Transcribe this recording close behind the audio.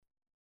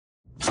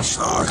They're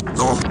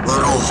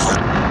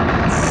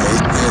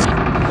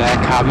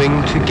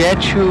coming to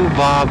get you,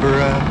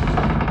 Barbara.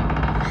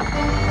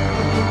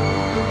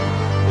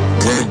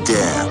 Dead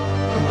Air,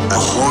 a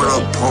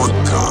horror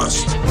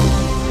podcast.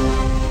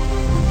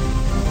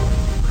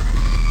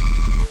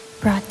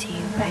 Brought to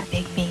you by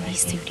Big Baby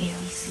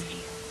Studios.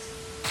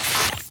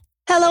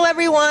 Hello,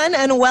 everyone,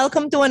 and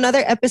welcome to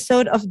another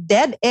episode of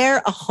Dead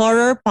Air, a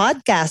horror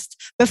podcast.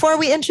 Before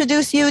we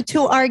introduce you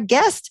to our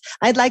guest,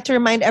 I'd like to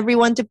remind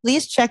everyone to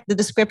please check the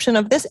description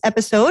of this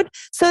episode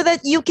so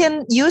that you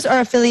can use our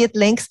affiliate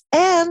links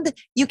and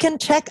you can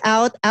check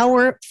out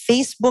our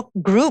Facebook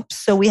group.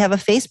 So we have a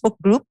Facebook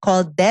group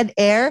called Dead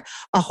Air,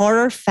 a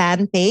horror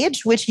fan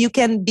page, which you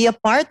can be a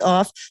part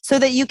of so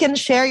that you can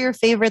share your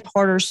favorite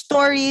horror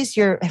stories,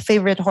 your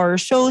favorite horror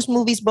shows,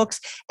 movies, books,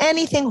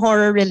 anything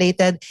horror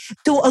related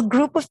to a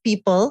group of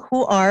people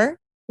who are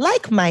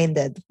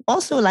like-minded,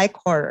 also like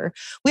horror.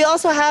 We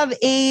also have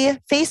a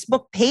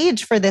Facebook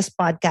page for this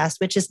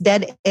podcast, which is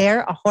Dead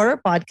Air, a horror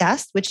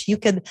podcast, which you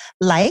could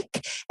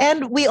like.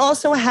 And we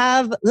also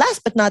have,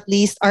 last but not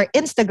least, our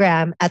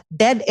Instagram at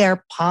Dead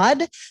Air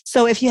Pod.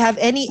 So if you have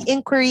any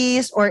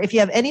inquiries or if you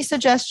have any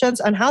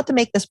suggestions on how to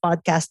make this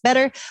podcast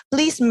better,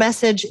 please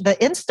message the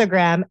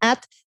Instagram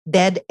at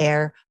Dead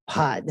Air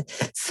Pod.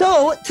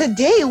 So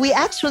today we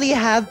actually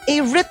have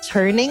a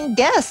returning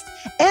guest,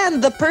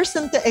 and the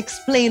person to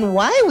explain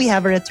why we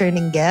have a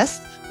returning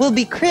guest will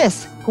be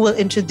Chris, who will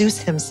introduce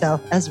himself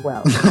as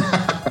well.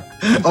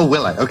 Oh,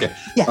 will I? Okay.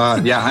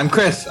 Yeah. Yeah, I'm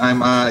Chris.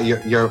 I'm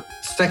your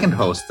second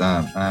host.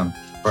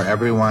 For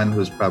everyone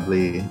who's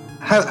probably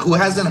who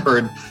hasn't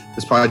heard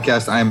this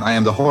podcast, I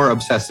am the horror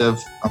obsessive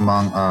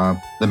among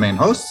the main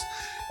hosts,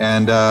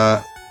 and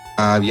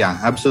yeah,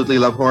 absolutely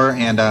love horror.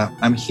 And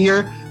I'm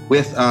here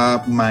with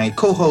my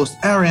co-host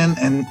Aaron,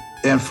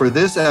 and for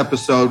this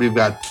episode we've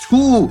got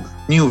two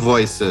new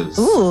voices.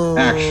 Ooh.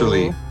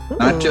 Actually,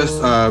 not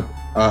just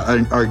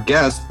our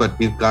guest, but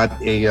we've got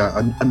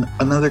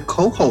another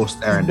co-host.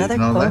 Aaron, Another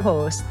did you know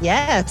co-host,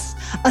 yes,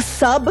 a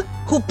sub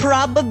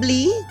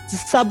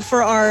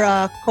for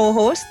our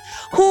co-host,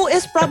 who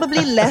is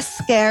probably less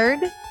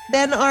scared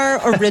than our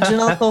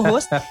original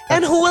co-host,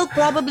 and who will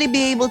probably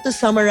be able to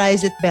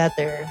summarize it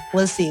better.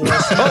 We'll see.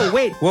 Oh,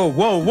 wait. Whoa.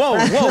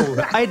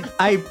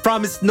 I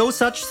promised no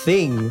such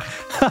thing.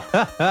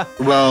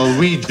 Well,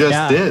 we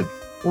just did.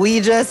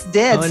 We just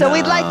did. Oh, so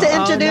we'd like to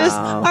introduce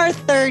no. our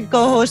third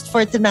co-host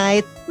for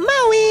tonight,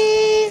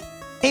 Maui.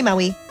 Hey,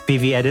 Maui.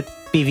 PV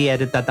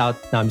edit that out.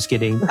 No, I'm just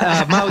kidding.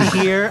 Maui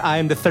here. I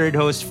am the third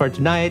host for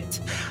tonight.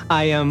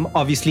 I am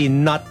obviously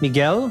not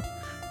Miguel,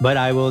 but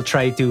I will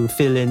try to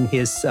fill in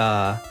his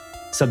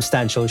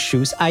substantial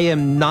shoes. I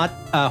am not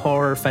a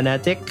horror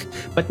fanatic,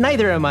 but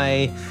neither am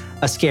I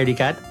a scaredy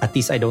cat. At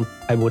least I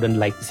wouldn't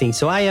like to think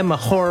so. I am a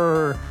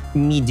horror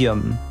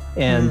medium.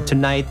 And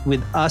tonight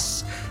with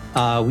us,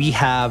 we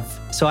have,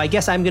 so I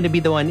guess I'm going to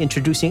be the one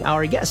introducing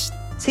our guest.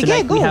 Sige,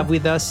 Tonight go. we have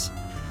with us,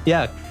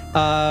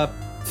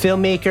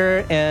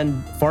 filmmaker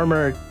and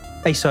former,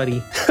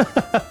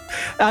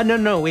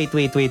 no, wait.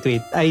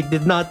 I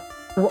did not,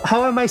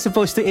 how am I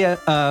supposed to,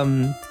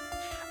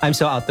 I'm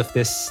so out of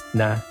this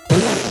na.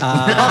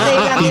 Okay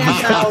lang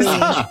yan, Maui.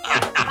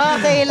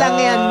 Okay lang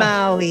yan,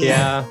 Maui.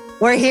 Yeah.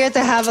 We're here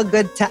to have a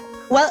good time.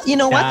 Well, you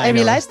know what? Yeah, I I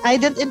know. realized I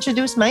didn't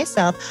introduce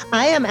myself.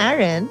 I am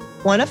Aaron,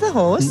 one of the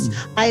hosts.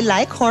 I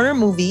like horror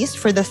movies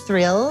for the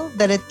thrill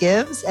that it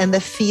gives and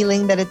the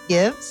feeling that it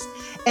gives.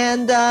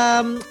 And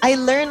I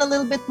learn a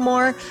little bit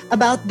more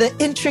about the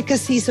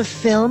intricacies of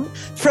film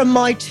from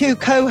my two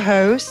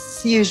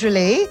co-hosts,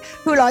 usually,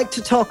 who like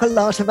to talk a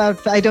lot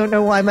about, I don't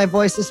know why my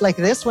voice is like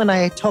this when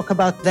I talk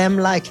about them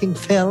liking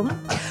film.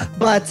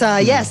 But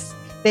yes,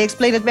 they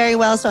explain it very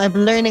well, so I'm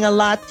learning a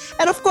lot.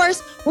 And of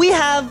course, we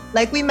have,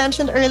 like we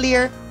mentioned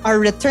earlier, our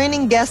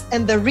returning guest.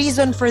 And the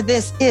reason for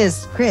this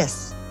is,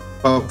 Chris.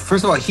 Well,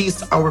 first of all,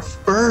 he's our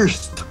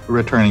first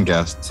returning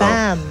guest. So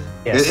Bam.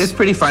 Yes. It's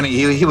pretty funny.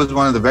 He was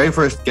one of the very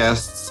first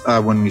guests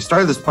when we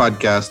started this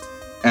podcast.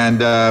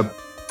 And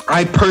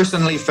I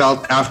personally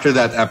felt after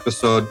that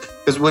episode,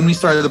 because when we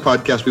started the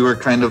podcast, we were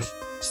kind of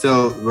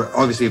we're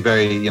obviously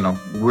very,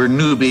 we're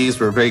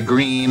newbies, we're very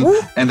green. Woo.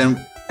 And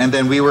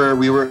then we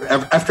were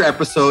after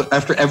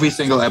every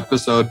single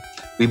episode,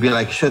 we'd be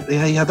like, shit,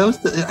 yeah, that was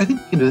I think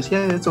you can do this.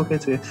 Yeah, it's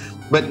okay.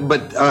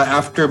 But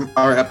after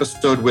our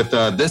episode with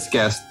this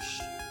guest,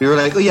 we were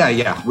like, oh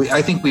yeah.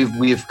 I think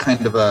we've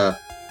kind of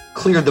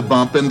cleared the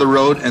bump in the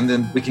road, and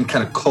then we can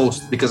kind of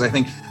coast, because I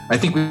think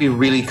we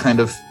really kind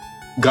of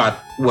got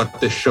what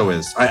this show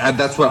is.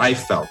 That's what I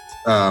felt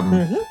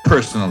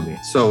personally.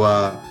 So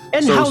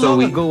How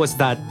long ago was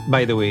that,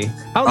 by the way?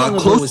 How long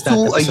ago close was that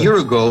to episode? a year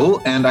ago,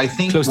 and I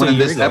think Close to a when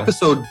year this ago.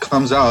 episode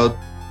comes out,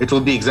 it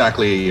will be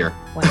exactly a year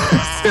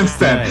since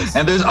then. Nice.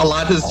 And there's a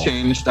lot has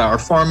changed. Our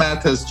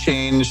format has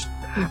changed.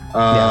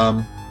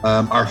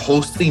 Our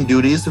hosting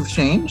duties have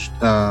changed.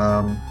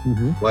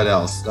 What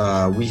else?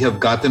 We have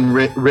gotten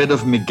rid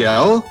of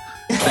Miguel,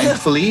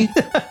 thankfully.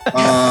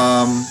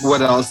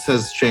 What else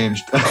has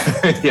changed?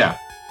 Yeah.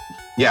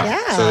 Yeah.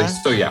 Yeah.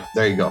 So yeah,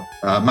 there you go.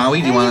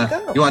 Maui, do you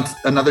want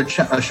another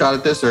shot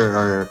at this,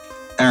 or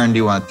Aaron, do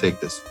you want to take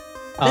this?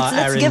 Let's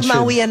Aaron give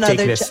Maui should another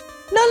take this.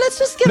 No, let's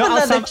just give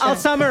another chance. I'll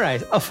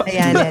summarize. Ayan.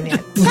 Kaya natin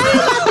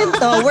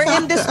to. We're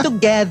in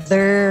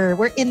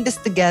this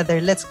together.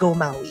 Let's go,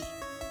 Maui.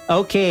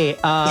 Okay.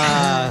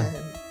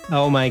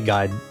 Oh my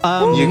God.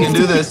 You can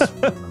do this.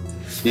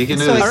 You can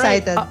do So this.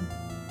 excited.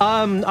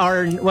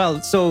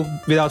 So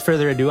without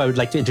further ado, I would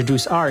like to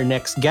introduce our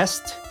next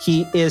guest.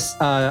 He is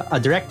a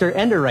director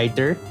and a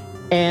writer,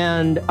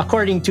 and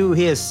according to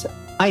his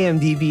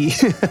IMDb,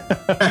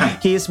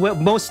 he is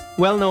most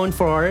well known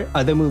for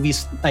the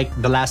movies like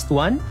The Last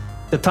One,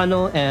 The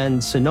Tunnel, and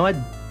Sunod.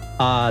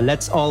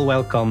 Let's all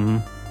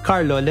welcome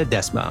Carlo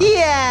Ledesma.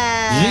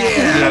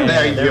 Yeah.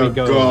 There you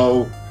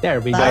go. There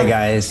we go. Hi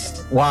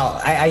guys. Wow,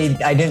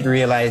 I didn't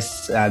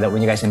realize that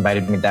when you guys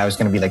invited me that I was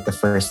going to be like the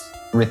first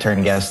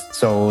return guest.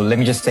 So let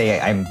me just say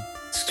I'm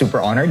super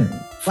honored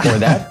for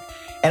that.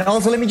 And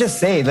also let me just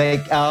say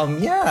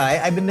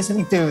I've been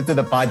listening to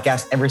the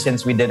podcast ever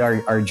since we did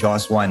our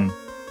Jaws one.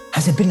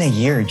 Has it been a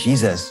year?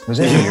 Jesus. Was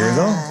it a year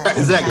ago?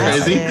 Is that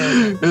crazy?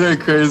 Is that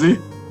crazy?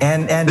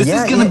 And this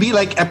is going to be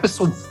like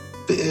episode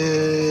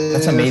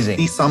that's amazing.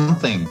 50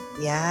 something.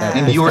 Yeah.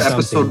 And you were 50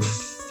 episode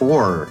something.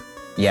 4.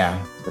 Yeah.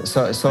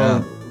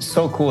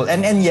 So cool.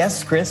 And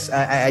yes, Chris,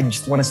 I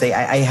just want to say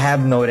I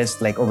have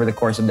noticed like over the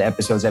course of the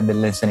episodes I've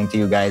been listening to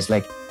you guys,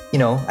 like, you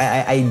know,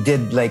 I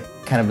did like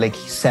kind of like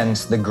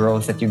sense the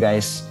growth that you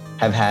guys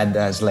have had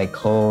as like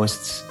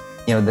hosts.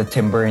 You know, the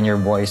timbre in your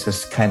voice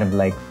is kind of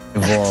like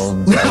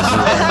evolved as you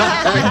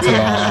went along.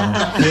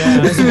 Yeah.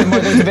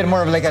 There's a bit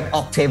more of like an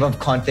octave of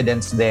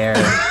confidence there.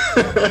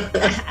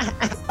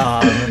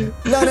 No.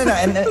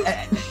 And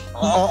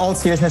all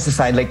seriousness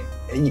aside, like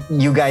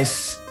you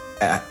guys,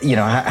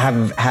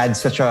 have had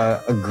such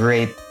a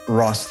great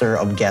roster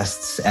of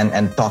guests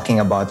and talking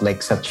about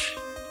like such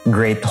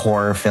great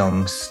horror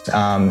films.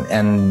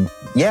 And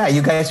yeah,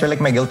 you guys are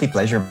like my guilty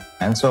pleasure,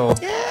 man. So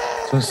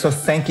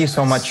thank you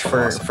so much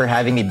for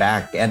having me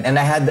back. And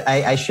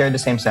I shared the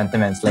same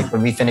sentiments. Like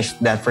when we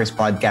finished that first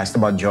podcast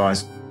about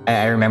Jaws,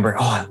 I remember,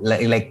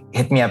 like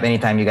hit me up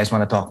anytime you guys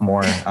want to talk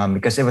more,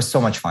 because it was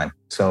so much fun.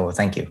 So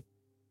thank you.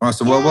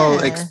 Awesome. Well,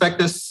 we'll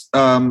expect us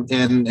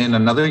in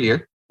another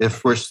year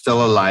if we're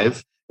still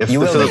alive. If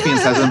the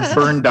Philippines hasn't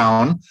burned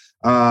down,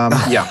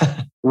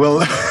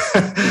 we're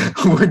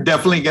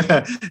definitely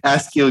gonna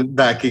ask you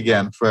back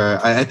again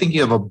for. I think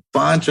you have a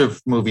bunch of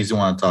movies you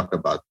want to talk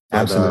about. But,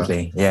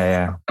 absolutely,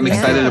 yeah. I'm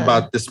excited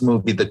about this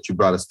movie that you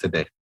brought us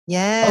today.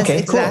 Yes, okay,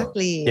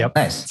 exactly. Cool. Yep.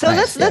 Nice. So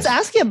let's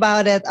ask you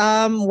about it.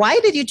 Why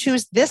did you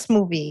choose this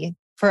movie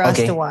for us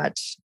to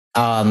watch?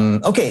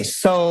 Okay,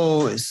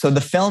 so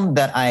the film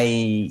that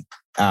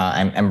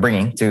I'm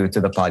bringing to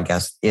the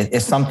podcast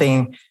is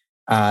something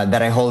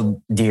that I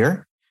hold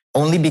dear,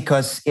 only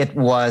because it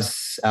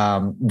was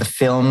the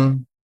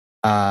film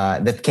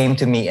that came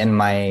to me in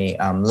my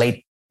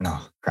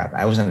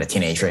I wasn't a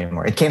teenager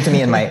anymore. It came to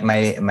me in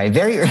my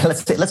very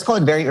let's call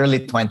it very early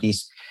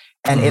 20s.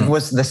 And it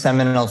was the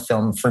seminal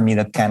film for me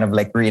that kind of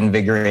like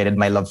reinvigorated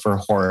my love for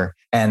horror.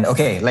 And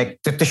okay,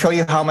 like to show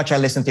you how much I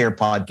listen to your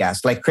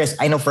podcast, like Chris,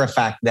 I know for a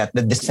fact that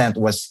The Descent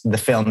was the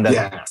film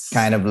that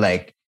kind of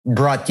like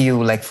brought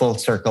you like full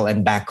circle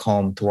and back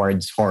home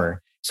towards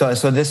horror. So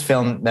this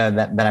film that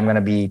I'm going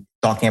to be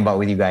talking about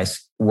with you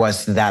guys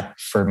was that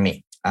for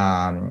me.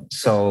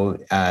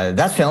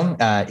 That film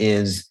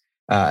is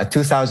a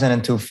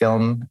 2002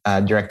 film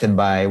directed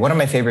by one of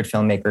my favorite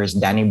filmmakers,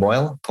 Danny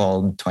Boyle,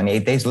 called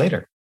 28 Days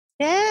Later.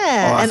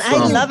 Yeah, awesome.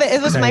 And I love it.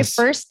 It was my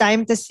first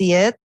time to see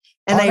it,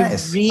 and I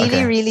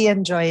really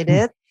enjoyed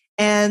it.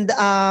 And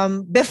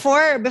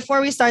before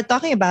we start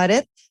talking about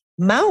it,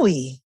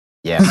 Maui.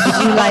 Yeah.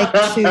 Would you like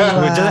to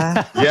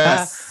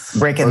yes.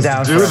 break it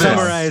down?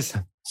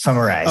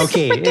 Summarize.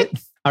 Okay.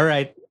 All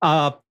right.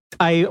 I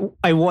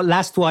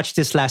last watched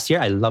this last year.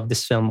 I love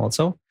this film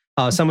also.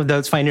 Some of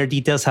those finer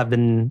details have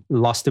been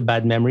lost to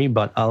bad memory,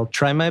 but I'll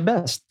try my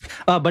best.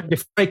 But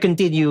before I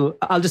continue,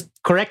 I'll just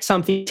correct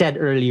something you said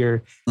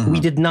earlier. We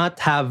did not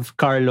have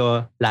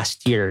Carlo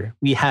last year.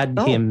 We had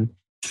him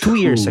 2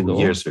 years ago. 2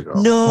 years ago.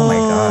 No.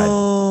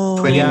 Oh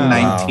my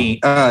God.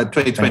 2019.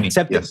 2020.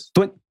 Yes.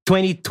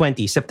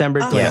 2020.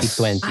 September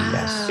 2020.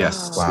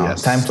 Yes. Wow.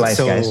 Yes. Time flies,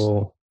 guys.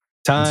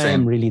 Time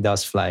Insane. really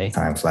does fly.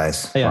 Time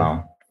flies. Yeah.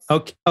 Wow.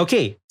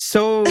 Okay.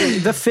 So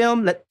the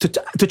film,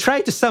 to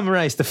try to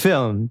summarize the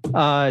film,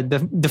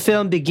 the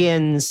film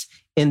begins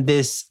in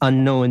this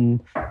unknown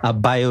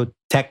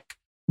biotech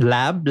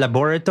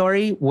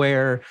laboratory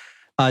where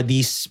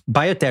these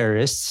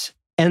bioterrorists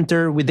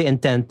enter with the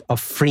intent of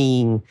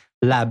freeing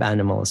lab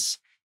animals.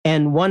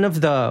 And one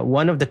of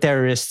the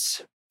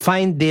terrorists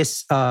find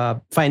this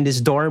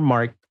door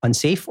marked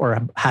unsafe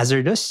or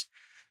hazardous.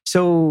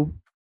 So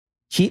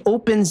he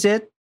opens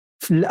it.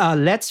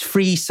 Let's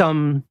free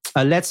some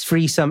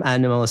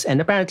animals,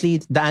 and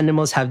apparently the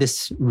animals have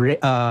this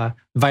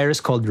virus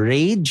called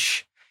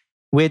rage,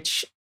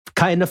 which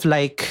kind of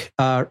like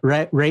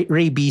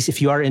rabies.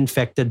 If you are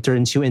infected,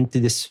 turns you into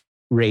this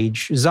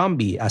rage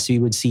zombie, as we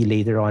would see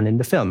later on in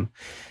the film.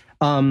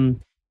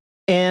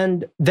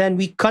 And then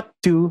we cut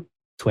to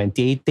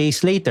 28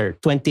 days later,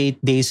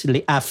 28 days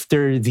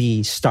after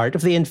the start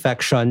of the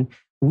infection,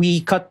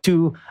 we cut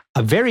to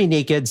a very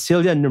naked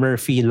Cillian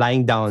Murphy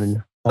lying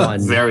down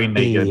on Very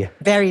naked.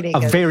 Very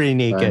naked. very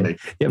naked.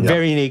 Yeah, Yep.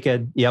 very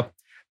naked. Yep.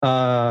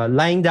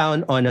 Lying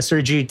down on a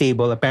surgery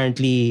table,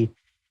 apparently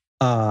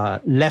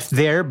left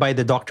there by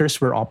the doctors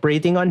who were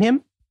operating on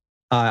him.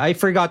 I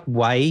forgot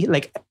why.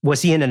 Like,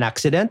 was he in an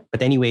accident?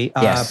 But anyway,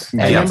 Yes.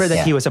 I remember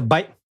that Yeah. he was a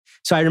bike.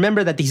 So I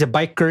remember that he's a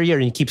bike courier,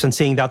 and he keeps on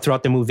saying that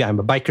throughout the movie. I'm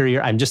a bike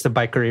courier. I'm just a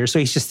bike courier. So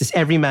he's just this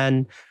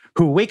everyman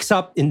who wakes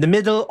up in the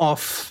middle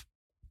of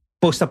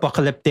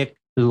post-apocalyptic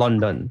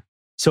London.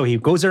 So he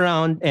goes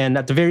around, and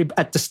at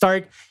the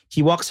start,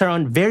 he walks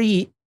around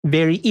very,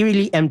 very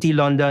eerily empty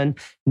London.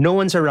 No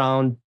one's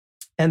around,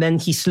 and then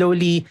he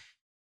slowly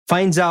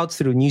finds out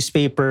through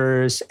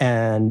newspapers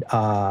and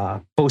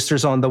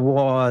posters on the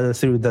wall,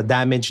 through the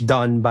damage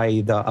done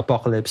by the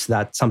apocalypse,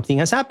 that something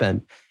has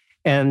happened,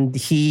 and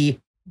he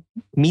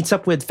meets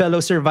up with fellow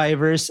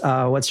survivors.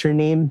 What's her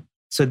name?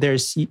 So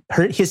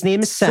his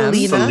name is Sam.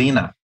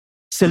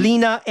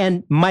 Selena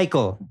and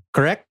Michael,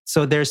 correct?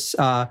 So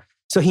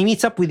so he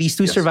meets up with these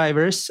two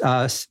survivors,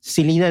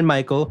 Selena and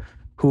Michael,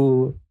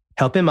 who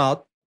help him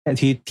out, and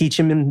he teach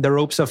him the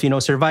ropes of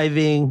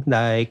surviving,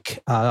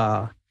 like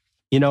as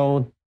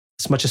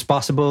much as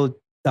possible.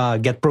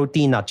 Get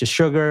protein, not just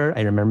sugar.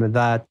 I remember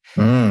that.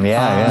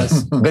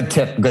 Yes. Good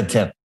tip.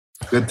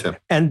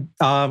 And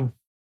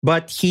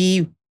but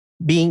he,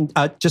 being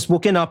just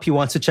woken up, he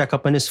wants to check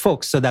up on his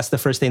folks. So that's the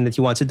first thing that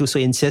he wants to do. So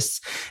he insists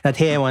that,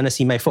 hey, I want to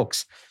see my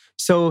folks.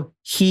 So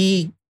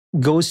he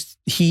goes.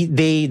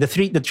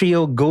 The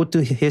trio go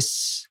to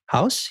his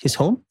house, his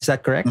home. Is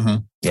that correct?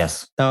 Mhm.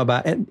 Yes.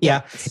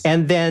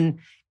 And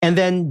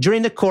then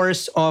during the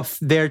course of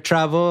their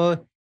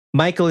travel,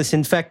 Michael is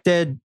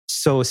infected.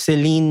 So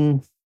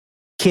Celine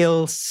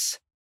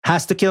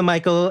has to kill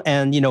Michael,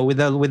 and with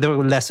the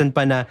lesson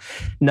pa na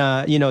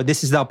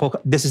this is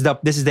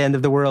the end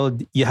of the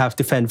world. You have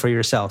to fend for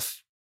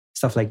yourself,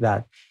 stuff like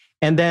that.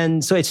 And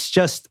then so it's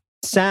just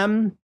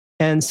Sam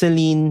and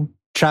Celine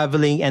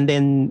traveling, and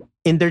then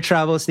in their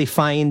travels they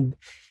find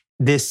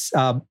this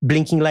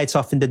blinking lights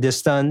off in the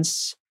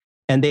distance,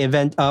 and they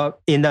event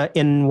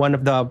in one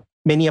of the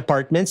many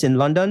apartments in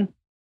London.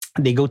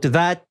 They go to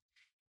that,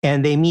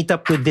 and they meet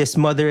up with this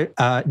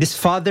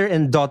father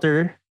and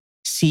daughter.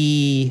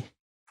 See.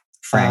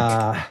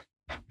 Frank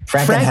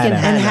Frank and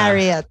And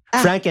Harriet.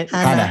 Frank and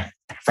Hannah.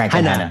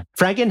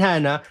 Frank and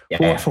Hannah,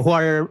 who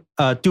are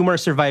tumor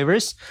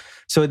survivors.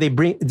 So they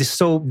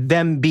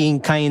them being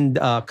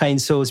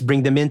kind souls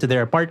bring them into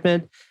their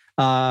apartment,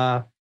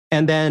 and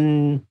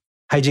then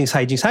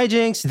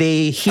hijinks.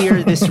 They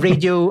hear this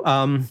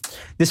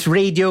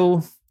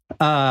radio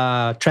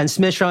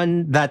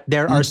transmission that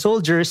there are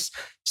soldiers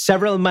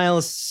several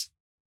miles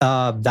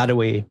that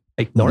away.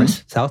 Like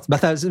north, south,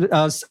 but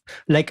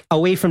like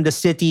away from the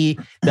city,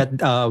 that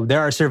there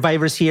are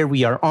survivors here.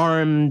 We are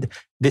armed.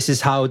 This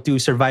is how to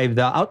survive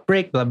the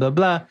outbreak, blah, blah,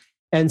 blah.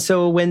 And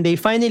so when they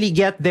finally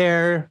get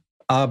there,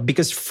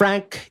 because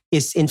Frank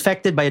is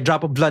infected by a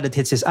drop of blood that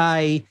hits his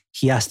eye,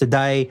 he has to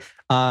die.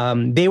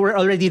 They were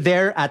already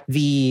there at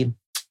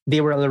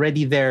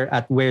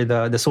where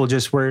the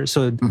soldiers were.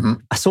 So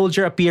a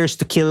soldier appears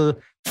to kill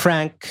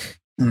Frank.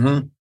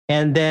 Mm-hmm.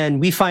 And then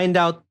we find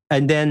out,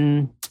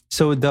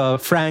 so the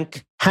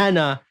Frank,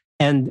 Hannah,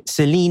 and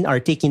Celine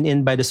are taken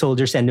in by the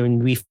soldiers. And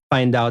when we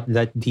find out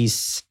that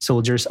these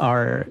soldiers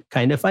are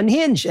kind of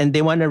unhinged and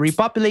they want to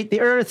repopulate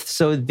the earth,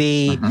 so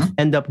they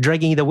end up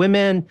drugging the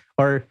women.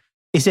 Or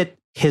is it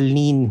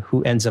Helene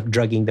who ends up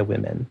drugging the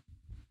women?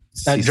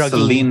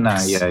 Selena.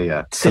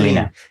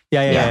 Selena.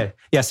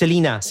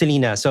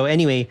 So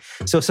anyway,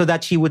 so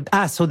that she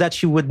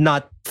would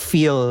not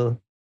feel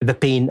the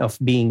pain of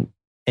being,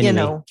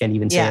 anyway, can't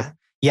even say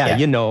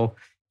it.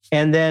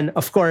 And then,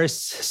 of course,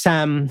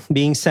 Sam,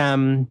 being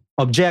Sam,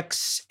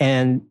 objects,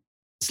 and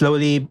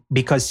slowly,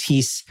 because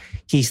he's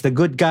the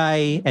good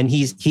guy, and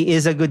he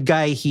is a good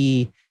guy,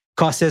 he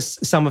causes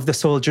some of the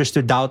soldiers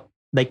to doubt,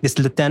 like this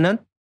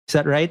lieutenant. Is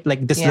that right?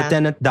 Like this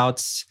lieutenant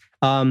doubts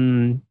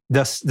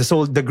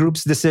the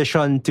group's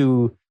decision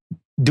to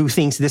do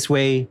things this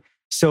way.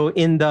 So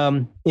in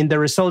the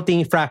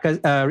resulting fracas,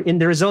 in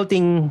the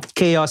resulting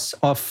chaos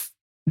of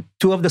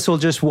two of the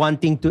soldiers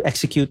wanting to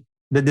execute.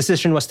 The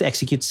decision was to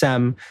execute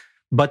Sam,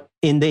 but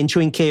in the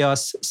ensuing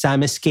chaos,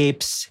 Sam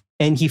escapes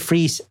and he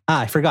frees.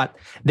 I forgot.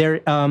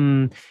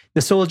 The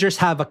soldiers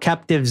have a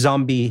captive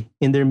zombie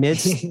in their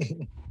midst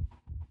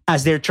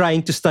as they're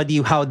trying to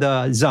study how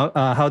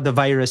the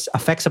virus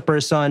affects a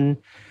person,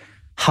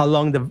 how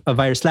long the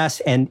virus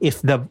lasts, and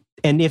if the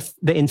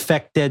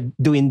infected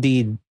do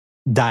indeed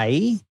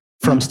die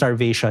from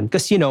starvation.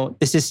 Because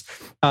this is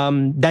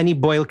Danny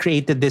Boyle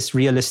created this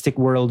realistic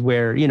world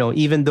where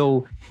even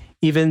though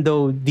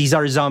these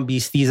are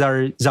zombies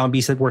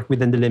that work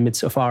within the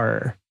limits of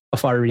our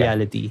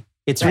reality.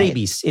 It's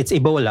rabies. It's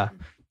Ebola.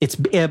 It's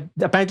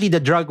apparently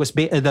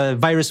the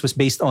virus was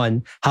based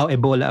on how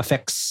Ebola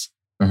affects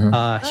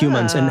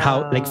humans and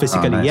how, like,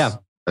 physically. Oh, nice. Yeah.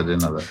 I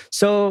didn't know that.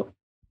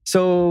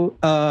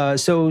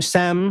 So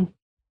Sam,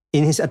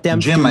 in his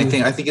attempt Jim, to I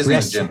think his name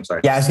is Jim.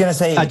 Sorry. Yeah, I was gonna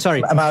say.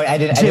 sorry. I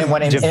didn't Jim,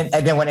 want Jim. to.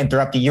 I didn't want to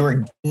interrupt you. You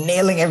were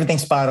nailing everything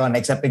spot on,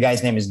 except the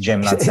guy's name is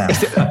Jim, not Sam.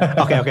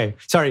 Okay.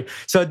 Sorry.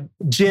 So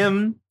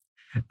Jim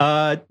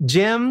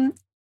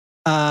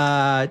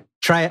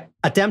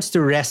attempts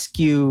to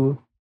rescue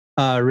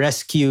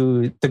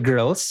the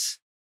girls,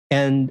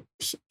 and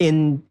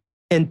in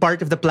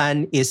part of the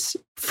plan is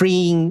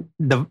freeing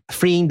the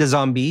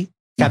zombie,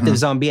 captive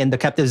zombie, and the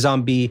captive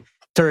zombie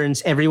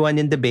turns everyone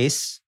in the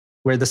base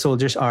where the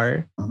soldiers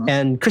are.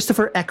 And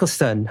Christopher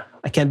Eccleston,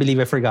 I can't believe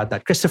I forgot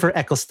that. Christopher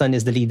Eccleston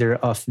is the leader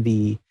of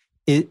the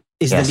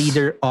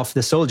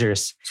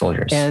soldiers.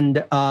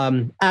 And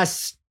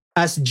as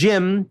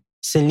Jim,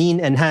 Celine,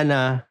 and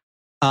Hannah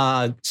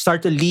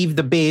start to leave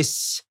the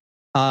base,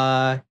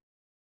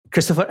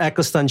 Christopher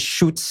Eccleston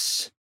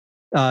shoots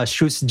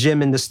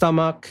Jim in the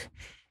stomach,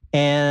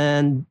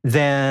 and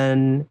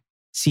then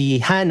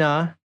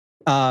Hannah,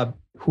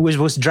 who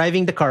was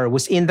driving the car,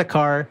 was in the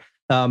car,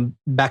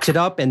 backs it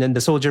up, and then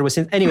the soldier was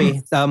in.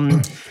 Anyway,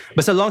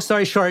 but so long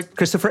story short,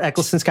 Christopher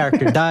Eccleston's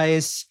character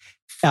dies.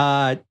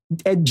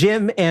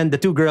 Jim and the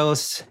two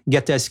girls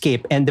get to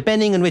escape, and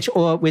depending on which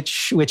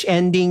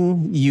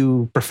ending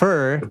you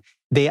prefer,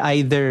 they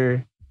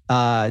either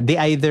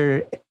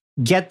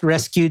get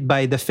rescued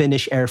by the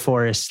Finnish Air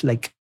Force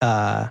like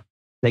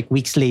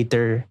weeks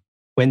later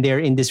when they're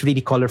in this really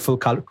colorful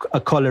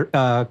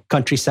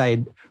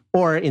countryside,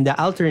 or in the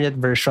alternate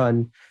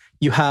version,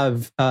 you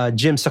have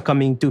Jim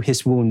succumbing to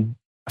his wound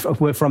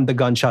from the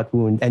gunshot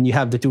wound, and you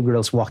have the two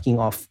girls walking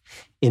off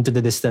into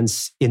the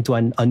distance into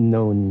an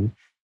unknown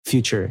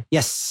future.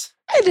 Yes.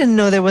 I didn't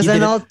know there was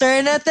an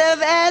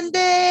alternative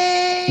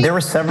ending. There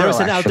were several. There's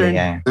an actually,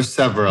 There's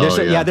several. There's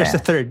a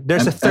third.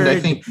 There's a third. And I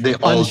think they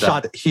all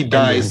unshot he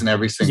dies in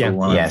every single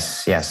one.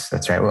 Yes,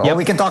 that's right. Well,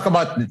 we can talk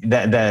about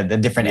the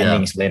different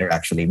endings later,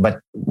 actually.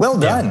 But well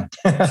done.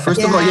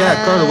 First of all,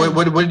 Carlo,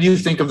 what did you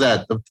think of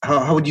that?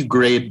 How would you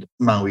grade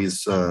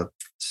Maui's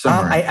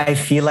summary? I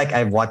feel like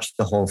I've watched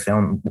the whole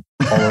film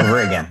all over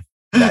again.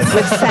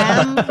 With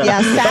Sam,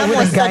 Sam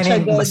was such a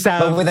good.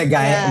 But with a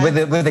guy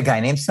with a guy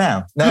named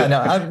Sam. No,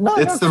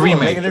 it's the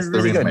remake. It's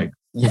the remake.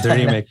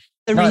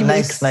 The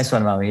remake. Nice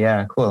one, Maui.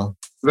 Yeah, cool.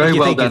 Very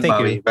well done,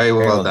 Maui. Very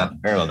well done.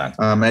 Very well done.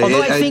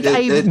 Although I think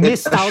I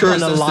missed out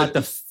on a lot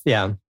of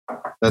That's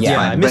fine.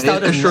 I missed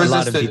out on a assures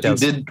lot us of that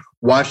details. you did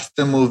watch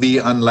the movie,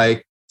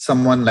 unlike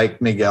someone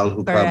like Miguel,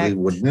 who probably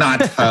would not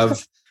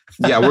have.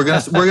 Yeah, we're gonna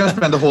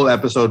spend the whole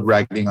episode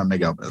ragging on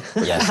Miguel.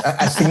 Yes,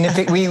 a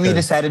significant. We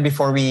decided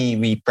before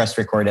we press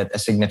record that a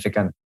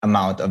significant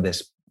amount of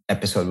this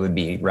episode would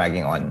be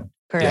ragging on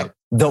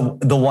the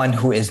one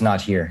who is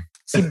not here.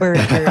 Si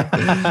Burger.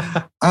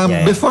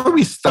 Before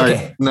we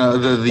start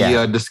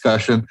the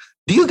discussion,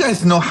 do you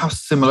guys know how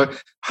similar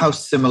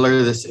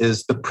this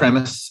is? The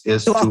premise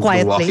is to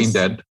The Walking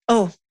Dead.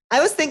 Oh,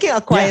 I was thinking A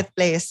Quiet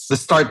Place. The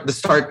start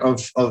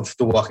of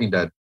The Walking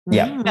Dead.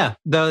 Yeah.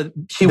 The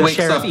wakes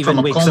sheriff up even from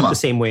a wakes coma. up the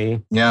same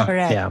way. Yeah.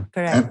 Correct. Yeah.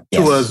 Correct.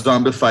 To a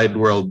zombified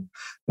world.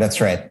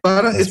 That's right.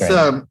 But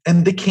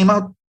and they came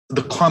out,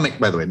 the comic,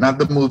 by the way, not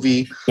the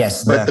movie.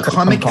 Yes. But the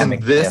comic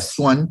and this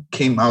one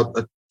came out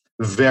at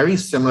very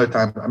similar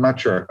time. I'm not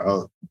sure,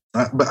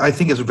 but I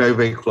think it's very,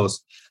 very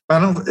close. I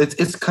don't know.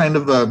 It's kind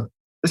of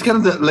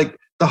like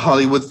the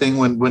Hollywood thing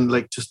when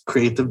like just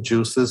creative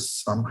juices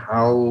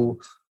somehow,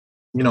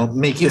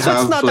 make you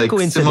have like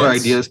similar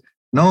ideas.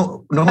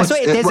 No.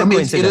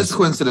 It is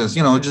coincidence.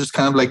 Just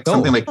kind of like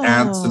something like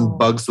Ants and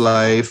Bugs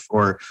Life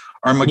or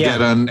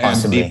Armageddon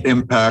and Deep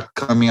Impact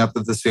coming up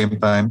at the same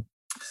time.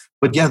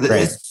 But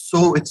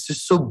it's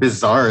just so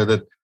bizarre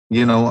that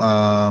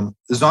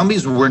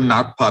zombies were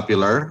not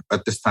popular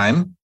at this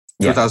time,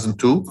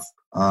 2002.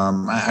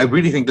 I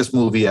really think this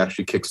movie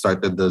actually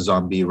kickstarted the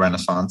zombie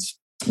renaissance.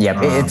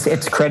 Yeah,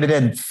 it's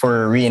credited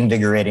for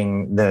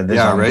reinvigorating the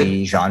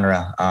zombie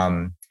genre,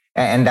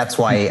 and that's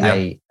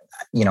why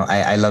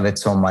I love it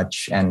so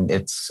much, and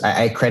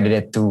I credit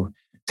it to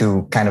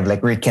kind of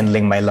like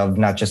rekindling my love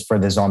not just for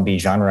the zombie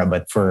genre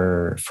but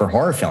for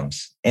horror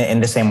films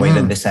in the same way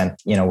that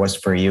Descent was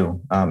for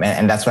you,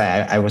 and that's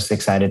why I was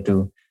excited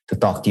to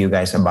talk to you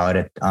guys about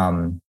it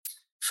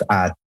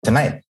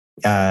tonight.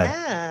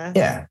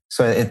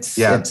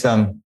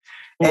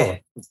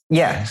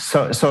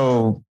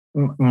 So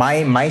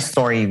my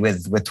story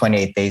with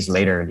 28 Days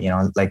Later,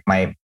 like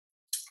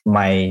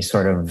my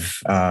sort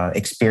of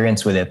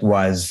experience with it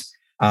was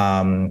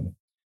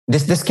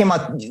this came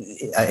out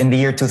in the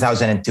year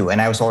 2002, and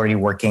I was already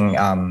working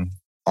on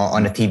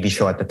a TV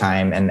show at the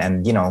time,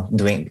 and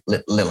doing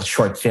little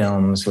short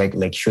films,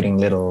 like shooting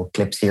little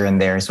clips here and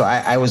there. So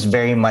I was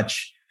very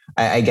much,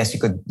 I guess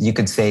you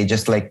could say,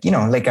 just like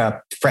like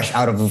a fresh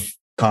out of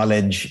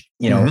college,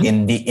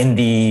 in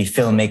the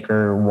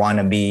filmmaker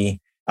wannabe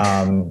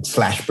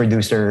 /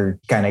 producer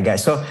kind of guy.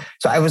 So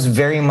I was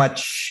very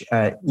much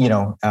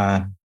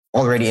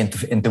already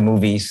into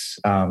movies,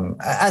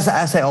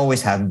 as I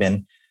always have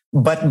been.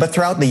 But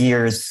throughout the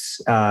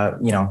years,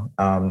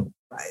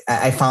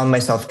 I found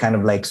myself kind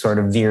of like sort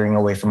of veering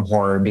away from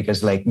horror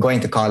because like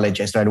going to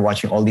college, I started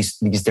watching all these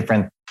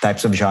different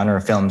types of genre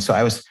films. So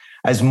I was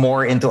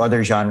more into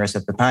other genres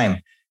at the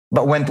time.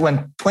 But when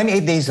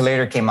 28 Days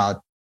Later came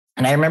out,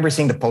 and I remember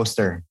seeing the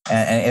poster,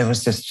 and it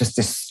was just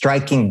this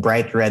striking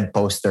bright red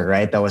poster,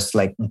 right? That was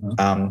like,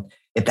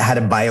 it had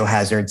a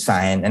biohazard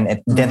sign, and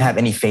it didn't have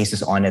any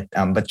faces on it,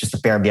 but just a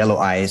pair of yellow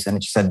eyes, and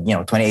it just said,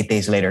 28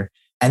 Days Later.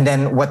 And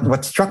then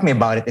what struck me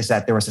about it is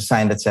that there was a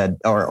sign that said,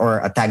 or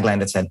a tagline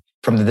that said,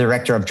 from the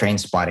director of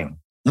Trainspotting.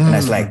 And I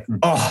was like,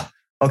 oh,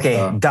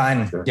 okay,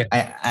 done. Sure.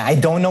 Yeah. I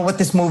don't know what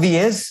this movie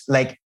is,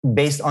 like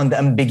based on the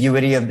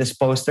ambiguity of this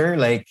poster.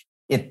 Like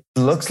it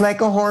looks like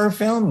a horror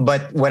film,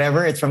 but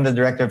whatever, it's from the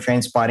director of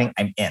Trainspotting,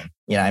 I'm in.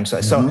 I'm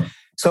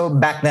so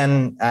back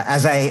then,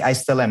 as I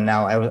still am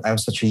now, I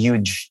was such a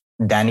huge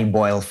Danny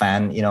Boyle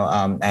fan.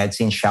 I had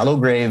seen Shallow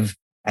Grave,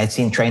 I had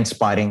seen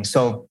Trainspotting.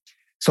 So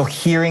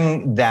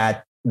hearing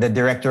that the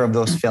director of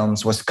those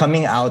films was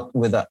coming out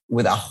with a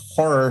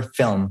horror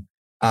film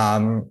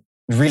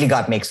really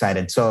got me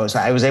excited. So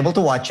I was able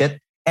to watch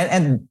it,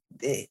 and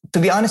to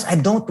be honest, I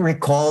don't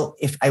recall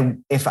if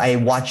I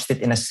watched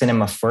it in a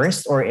cinema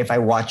first or if I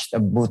watched a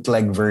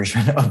bootleg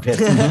version of it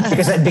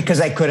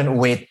because I couldn't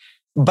wait.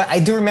 But I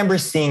do remember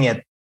seeing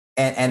it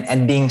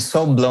and being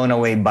so blown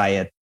away by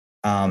it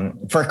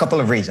for a couple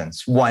of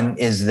reasons. One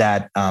is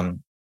that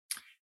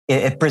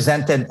it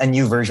presented a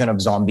new version of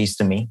zombies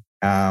to me,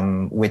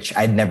 which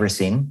I'd never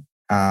seen.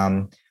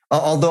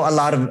 Although a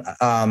lot of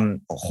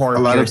horror, a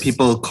lot of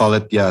people call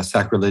it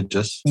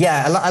sacrilegious.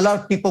 Yeah, a lot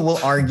of people will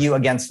argue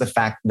against the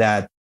fact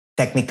that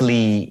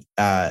technically,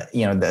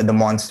 the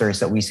monsters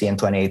that we see in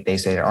 28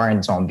 Days Later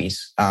aren't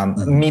zombies.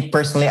 Me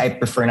personally, I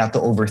prefer not to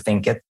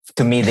overthink it.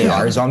 To me, they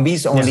are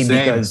zombies only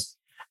because.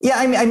 Yeah,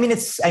 I mean,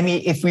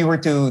 if we were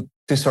to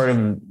sort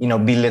of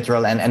be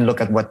literal and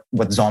look at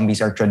what zombies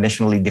are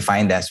traditionally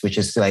defined as, which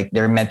is like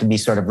they're meant to be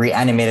sort of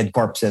reanimated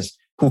corpses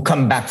who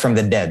come back from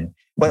the dead.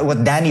 But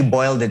what Danny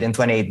Boyle did in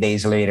 28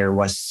 Days Later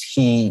was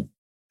he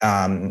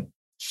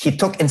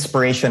took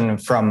inspiration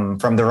from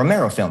the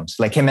Romero films,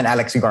 like him and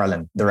Alex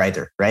Garland, the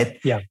writer, right?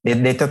 Yeah.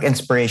 They took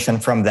inspiration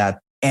from that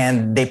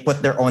and they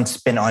put their own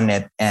spin on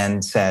it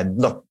and said,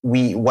 look,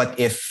 what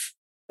if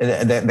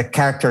the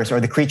characters or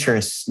the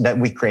creatures that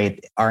we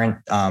create aren't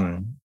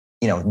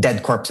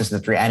dead corpses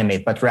that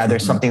reanimate, but rather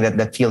something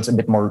that feels a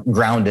bit more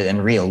grounded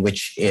and real,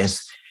 which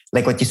is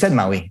like what you said,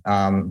 Maui,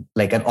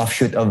 like an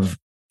offshoot of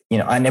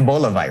an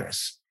Ebola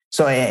virus.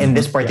 So in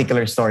this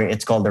particular story,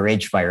 it's called the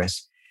rage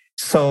virus.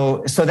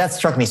 So that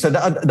struck me. So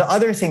the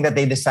other thing that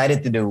they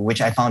decided to do, which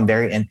I found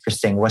very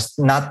interesting, was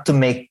not to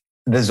make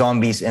the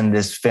zombies in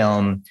this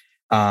film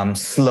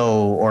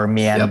slow or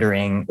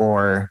meandering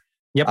or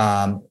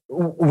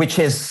which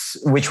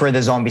were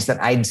the zombies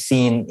that I'd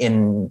seen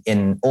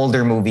in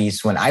older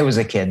movies when I was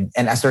a kid.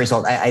 And as a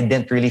result, I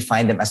didn't really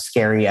find them as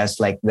scary as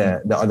like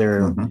the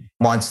other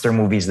monster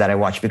movies that I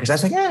watched, because I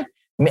was like,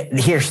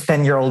 here's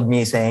 10-year-old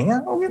me saying,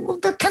 well,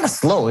 they're kind of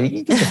slow.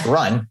 You can just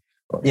run.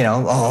 But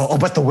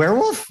the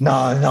werewolf?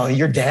 No,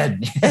 you're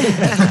dead.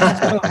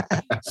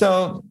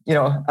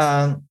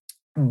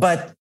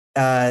 But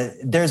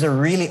there's a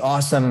really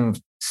awesome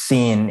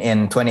scene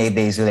in 28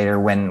 Days Later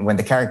when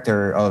the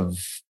character of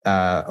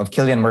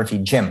Cillian Murphy,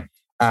 Jim,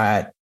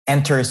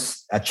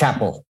 enters a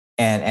chapel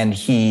and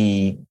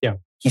he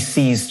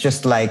sees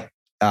just like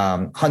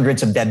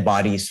hundreds of dead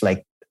bodies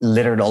like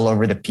littered all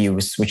over the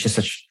pews, which is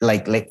such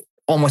like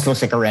almost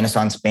looks like a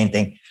Renaissance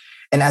painting.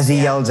 And as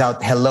he yells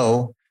out,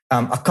 hello,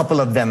 a couple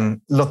of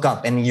them look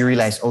up and you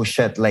realize, oh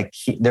shit, like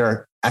there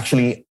are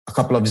actually a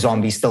couple of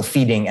zombies still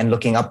feeding and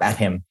looking up at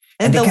him.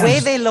 And the way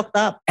they looked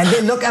up. And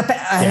they look up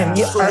at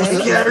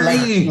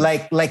him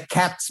like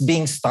cats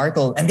being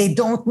startled, and they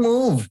don't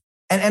move.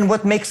 And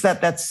what makes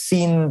that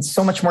scene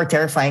so much more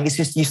terrifying is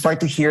just you start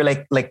to hear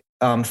like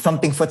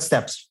thumping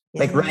footsteps,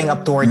 like running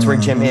up towards where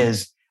Jim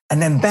is.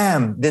 And then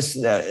bam, this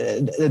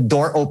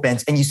door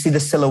opens and you see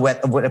the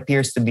silhouette of what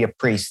appears to be a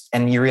priest.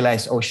 And you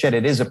realize, oh shit,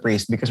 it is a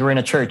priest because we're in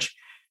a church.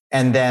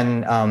 And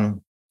then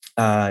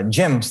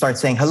Jim starts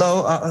saying,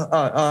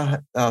 hello,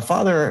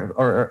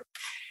 Father,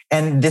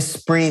 and this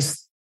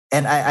priest,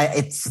 and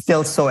it's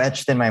still so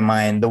etched in my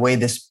mind, the way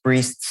this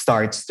priest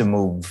starts to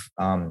move,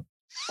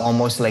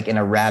 almost like in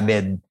a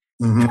rabid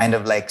kind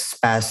of like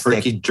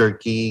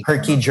spastic.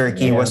 Herky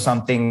jerky was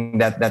something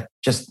that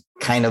just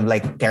kind of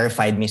like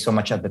terrified me so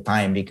much at the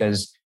time,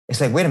 because it's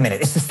like, wait a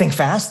minute, is this thing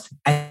fast?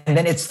 And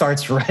then it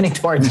starts running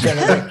towards Jim.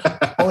 Like,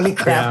 holy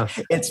crap,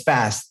 it's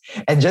fast.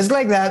 And just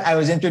like that, I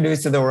was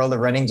introduced to the world of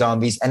running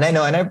zombies. And I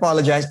know, and I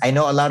apologize, I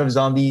know a lot of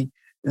zombie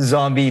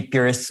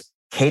purists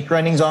hate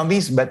running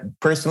zombies, but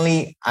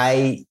personally,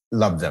 I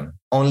love them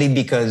only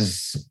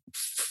because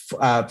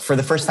for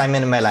the first time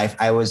in my life,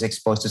 I was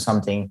exposed to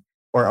something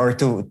or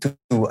to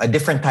a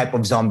different type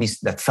of zombies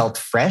that felt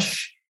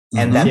fresh.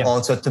 And that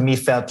also to me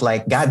felt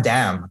like, God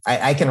damn,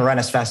 I can run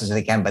as fast as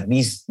I can, but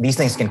these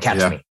things can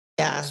catch me.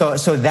 Yeah.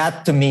 So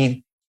that to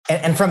me,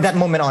 and from that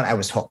moment on, I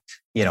was hooked,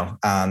 and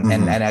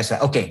I said,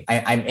 okay,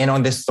 I'm in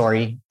on this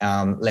story.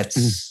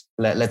 Let's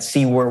Let's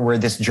see where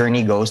this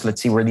journey goes.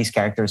 Let's see where these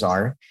characters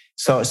are.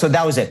 So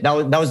that was it.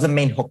 That was the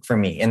main hook for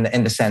me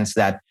in the sense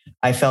that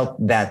I felt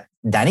that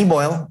Danny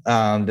Boyle,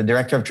 the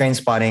director of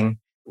Trainspotting,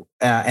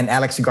 and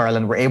Alex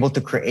Garland were able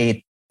to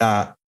create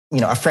a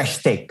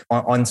fresh take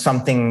on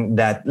something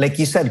that, like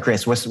you said,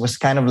 Chris, was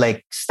kind of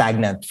like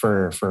stagnant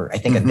for I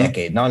think a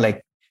decade. No,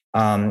 like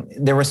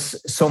there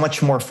was so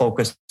much more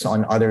focus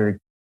on other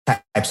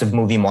types of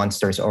movie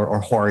monsters or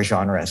horror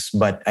genres.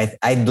 But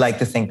I'd like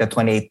to think that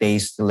 28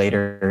 Days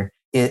Later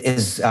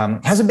is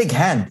has a big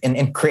hand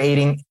in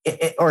creating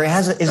or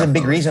is a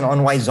big reason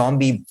on why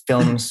zombie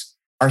films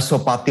are so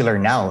popular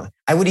now.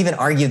 I would even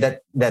argue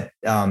that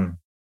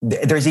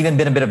there's even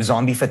been a bit of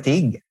zombie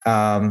fatigue.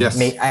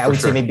 Yes, I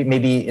would say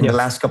maybe in the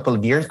last couple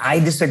of years. I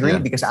disagree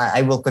because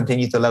I will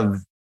continue to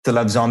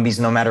love zombies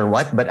no matter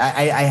what. But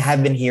I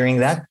have been hearing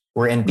that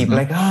wherein people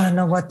like,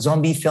 no, what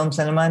zombie films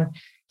naman.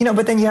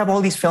 But then you have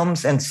all these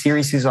films and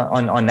series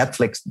on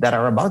Netflix that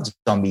are about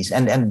zombies,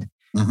 and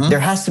there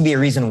has to be a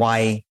reason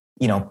why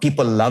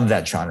people love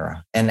that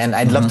genre. And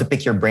I'd love to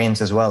pick your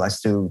brains as well as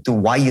to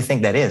why you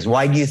think that is.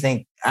 Why do you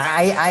think?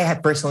 I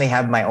personally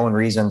have my own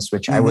reasons,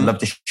 which I would love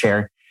to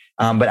share.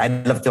 But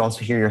I'd love to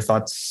also hear your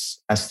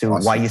thoughts as to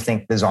why you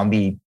think the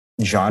zombie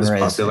genre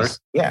is popular.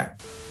 Yeah.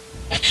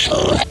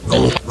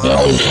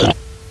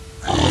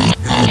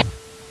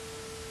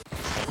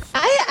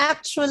 I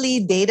actually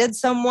dated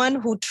someone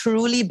who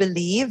truly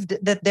believed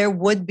that there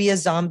would be a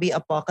zombie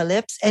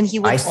apocalypse, and he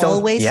would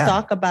always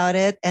talk about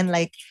it and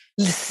like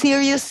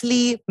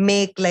seriously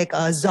make like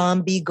a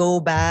zombie go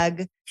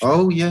bag.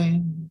 Oh yeah.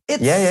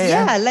 It's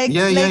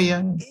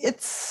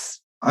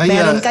it's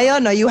meron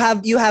kayo, no? You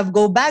have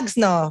go bags,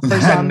 no? For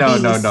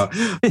zombies. no.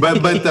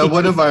 But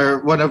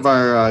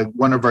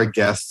one of our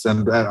guests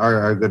and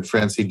our good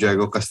friend si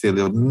Diego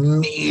Castillo,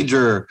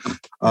 major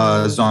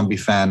zombie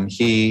fan.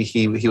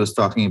 He was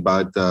talking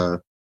about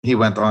he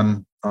went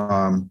on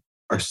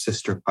our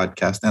sister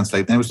podcast and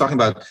he was talking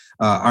about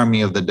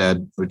Army of the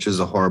Dead, which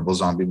is a horrible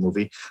zombie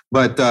movie.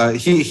 But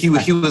he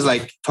was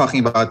like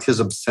talking about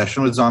his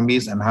obsession with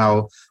zombies and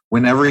how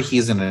whenever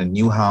he's in a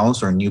new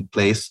house or a new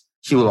place,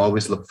 he will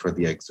always look for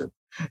the exit.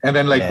 And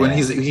then when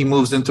he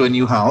moves into a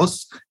new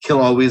house, he'll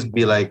always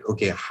be like,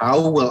 okay,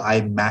 how will I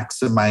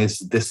maximize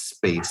this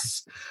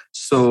space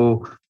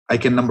so I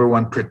can, number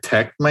one,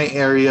 protect my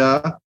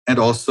area and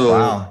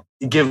also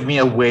give me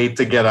a way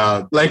to get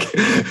out. Like,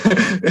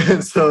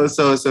 so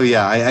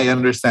yeah, I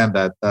understand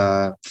that.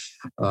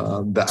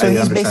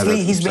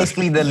 He's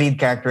basically the lead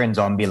character in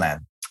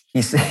Zombieland.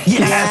 Yes,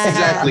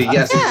 exactly.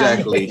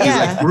 He's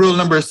like rule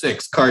number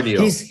 6, cardio.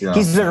 He's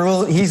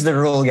the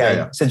rule guy.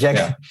 Yeah. So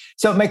Jago.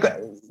 So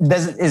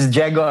is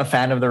Jago a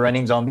fan of the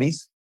running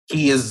zombies?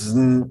 He is.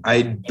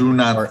 I do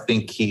not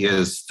think he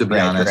is, to be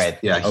honest. Right.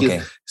 Yeah.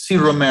 Okay.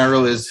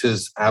 Romero is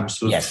his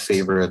absolute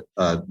favorite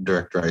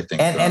director, I think.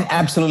 And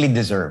absolutely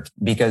deserved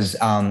because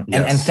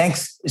and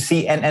thanks.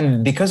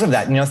 And because of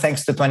that,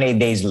 thanks to 28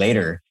 Days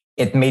Later,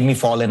 it made me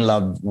fall in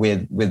love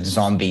with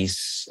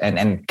zombies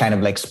and kind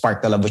of like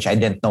sparked the love, which I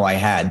didn't know I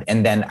had.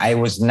 And then I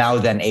was now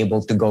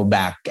able to go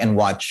back and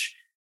watch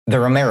the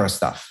Romero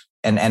stuff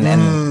and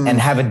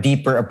have a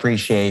deeper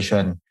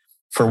appreciation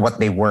for what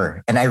they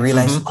were. And I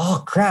realized,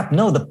 oh crap,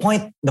 no, the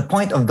point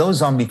of those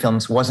zombie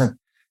films wasn't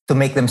to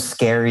make them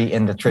scary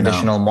in the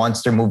traditional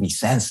monster movie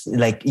sense.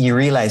 Like you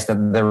realize that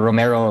the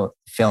Romero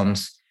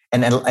films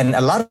and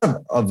a lot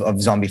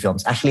of zombie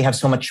films actually have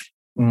so much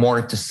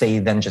more to say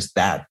than just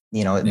that.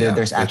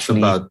 There's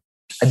actually a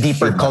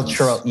deeper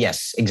cultural,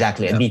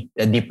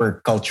 a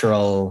deeper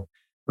cultural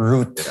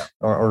root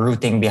or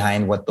rooting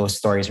behind what those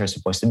stories are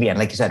supposed to be. And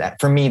like you said,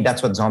 for me,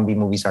 that's what zombie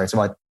movies are. It's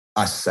about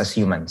us as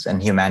humans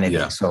and humanity.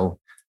 Yeah. So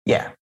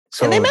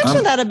and they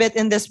mentioned that a bit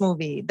in this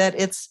movie, that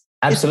it's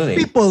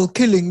people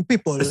killing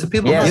people. It's the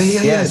people.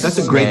 Yes. That's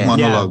a great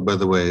monologue, by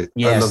the way.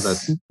 Yes. I love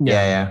that.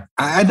 Yeah.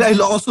 I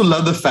also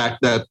love the fact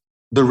that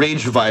the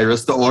rage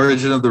virus, the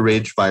origin of the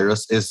rage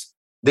virus is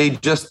they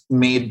just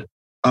made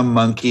a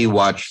monkey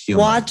watch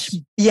humans.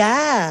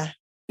 Yeah.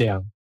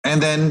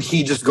 And then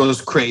he just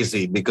goes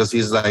crazy because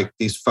he's like,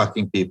 these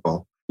fucking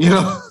people.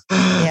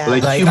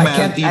 Like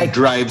humanity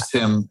drives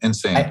him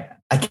insane.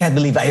 I can't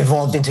believe I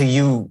evolved into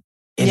you.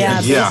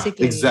 Yeah,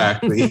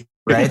 exactly.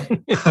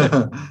 Right?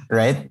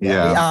 Right?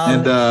 Yeah.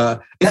 And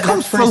it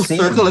comes full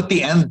circle at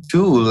the end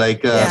too.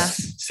 Like,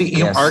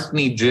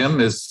 Arkney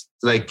Jim is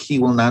like, he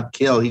will not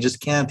kill. He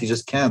just can't.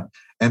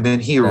 And then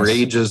he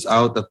rages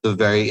out at the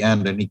very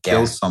end and he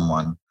kills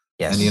someone.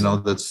 Yes.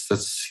 And that's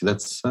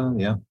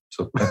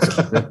So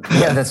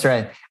that's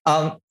right.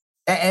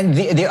 And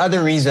the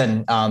other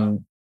reason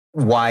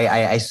why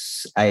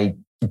I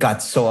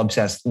got so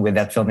obsessed with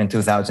that film in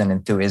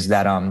 2002 is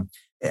that I'm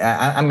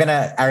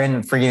gonna,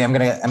 Aaron, forgive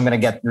me, I'm gonna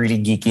get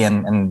really geeky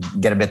and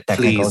get a bit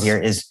technical. Please.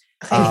 Here. Is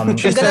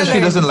she says she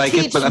doesn't like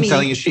it, but I'm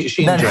telling you,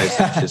 she enjoys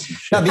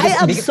it. I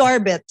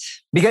absorb it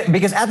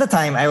because at the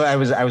time I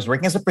was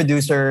working as a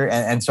producer,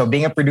 and so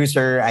being a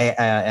producer,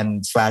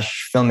 and /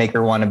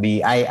 filmmaker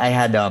wannabe, I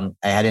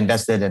had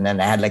invested, and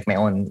then I had like my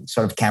own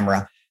sort of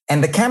camera, And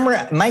the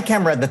camera, my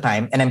camera at the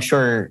time, and I'm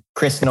sure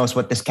Chris knows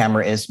what this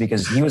camera is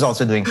because he was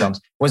also doing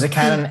films, was a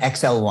Canon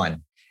XL1.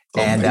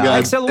 And my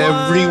God, XL1.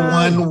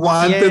 everyone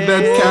wanted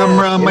that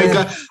camera. My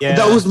God,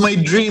 that was my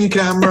dream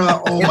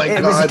camera. Oh my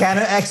it God, was a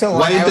Canon XL1,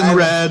 white and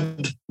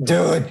red,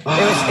 dude.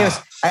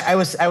 I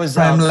was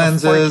prime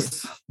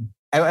lenses.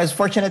 I was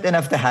fortunate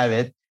enough to have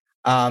it,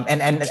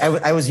 and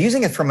I was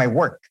using it for my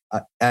work,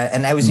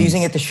 and I was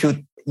using it to shoot,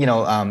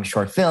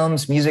 short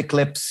films, music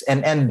clips,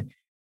 and.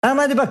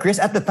 Tama, diba, Chris?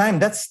 At the time,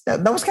 that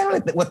was kind of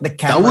like what the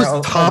camera. That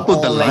was top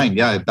of the line.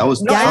 Yeah, that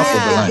was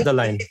top of the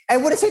line. I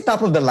wouldn't say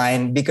top of the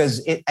line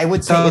because I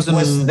would say it was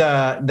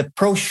the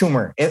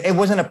prosumer. It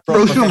wasn't a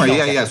prosumer.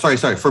 Yeah. Sorry.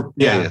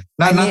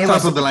 Not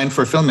top of the line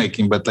for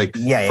filmmaking, but like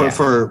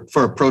for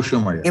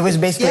prosumer. Yeah. It was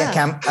basically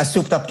a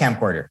souped up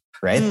camcorder,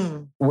 right?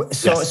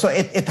 So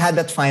it had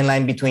that fine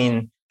line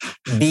between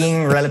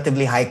being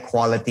relatively high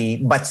quality,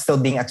 but still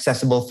being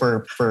accessible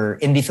for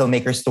indie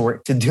filmmakers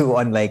to do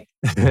on like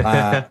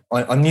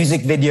on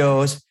music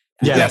videos.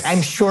 Yes. Like,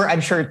 I'm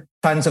sure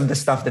tons of the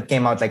stuff that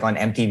came out like on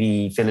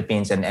MTV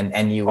Philippines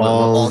and you were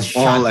all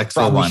shot,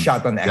 probably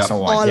shot on the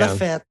XL1. All of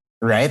it.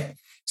 Right?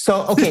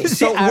 So okay,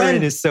 so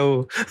Aaron is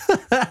so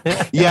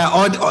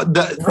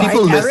the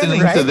people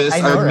listening to this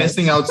are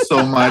missing out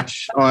so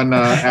much on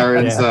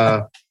Aaron's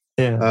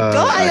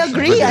I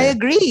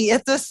agree.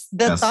 It was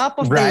the top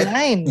of the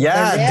line.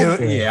 Yeah,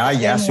 dude.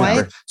 Yeah,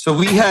 super. So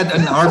we had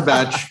in our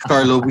batch,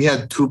 Carlo, we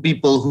had 2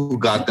 people who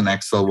got an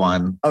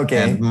XL1.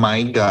 Okay. And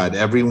my God,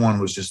 everyone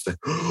was just like,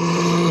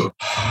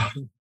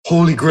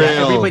 Holy Grail.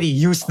 Yeah,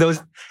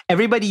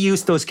 everybody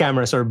used those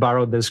cameras or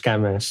borrowed those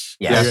cameras.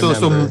 I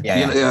don't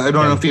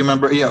know if you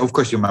remember. Yeah, of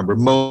course you remember.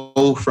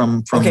 Mo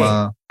from okay.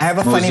 I have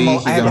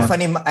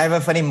a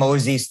funny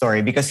Mosey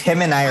story because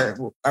him and I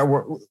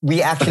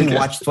we actually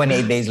watched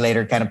 28 Days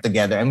Later kind of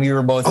together, and we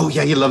were both. Oh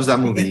yeah, he loves that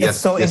movie. It's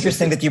so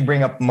interesting that you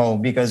bring up Mo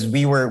because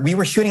we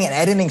were shooting and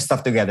editing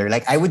stuff together.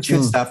 Like I would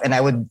shoot stuff and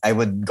I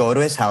would go to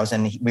his house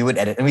and we would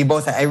edit, and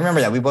I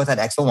remember that we both had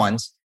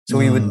XL1s, so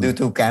we would do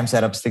 2 cam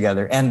setups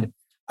together, and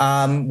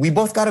we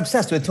both got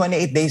obsessed with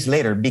 28 Days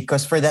Later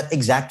because for that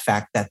exact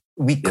fact that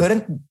we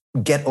couldn't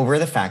get over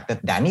the fact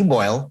that Danny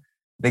Boyle,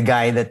 the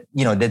guy that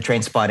did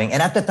Train Spotting,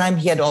 and at the time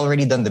he had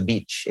already done The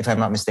Beach, if I'm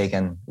not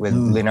mistaken, with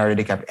Leonardo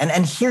DiCaprio,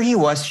 and here he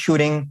was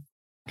shooting,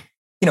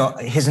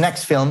 his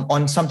next film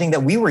on something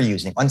that we were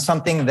using, on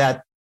something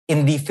that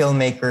indie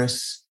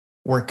filmmakers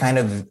were kind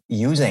of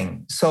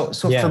using. So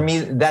for me,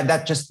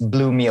 that just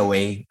blew me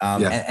away,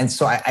 and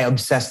so I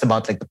obsessed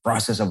about like the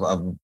process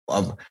of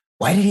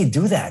why did he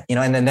do that?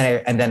 And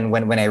then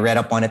when I read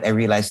up on it, I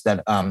realized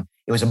that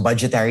it was a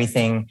budgetary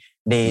thing.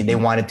 They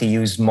wanted to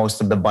use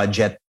most of the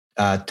budget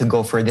to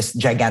go for this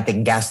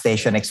gigantic gas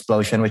station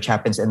explosion, which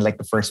happens in like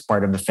the first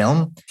part of the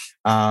film.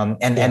 The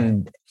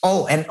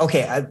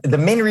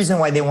main reason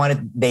why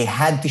they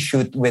had to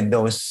shoot with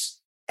those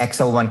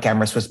XL1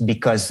 cameras was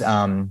because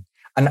the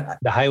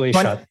highway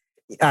shot.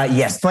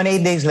 Yes,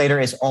 28 Days Later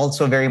is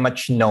also very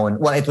much known.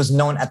 Well, it was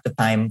known at the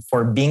time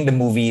for being the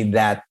movie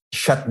that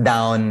shut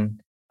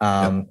down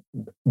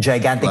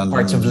gigantic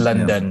parts of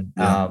London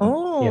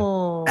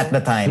at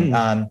the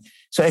time.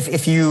 So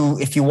if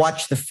you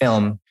watch the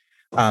film,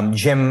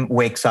 Jim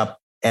wakes up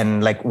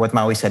and like what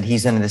Maui said,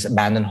 he's in this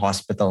abandoned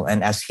hospital,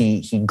 and as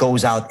he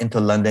goes out into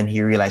London,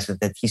 he realizes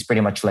that he's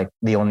pretty much like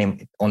the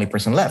only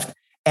person left.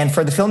 And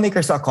for the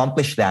filmmakers to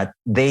accomplish that,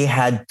 they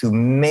had to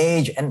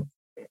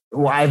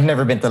I've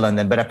never been to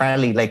London, but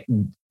apparently like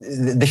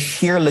the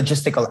sheer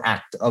logistical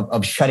act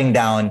of shutting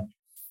down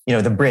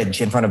the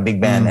bridge in front of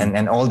Big Ben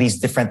and all these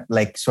different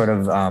like sort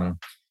of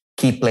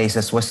key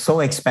places was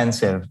so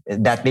expensive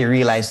that they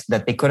realized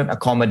that they couldn't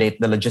accommodate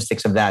the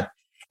logistics of that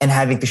and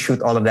having to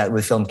shoot all of that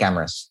with film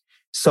cameras.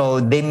 So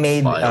they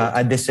made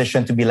a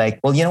decision to be like,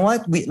 well, you know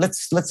what?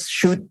 Let's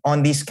shoot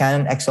on these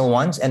Canon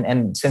XL1s,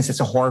 and since it's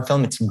a horror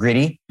film, it's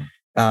gritty.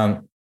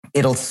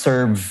 It'll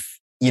serve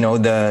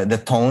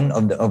the tone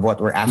of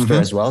what we're after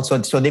as well.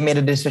 So they made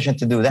a decision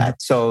to do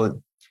that. So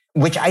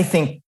which I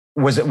think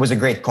was a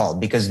great call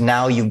because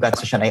now you've got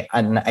such an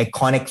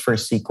iconic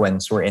first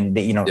sequence wherein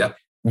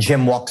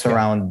Jim walks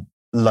around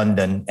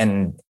London,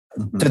 and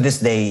to this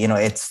day,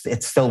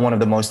 it's still one of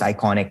the most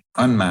iconic,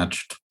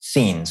 unmatched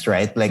scenes,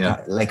 right? Like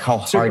how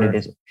hard it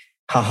is,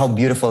 how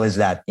beautiful is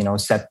that?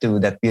 Set to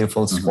that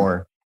beautiful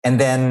score, and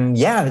then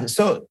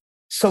so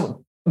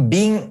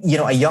being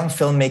a young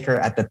filmmaker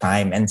at the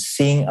time and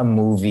seeing a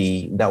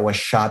movie that was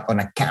shot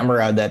on a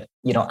camera that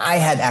I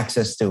had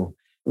access to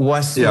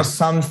was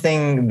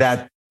something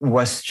that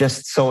was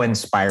just so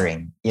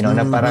inspiring,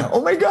 na parang,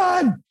 oh my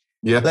God.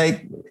 Yeah.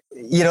 Like,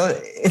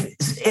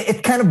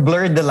 it kind of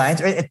blurred the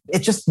lines. It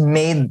just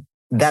made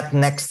that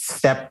next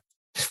step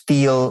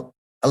feel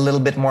a little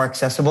bit more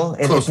accessible.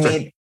 It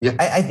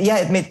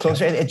made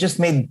closer. It just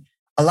made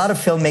a lot of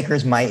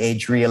filmmakers my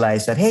age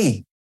realize that,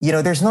 hey,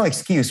 there's no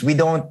excuse. We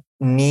don't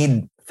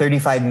need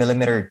 35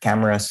 millimeter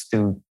cameras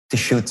to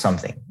shoot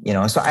something,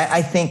 So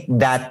I think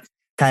that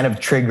kind of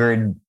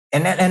triggered,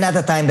 and at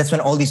the time, that's when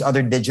all these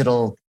other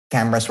digital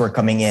cameras were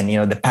coming in.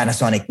 The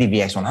Panasonic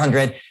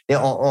DVX100.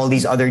 All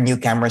these other new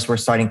cameras were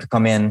starting to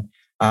come in.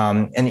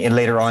 And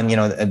later on,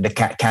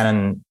 the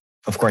Canon,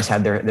 of course,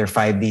 had their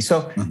 5D.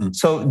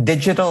 So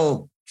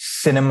digital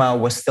cinema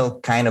was still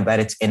kind of at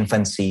its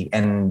infancy.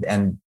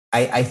 And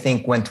I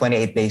think when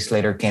 28 Days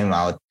Later came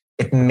out,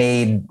 it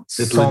made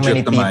so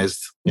many people.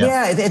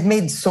 Yeah, it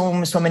made so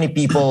many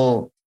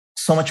people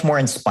so much more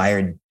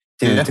inspired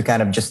to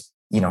kind of just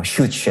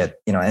shoot shit,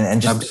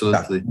 and just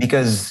absolutely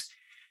because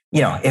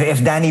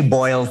if Danny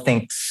Boyle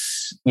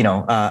thinks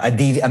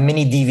a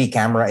mini DV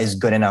camera is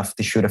good enough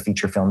to shoot a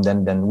feature film,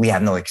 then we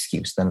have no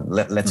excuse. Then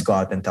let's go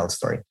out and tell a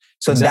story.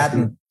 So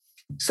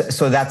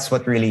that's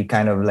what really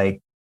kind of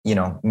like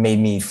made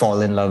me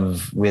fall in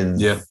love with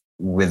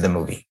the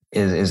movie.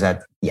 Is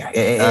that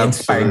it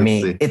inspired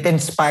me. It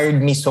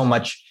inspired me so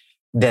much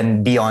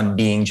then beyond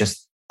being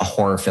just a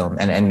horror film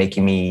and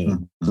making me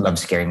love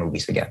scary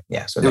movies again.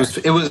 Yeah. So it was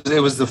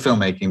the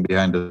filmmaking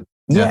behind it.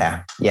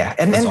 Yeah.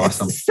 And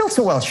awesome. It's still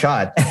so well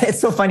shot. It's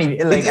so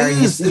funny. Like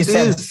you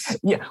said,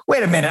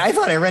 wait a minute. I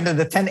thought I rented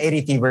the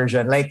 1080p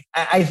version. Like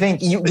I think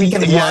we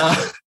can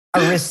watch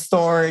a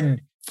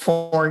restored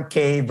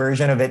 4K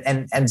version of it,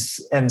 and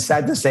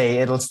sad to say,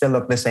 it'll still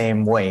look the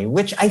same way.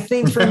 Which I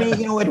think for me,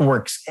 it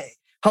works.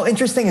 How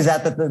interesting is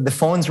that the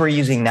phones we're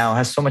using now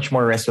has so much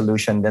more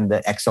resolution than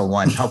the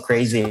XL1? How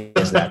crazy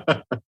is that?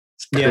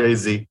 It's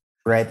crazy,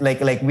 right?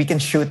 Like we can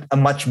shoot a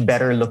much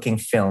better looking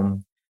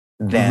film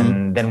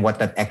than what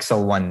that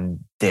XL1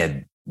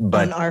 did,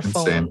 but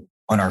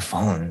on our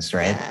phones,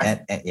 right?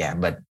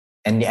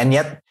 And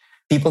yet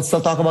people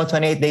still talk about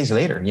 28 Days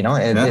Later.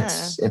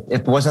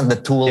 It wasn't the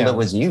tool that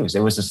was used. It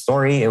was the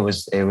story. It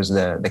was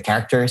the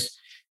characters.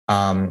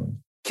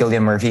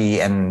 Cillian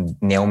Murphy and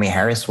Naomi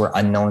Harris were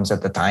unknowns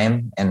at the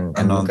time, and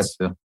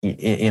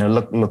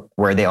look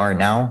where they are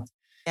now.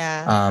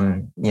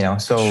 Yeah.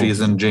 So she's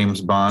in James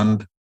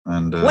Bond,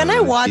 and when I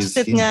watched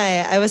it,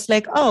 I was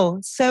like, oh,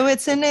 so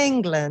it's in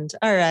England,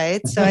 all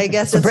right. So I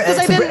guess it's because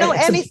I didn't know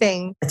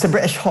anything. It's a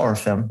British horror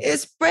film.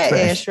 It's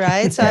British,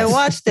 right? So I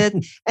watched it,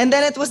 and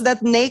then it was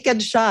that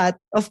naked shot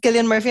of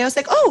Cillian Murphy. And I was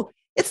like, oh,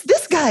 it's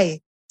this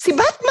guy. See,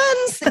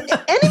 Batman's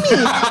enemy.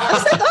 I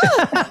was like,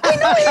 oh, I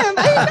know him.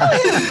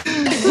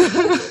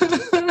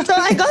 So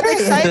I got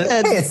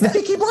excited. Hey, it's the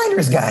Peaky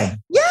Blinders guy.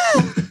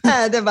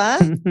 Yeah, diba?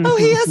 Oh,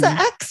 he has an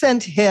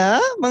accent here.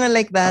 Mga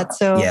like that.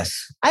 So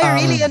yes. I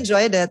really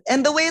enjoyed it.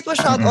 And the way it was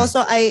shot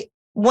also,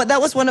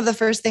 that was one of the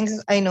first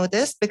things I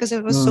noticed because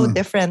it was so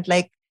different.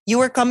 Like, you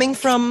were coming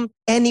from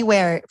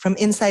anywhere, from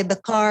inside the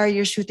car.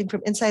 You're shooting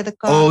from inside the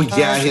car. Oh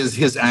yeah,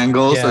 his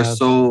angles are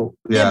so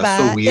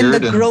so weird. In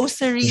the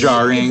grocery,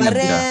 jarring. So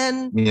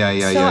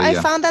I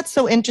found that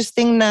so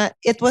interesting. That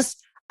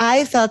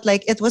I felt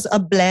like it was a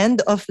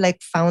blend of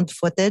like found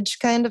footage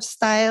kind of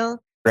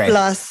style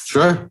plus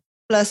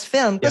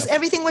film because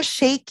everything was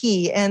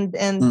shaky and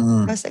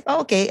I was like,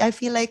 oh, okay, I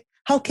feel like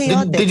how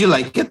chaotic. Did you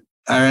like it,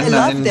 Aaron? I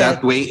loved in it.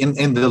 That way,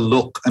 in the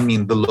look. I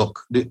mean, the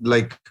look,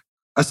 like.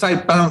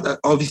 Aside,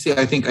 obviously,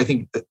 I think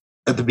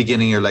at the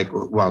beginning you're like,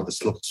 wow,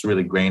 this looks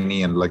really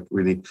grainy and like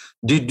really.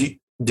 Did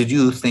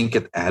you think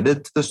it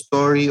added to the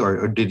story,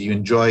 or did you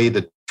enjoy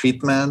the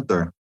treatment?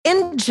 Or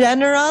in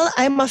general,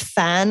 I'm a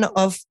fan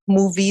of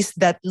movies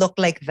that look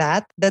like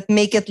that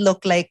make it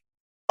look like,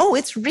 oh,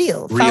 it's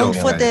real found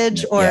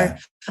footage, or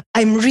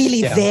I'm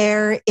really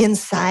there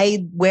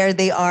inside where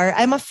they are.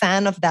 I'm a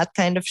fan of that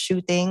kind of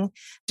shooting,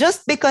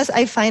 just because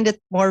I find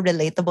it more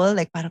relatable.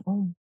 Like, parang,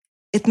 oh.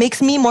 It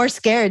makes me more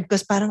scared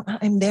because parang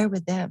I'm there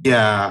with them.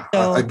 Yeah,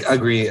 so, I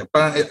agree.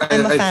 But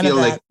I feel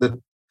like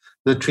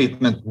the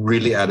treatment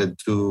really added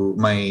to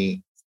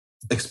my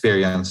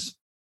experience.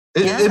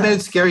 It made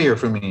it scarier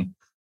for me.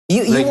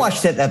 You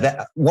watched it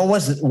what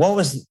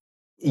was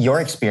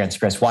your experience,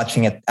 Chris,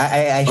 watching it?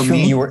 I assume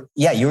you were.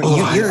 Yeah, you're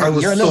a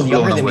little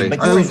younger than me,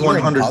 but you were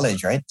in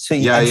college, right? So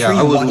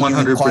I was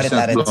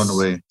 100% blown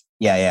away.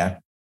 Yeah.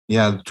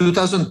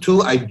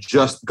 2002, I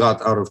just got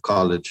out of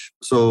college,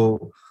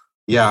 so.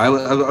 Yeah, I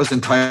was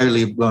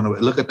entirely blown away.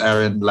 Look at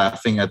Aaron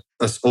laughing at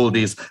us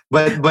oldies,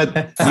 but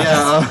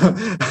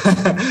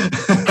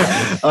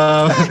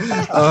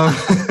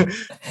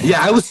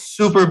yeah, I was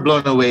super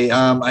blown away.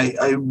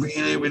 I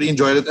really really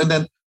enjoyed it, and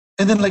then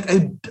like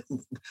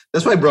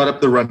that's why I brought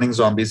up the running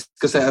zombies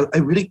because I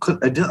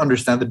didn't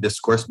understand the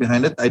discourse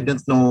behind it. I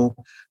didn't know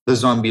the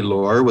zombie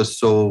lore was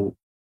so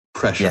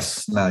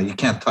precious. No, you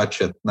can't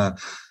touch it. No.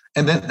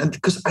 And then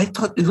because I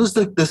thought it was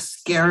like the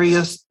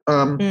scariest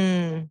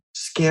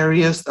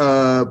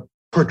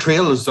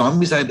portrayal of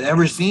zombies I'd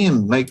ever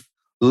seen. Like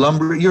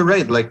you're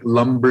right, like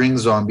lumbering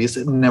zombies.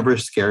 It never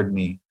scared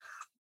me.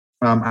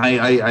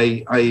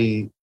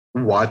 I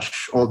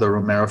watch all the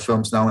Romero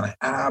films now and I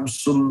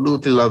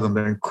absolutely love them.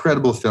 They're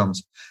incredible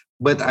films.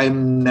 But I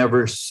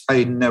never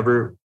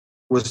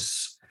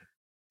was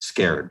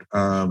scared.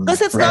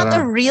 Because it's not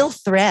a real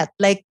threat.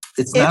 Like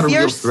it's not if a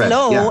you're real threat.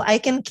 slow, I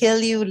can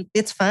kill you.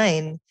 It's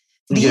fine.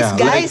 These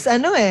guys,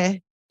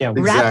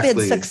 rapid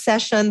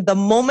succession. The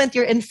moment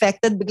you're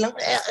infected, biglang,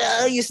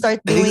 you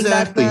start doing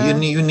that. Exactly.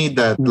 You need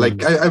that.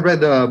 Like I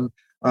read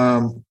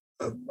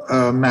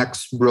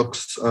Max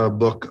Brooks'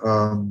 book.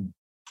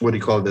 What do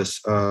you call this?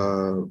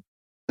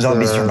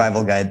 Zombie the-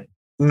 Survival Guide.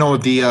 No,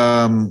 the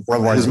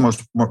World War his Z.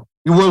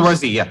 World War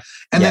Z, yeah.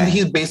 And Yeah. then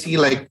he's basically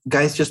like,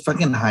 guys, just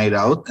fucking hide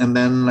out, and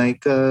then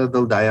like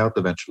they'll die out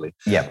eventually.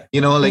 Yeah. You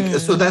know, like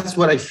so that's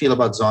what I feel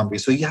about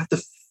zombies. So you have to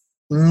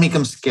make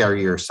them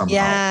scarier somehow.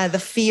 Yeah, the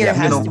fear Yeah,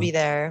 has you know, to be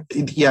there.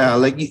 Yeah,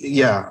 like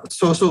yeah.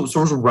 So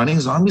running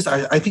zombies,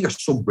 I think are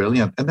so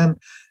brilliant. And then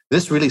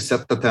this really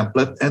set the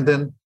template, and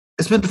then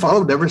it's been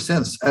followed ever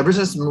since. Ever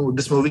since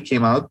this movie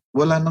came out,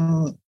 wala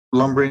nang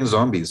lumbering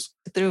zombies.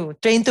 True.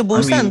 Train to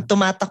Busan, mean-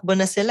 tumatakbo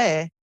na sila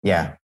eh.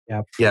 Yeah.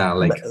 Yeah,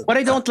 like What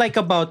I don't like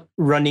about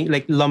running,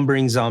 like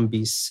lumbering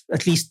zombies,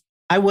 at least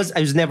I was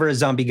never a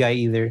zombie guy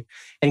either.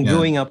 And Yeah.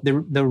 growing up,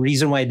 the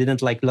reason why I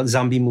didn't like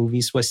zombie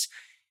movies was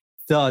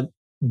the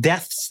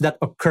deaths that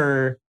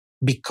occur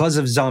because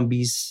of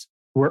zombies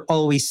were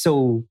always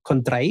so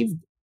contrived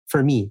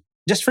for me.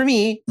 Just for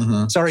me.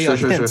 mhm. Sorry, Sure,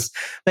 sure, audience.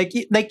 Like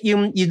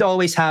you'd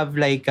always have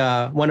like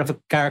one of the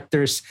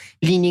characters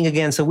leaning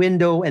against a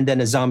window, and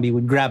then a zombie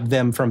would grab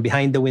them from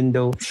behind the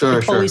window. Sure,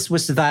 It sure. always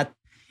was that.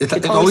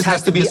 It always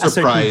has to be a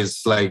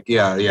surprise. Like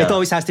yeah. It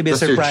always has to be a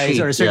That's your surprise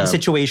or a cheat, certain yeah.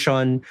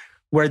 situation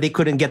where they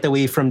couldn't get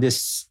away from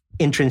this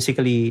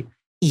intrinsically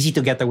easy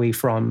to get away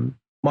from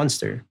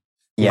monster.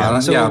 Yeah.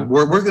 So- yeah.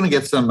 We're gonna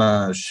get some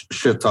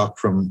shit talk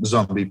from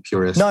zombie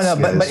purists. No,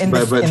 but guys. in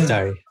this- in-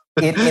 Sorry.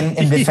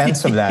 in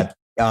defense of that,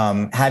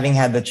 having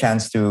had the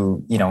chance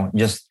to,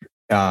 just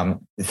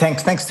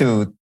thanks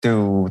to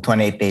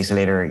 28 Days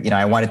Later,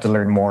 I wanted to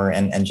learn more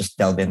and just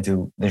delve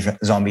into the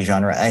zombie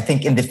genre. I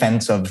think in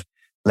defense of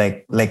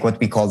like what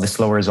we call the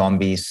slower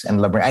zombies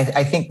and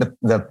I think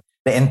the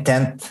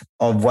intent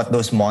of what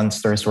those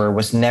monsters were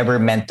was never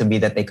meant to be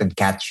that they could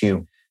catch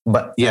you,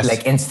 but Yes.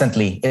 like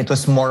instantly. It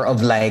was more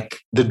of like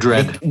the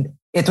dread.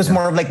 it was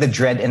more of like the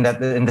dread in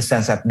the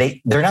sense that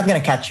they're not going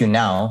to catch you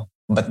now,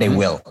 but they Mhm.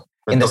 will.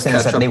 But In the they'll sense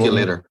catch that up they to you will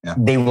later. Yeah.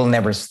 they will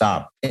never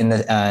stop.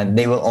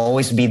 They will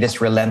always be this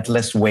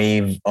relentless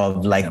wave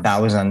of like Yeah.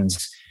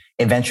 thousands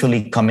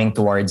eventually coming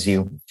towards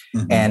you.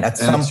 Mhm. And at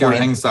some it's your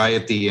point,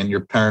 anxiety and your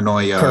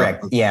paranoia.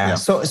 correct, yeah. Yeah.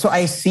 So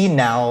I see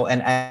now,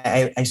 and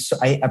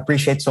I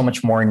appreciate so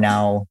much more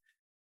now.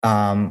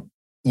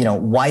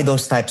 Why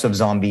those types of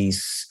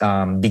zombies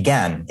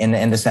began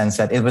in the sense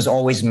that it was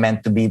always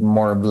meant to be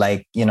more of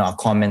like a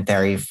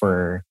commentary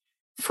for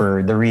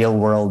the real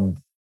world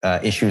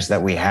issues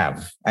that we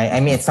have. I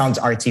mean, it sounds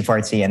artsy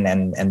fartsy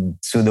and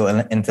pseudo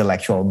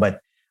intellectual, but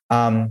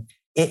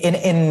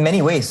in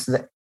many ways,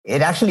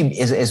 it actually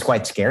is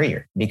quite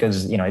scarier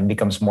because it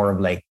becomes more of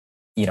like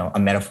a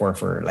metaphor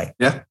for like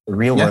Yeah. the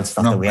real world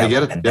stuff that we I have, get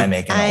the it. Yeah.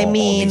 pandemic. And I all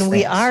mean, these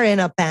we things. are in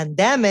a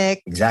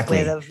pandemic Exactly.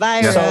 with a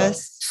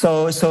virus.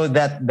 So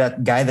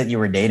that guy that you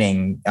were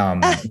dating,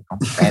 and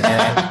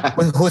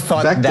who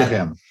thought Back to that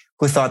him.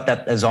 who thought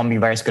that a zombie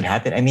virus could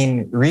happen? I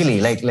mean, really,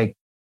 like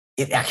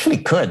it actually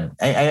could.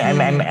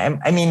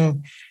 I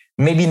mean,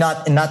 maybe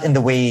not in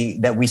the way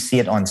that we see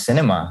it on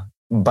cinema,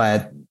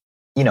 but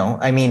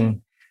I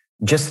mean,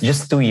 just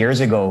 2 years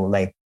ago,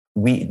 like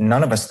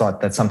none of us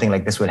thought that something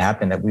like this would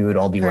happen, that we would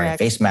all be wearing Correct.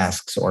 face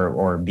masks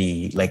or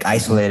be like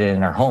isolated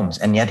in our homes.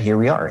 And yet here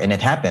we are, and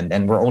it happened.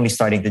 And we're only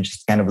starting to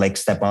just kind of like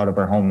step out of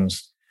our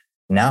homes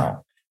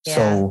now. Yeah.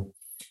 So,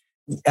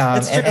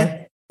 That's true.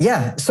 and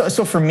yeah,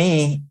 so for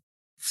me,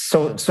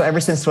 so ever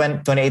since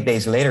 28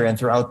 Days Later and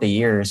throughout the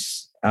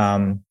years,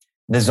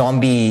 the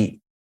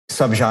zombie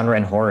subgenre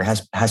and horror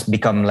has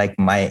become like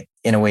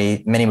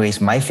many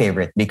ways my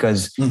favorite,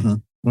 because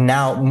Mhm.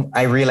 now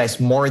I realize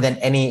more than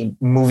any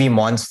movie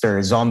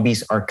monster,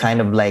 zombies are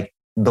kind of like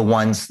the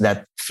ones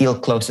that feel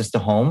closest to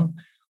home,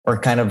 or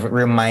kind of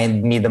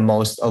remind me the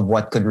most of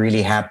what could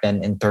really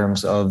happen in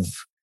terms of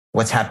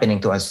what's happening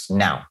to us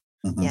now.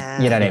 Mhm.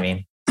 Yeah. You know what I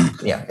mean?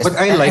 Yeah. What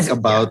I like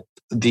about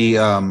the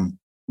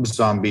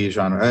zombie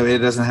genre, I mean, it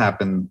doesn't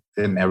happen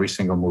in every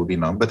single movie,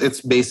 no, but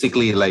it's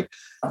basically like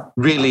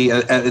really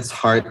at its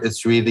heart,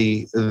 it's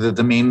really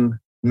the main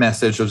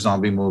message of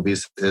zombie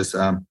movies is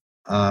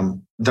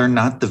they're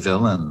not the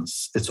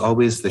villains. It's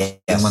always the Yes.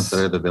 humans that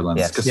are the villains.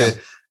 Yes. Because Yeah.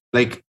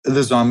 like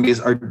the zombies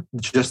are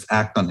just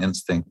act on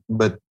instinct,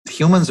 but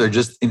humans are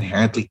just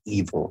inherently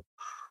evil.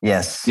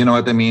 Yes. You know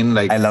what I mean?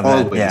 Like I love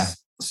that, always. yeah.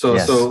 So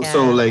Yes. so Yeah. so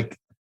like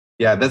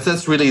yeah,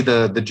 that's really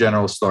the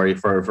general story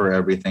for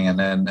everything, and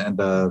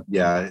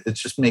yeah, it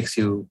just makes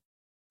you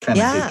kind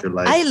of Yeah. hate your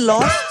life. I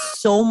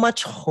lost so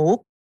much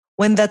hope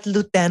when that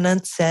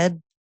lieutenant said,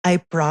 I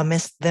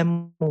promised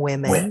them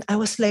women. I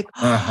was like,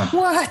 Uh-huh.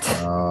 What?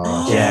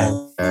 Oh, Yeah.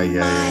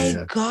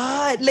 my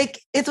God. Like,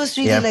 it was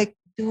really Yep. like,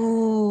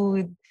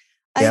 dude,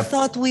 I Yep.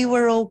 thought we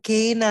were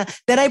okay na.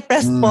 Then I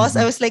pressed Mhm. pause.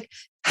 I was like,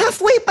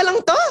 halfway pa lang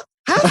to?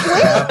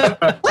 Halfway?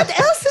 What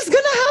else is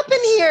gonna happen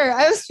here?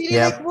 I was feeling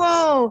Yep. like,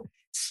 whoa,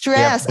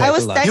 stress. Yep, I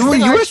was that's a lot. texting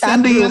You our were chat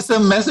sending group. us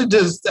some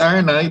messages,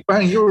 Arna.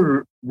 Apparently, you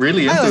were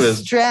really I into was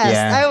it. stressed.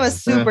 Yeah. I was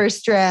super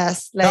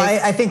stressed. No,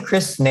 Like, I think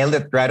Chris nailed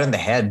it right on the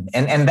head.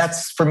 And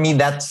that's, for me,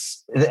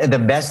 that's the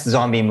best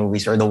zombie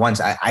movies, or the ones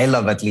I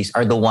love at least,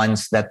 are the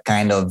ones that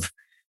kind of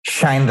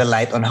shine the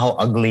light on how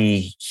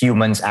ugly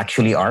humans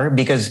actually are,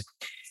 because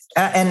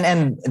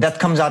and that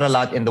comes out a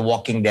lot in the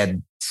Walking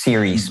Dead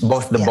series,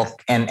 both the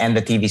book and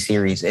the TV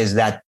series, is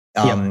that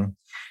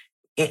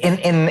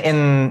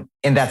in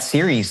that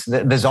series,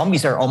 the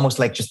zombies are almost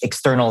like just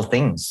external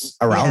things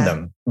around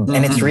them,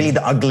 and it's really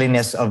the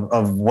ugliness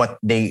of what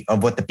the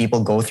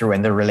people go through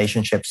and the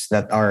relationships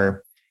that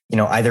are,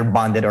 either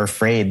bonded or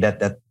frayed,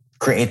 that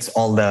creates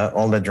all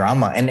the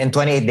drama. And in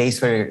 28 Days,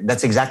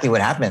 that's exactly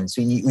what happens.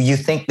 So you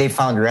think they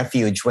found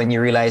refuge when you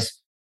realize,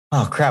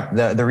 oh crap,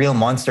 the real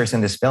monsters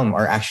in this film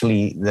are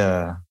actually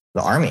the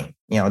army,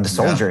 the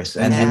soldiers.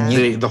 And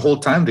the whole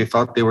time they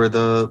thought they were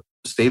the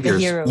saviors.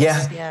 The heroes.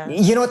 Yeah.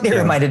 You know what they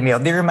reminded me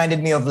of? They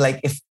reminded me of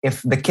like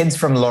if the kids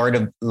from Lord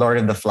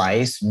of the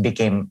Flies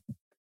became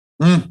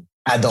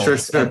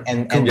adults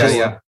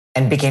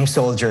and became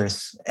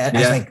soldiers. And I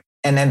was like,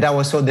 and then that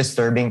was so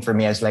disturbing for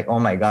me. I was like, oh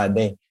my God,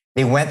 they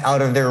went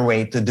out of their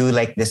way to do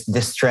like this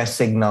distress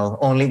signal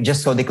only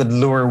just so they could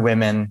lure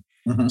women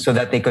so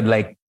that they could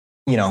like,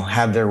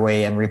 have their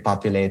way and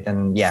repopulate.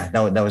 And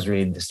that was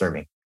really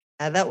disturbing.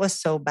 Yeah, that was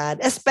so bad,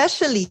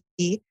 especially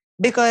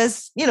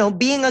because,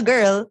 being a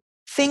girl,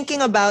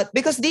 thinking about,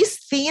 because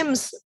these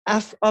themes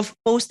of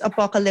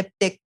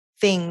post-apocalyptic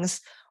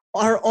things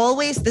are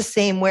always the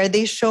same, where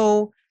they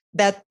show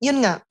that,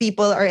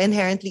 people are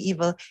inherently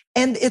evil.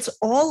 And it's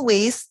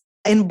always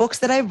in books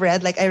that I've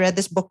read, like I read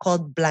this book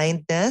called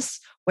Blindness,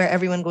 where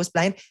everyone goes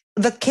blind.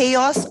 The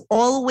chaos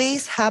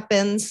always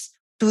happens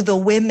to the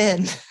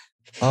women.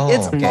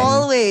 It's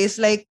always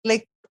like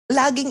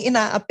laging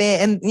inaapi,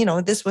 and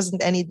this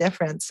wasn't any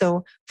different.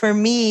 So for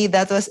me,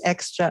 that was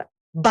extra.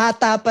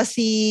 Bata pa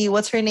si,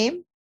 what's her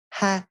name?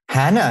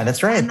 Hannah,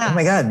 that's right. Hannah. Oh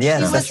my God, yes,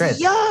 she that's was right.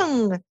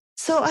 young.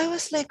 So I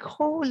was like,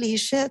 holy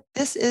shit,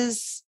 this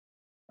is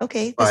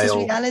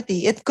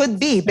reality. It could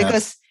be,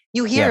 because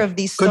you hear of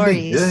these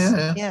stories.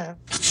 Yeah.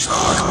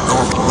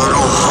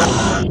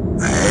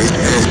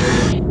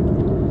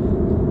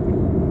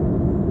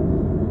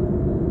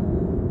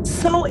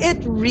 So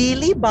it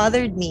really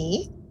bothered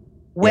me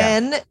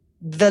when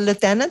the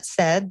lieutenant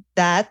said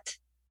that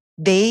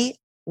they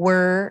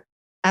were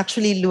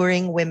actually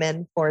luring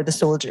women for the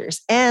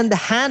soldiers. And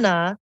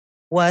Hannah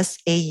was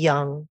a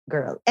young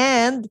girl.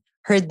 And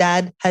her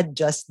dad had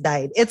just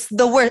died. It's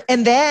the worst.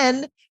 And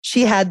then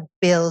she had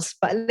pills.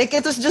 But like,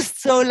 it was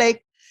just so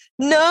like,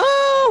 no,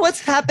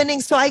 what's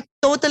happening? So I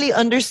totally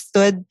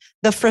understood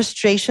the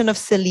frustration of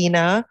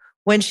Selena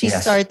when she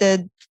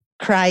started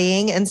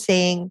crying and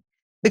saying,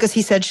 because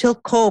he said she'll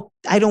cope.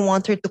 I don't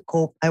want her to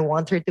cope. I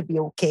want her to be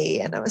okay.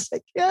 And I was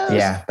like,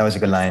 yeah, that was a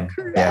good line.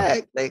 Correct.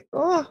 Yeah. Like,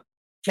 oh.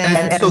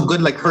 And it's so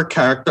good, like her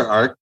character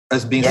arc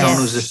as being someone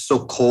who's just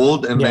so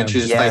cold, and then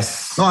she's like,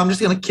 "No, I'm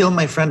just gonna kill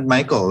my friend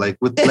Michael." Like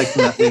with like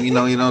nothing,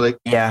 like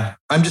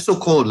I'm just so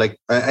cold. Like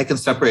I can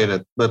separate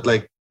it, but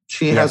like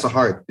she has a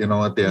heart, at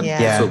the end.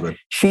 Yeah, so good.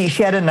 She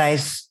had a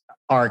nice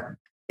arc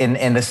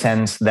in the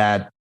sense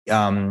that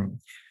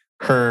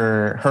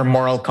her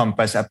moral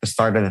compass at the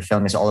start of the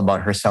film is all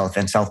about herself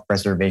and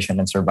self-preservation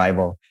and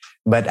survival.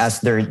 But as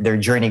their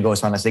journey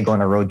goes on, as they go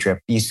on a road trip,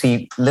 you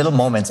see little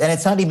moments, and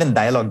it's not even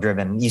dialogue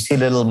driven. You see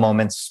little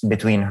moments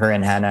between her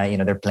and Hannah.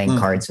 They're playing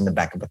cards in the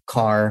back of the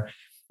car.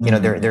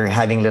 They're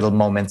having little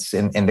moments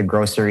in the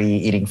grocery,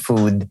 eating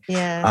food.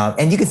 Yeah.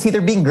 And you can see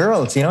they're being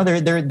girls.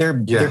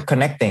 They're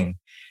connecting,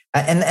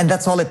 and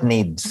that's all it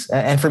needs.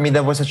 And for me,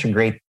 that was such a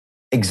great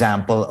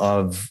example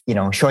of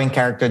showing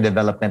character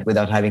development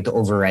without having to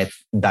overwrite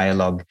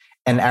dialogue.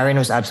 And Aaron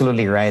was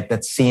absolutely right.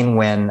 That scene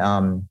when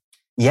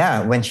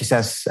when she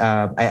says,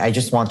 I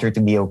just want her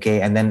to be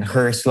okay. And then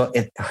her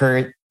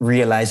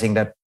realizing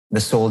that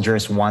the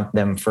soldiers want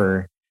them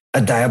for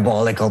a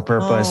diabolical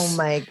purpose. Oh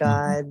my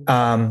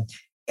God.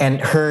 And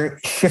her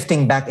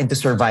shifting back into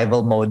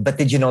survival mode. But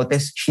did you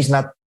notice she's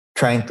not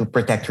trying to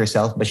protect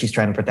herself, but she's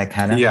trying to protect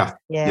Hannah?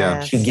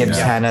 Yeah. She gives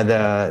Hannah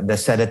the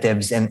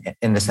sedatives in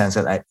the sense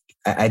that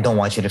I don't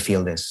want you to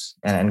feel this,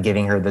 and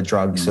giving her the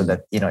drugs so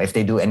that, if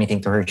they do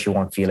anything to her, she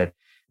won't feel it.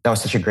 That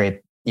was such a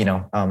great,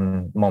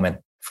 moment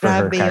for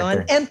her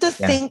character. And to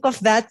think of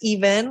that,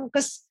 even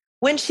because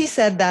when she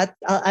said that,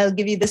 I'll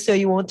give you this so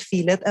you won't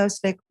feel it, I was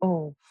like,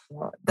 oh,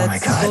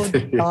 that's so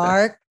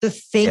dark to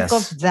think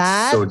of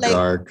that. So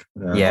dark.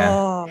 Yeah.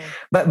 Oh.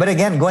 But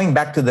again, going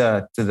back to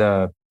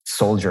the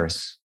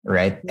soldiers,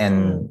 right?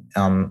 And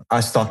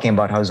us talking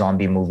about how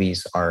zombie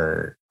movies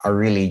are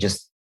really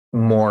just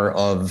more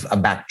of a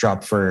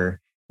backdrop for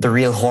the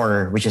real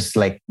horror, which is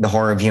like the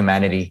horror of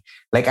humanity.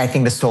 Like, I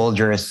think the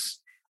soldiers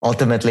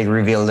ultimately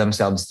reveal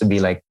themselves to be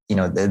like,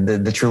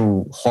 the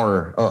true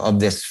horror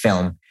of this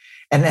film.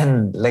 And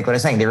then, like what I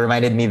was saying, they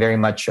reminded me very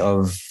much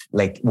of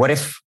like, what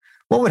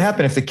would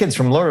happen if the kids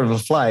from Lord of the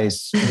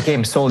Flies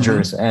became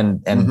soldiers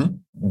and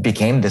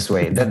became this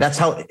way? That's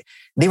how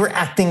they were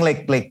acting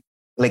like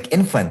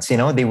infants,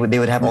 They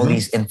would have all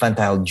these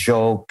infantile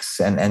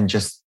jokes and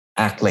just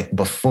act like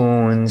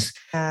buffoons,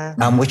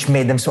 which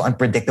made them so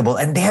unpredictable.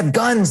 And they had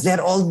guns. They had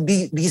all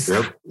these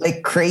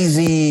like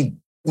crazy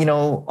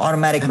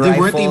automatic And they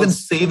rifles. weren't even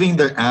saving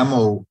their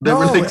ammo. They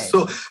were like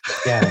so.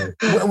 Yeah.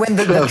 When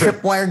the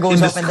tripwire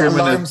goes up and the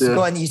alarms Indiscriminate,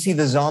 go, and you see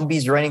the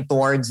zombies running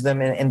towards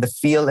them in the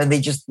field, and they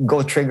just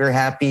go trigger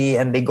happy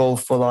and they go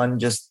full on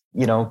just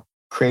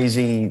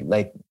crazy,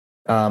 like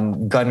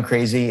gun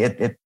crazy.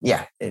 That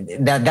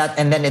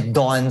and then it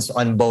dawns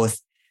on both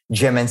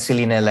Jim and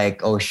Selena,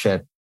 like, oh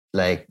shit,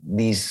 like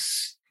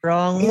these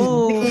Wrong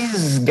move.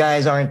 these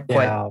guys aren't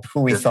quite Yeah.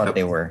 who we thought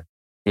they were.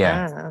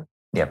 Yeah. Ah,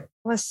 Yep. it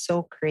was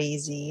so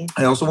crazy.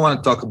 I also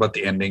want to talk about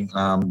the ending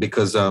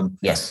because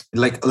Yes.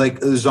 like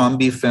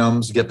zombie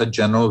films get the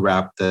general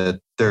rap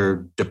that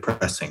they're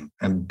depressing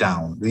and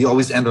down. They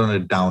always end on a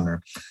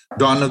downer.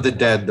 Dawn of the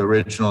Dead, the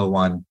original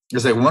one,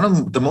 is like one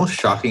of the most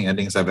shocking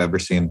endings I've ever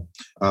seen.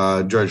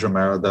 George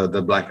Romero,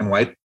 the black and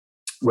white,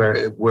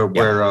 where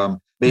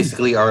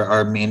basically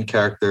our main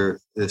character,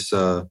 this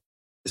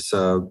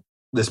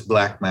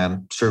black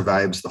man,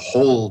 survives the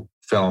whole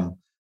film.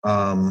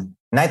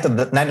 Night of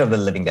the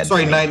Living Dead.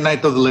 Sorry,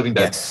 Night of the Living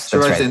Dead. Yes, that's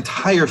survives right. the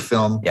entire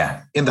film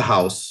Yeah. in the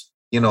house,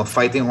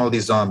 fighting all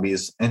these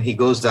zombies, and he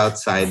goes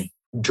outside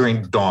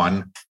during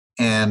dawn,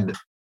 and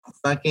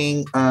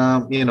fucking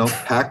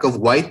pack of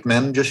white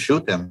men just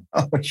shoot him,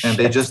 Oh, and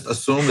they shit. just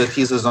assume that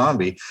he's a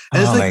zombie,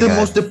 and it's Oh, like my the God.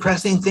 most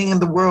depressing thing in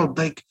the world.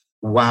 Like,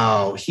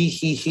 wow,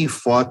 he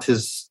fought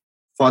his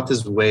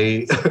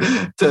way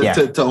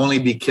to only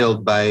be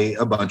killed by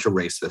a bunch of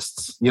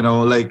racists,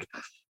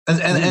 and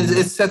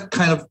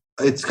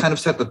it's kind of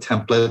set the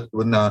template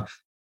when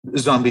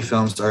zombie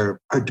films are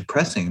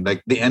depressing.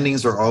 Like the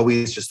endings are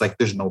always just like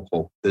there's no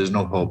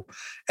hope,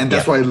 and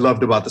that's what I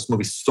loved about this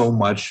movie so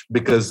much,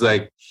 because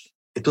like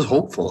it was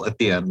hopeful at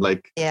the end.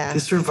 Like Yeah. they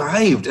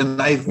survived,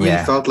 and I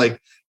really felt like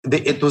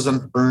it was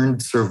an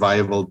earned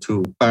survival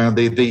too.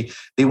 They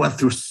went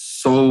through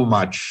so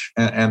much,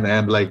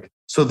 and like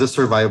so the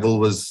survival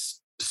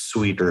was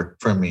sweeter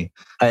for me.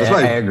 That's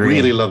why I agree.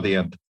 really love the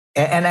end.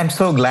 And I'm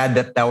so glad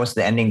that was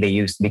the ending they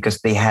used, because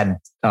they had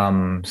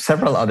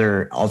several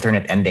other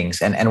alternate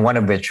endings, and one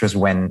of which was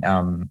when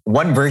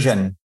one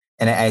version,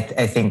 and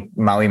I think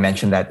Maui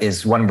mentioned that,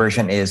 is one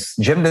version is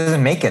Jim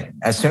doesn't make it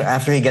as soon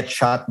after he gets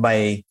shot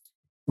by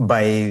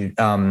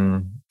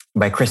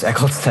Chris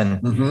Eccleston.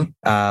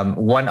 Mm-hmm.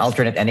 One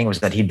alternate ending was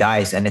that he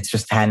dies, and it's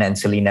just Hannah and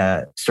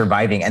Selena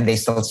surviving, and they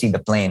still see the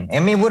plane. I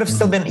mean, it would have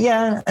still been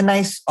a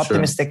nice,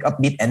 optimistic,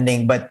 upbeat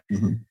ending, but.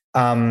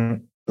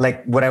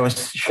 Like what I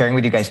was sharing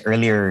with you guys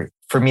earlier,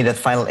 for me, that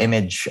final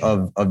image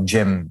of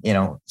Jim,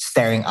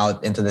 staring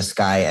out into the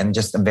sky and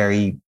just a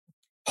very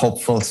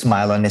hopeful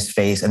smile on his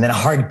face, and then a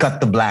hard cut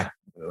to black.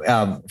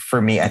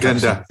 For me, I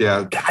thought,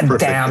 God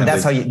damn,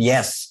 that's how you.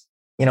 Yes,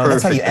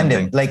 that's how you end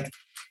it. Like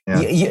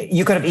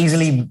you could have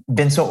easily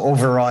been so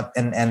overwrought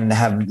and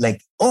have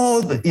like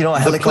a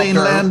helicopter plane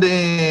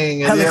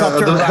landing,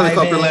 helicopter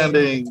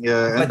landing,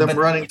 and them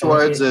running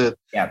towards it.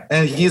 Yeah,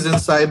 and he's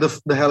inside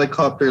the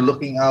helicopter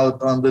looking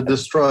out on the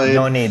destroyed. You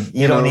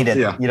don't need it.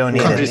 Yeah. You don't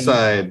need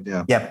countryside.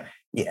 it. Yep.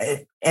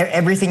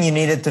 Everything you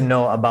needed to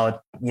know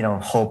about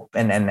hope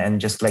and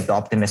just like the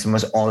optimism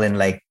was all in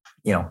like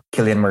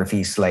Cillian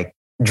Murphy's like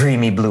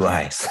dreamy blue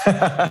eyes.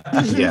 yeah,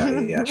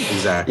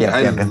 exactly.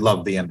 I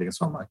love the ending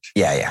so much.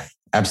 Yeah,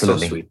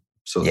 absolutely. So sweet.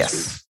 So yes.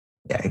 sweet.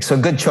 Yeah, so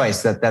good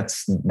choice. That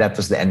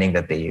was the ending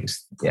that they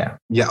used. Yeah.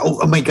 Yeah.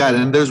 Oh my God!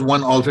 And there's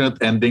one alternate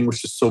ending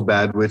which is so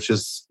bad, which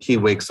is he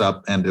wakes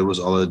up and it was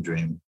all a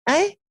dream.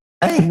 Yeah.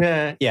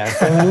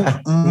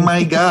 Oh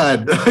my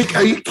God! Like,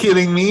 are you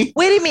kidding me?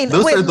 Wait a minute.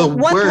 Those are the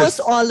what worst. was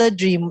all a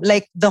dream?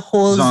 Like the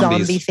whole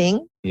Zombies. zombie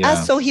thing?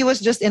 Yeah. So he was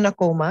just in a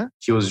coma?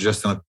 He was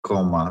just in a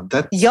coma.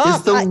 That Yuck.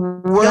 is the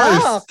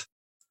worst.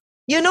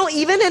 Yuck.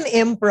 Even in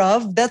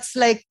improv, that's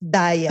like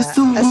Daya. It's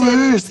the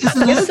worst.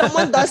 If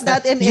someone does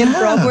that in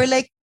improv, we're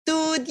like,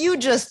 dude, you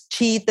just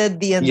cheated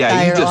the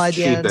entire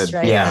audience cheated.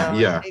 right now.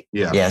 Yeah.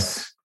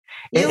 Yes.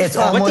 You It's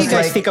fuck- What do you almost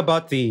guys like. think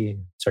about the?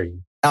 Sorry.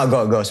 Oh,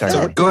 go. Sorry.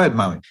 So go ahead,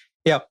 Maui.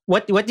 Yeah.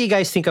 What do you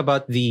guys think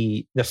about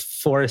the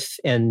fourth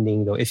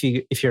ending though? If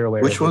you're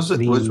aware. Which of was it?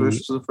 The- Which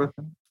was the first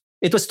one?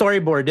 It was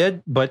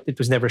storyboarded, but it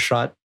was never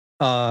shot.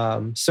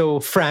 So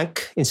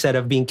Frank, instead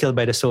of being killed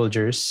by the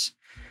soldiers,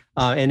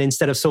 and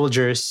instead of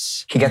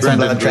soldiers, He gets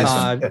Brandon a blood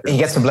transfusion. He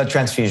gets a blood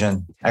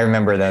transfusion. I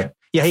remember that.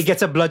 yeah, he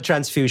gets a blood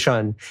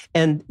transfusion.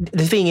 And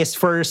the thing is,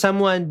 for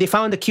someone, they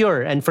found a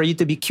cure, and for you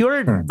to be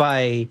cured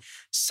by,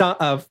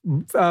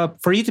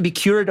 for you to be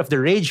cured of the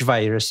rage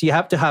virus, you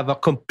have to have a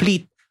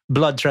complete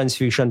blood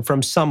transfusion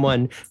from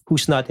someone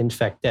who's not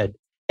infected.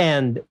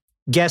 And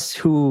guess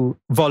who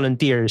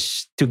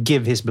volunteers to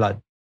give his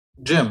blood?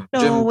 Jim. No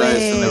Jim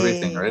dies and way.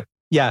 everything, right?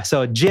 Yeah,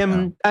 so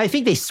Jim, I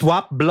think they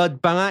swap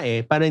blood pa nga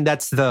eh. Parang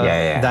that's the...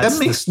 Yeah. That's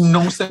That makes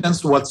no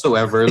sense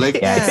whatsoever.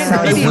 Like, Yeah,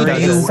 Yeah.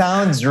 it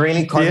sounds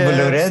really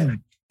convoluted.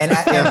 And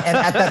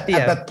at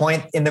that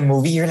point in the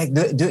movie, you're like,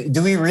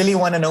 do we really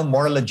want to know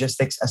more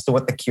logistics as to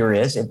what the cure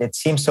is? It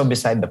seems so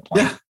beside the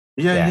point.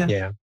 Yeah.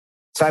 yeah.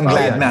 So I'm Oh,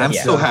 glad. yeah, man, I'm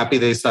yeah. so happy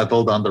they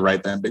settled on the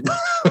right ending.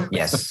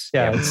 Yes.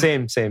 Yeah,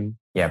 same.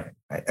 Yeah,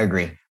 I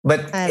agree.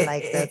 But I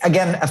like that.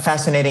 Again, a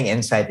fascinating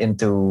insight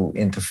into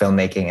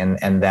filmmaking,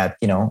 and that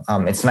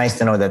it's nice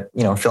to know that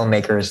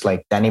filmmakers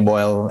like Danny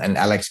Boyle and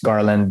Alex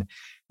Garland,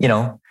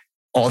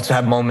 also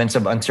have moments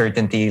of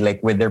uncertainty,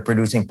 like with their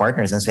producing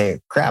partners, and say,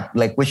 "Crap,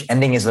 like which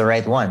ending is the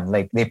right one?"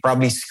 Like they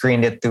probably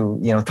screened it to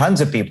tons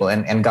of people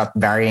and got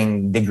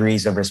varying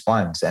degrees of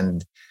response.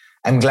 And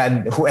I'm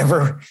glad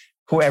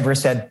whoever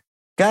said,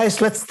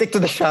 guys, let's stick to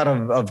the shot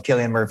of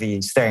Cillian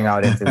Murphy staring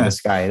out into the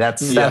sky.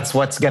 That's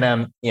what's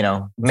gonna,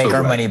 make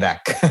our money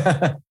back.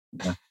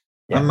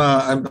 Yeah.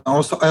 I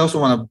also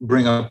want to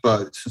bring up,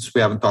 since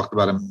we haven't talked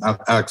about him,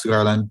 Alex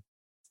Garland.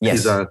 Yes.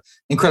 He's an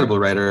incredible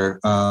writer.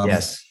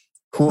 Yes.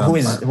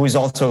 Who's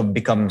also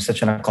become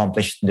such an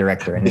accomplished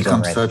director in his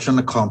own right. Such an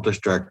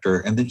accomplished director.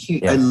 And then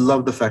I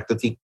love the fact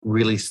that he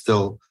really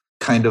still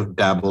kind of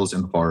dabbles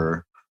in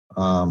horror.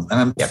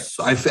 And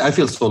I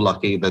feel so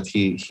lucky that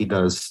he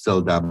does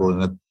still dabble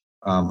in it.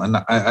 And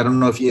I don't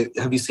know if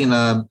have you seen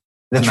the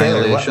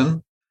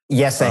Annihilation?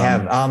 Yes, I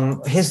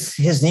have.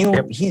 His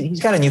new he's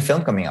got a new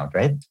film coming out,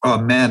 right? Oh,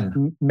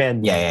 Men.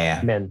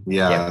 Yeah. Men.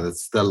 Yeah,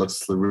 that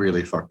looks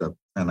really fucked up,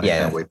 and I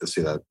can't wait to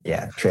see that.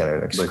 Yeah,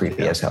 trailer looks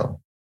creepy as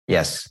hell.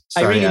 Yes,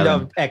 I really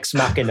love Ex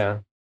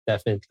Machina.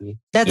 Definitely.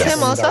 That's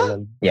him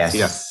also.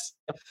 Yes.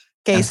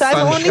 Okay, And so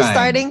I'm only Sunshine.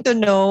 starting to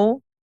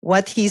know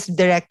what he's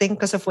directing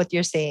because of what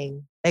you're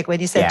saying. Like when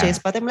you said Yeah. James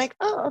Bond, I'm like,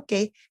 oh,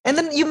 okay. And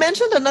then you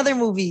mentioned another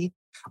movie.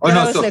 Oh And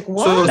no! I was So, like, so,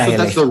 what? so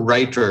that's the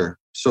writer.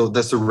 So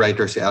that's the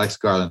writer, say Alex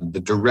Garland.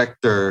 The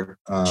director,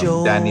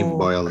 Joe. Danny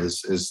Boyle,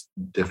 is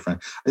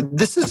different.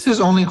 This is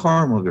his only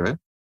horror movie, right?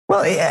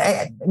 Well,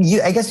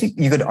 I guess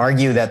you could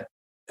argue that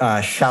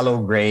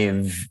Shallow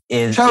Grave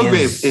is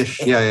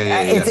Grave-ish.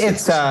 Yeah.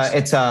 It's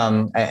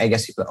I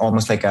guess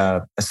almost like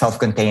a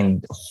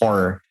self-contained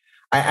horror.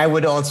 I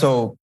would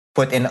also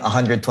put in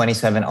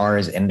 127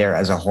 hours in there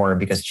as a horror,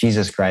 because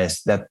Jesus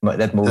Christ, that movie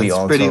That's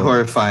also pretty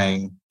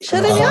horrifying.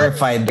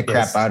 horrified the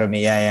crap out of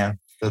me. Yeah.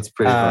 That's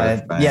pretty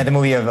horrifying. Yeah, the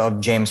movie of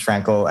James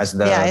Franco as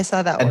the I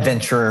saw that one.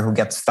 adventurer who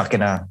gets stuck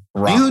in a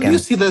rock. Do you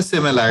see the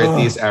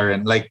similarities,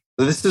 Aaron? Like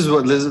this is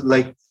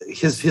like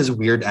his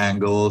weird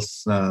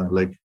angles,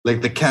 like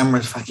the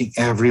camera's fucking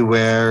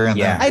everywhere. And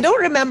Yeah. I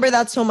don't remember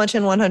that so much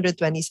in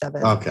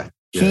 127. Okay.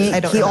 He I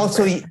don't he remember.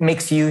 also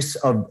makes use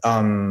of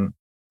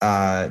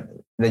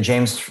the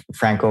James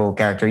Franco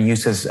character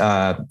uses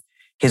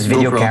his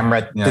video GoPro.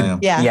 camera to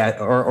Yeah.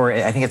 or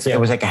I think it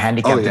was like a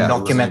handicap to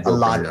document it was a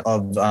like lot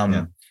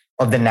GoPro,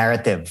 of the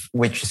narrative,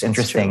 which is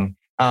interesting.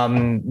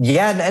 And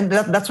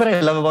that's what I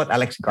love about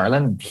Alex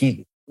Garland.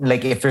 He,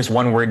 like, if there's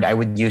one word I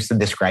would use to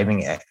describe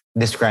him,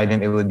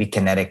 it would be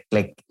kinetic.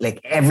 Like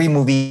every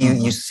movie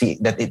you see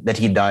that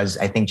he does,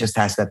 I think just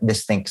has that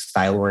distinct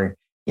style where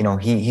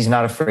he's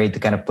not afraid to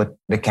kind of put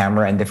the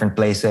camera in different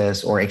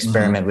places or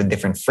experiment with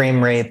different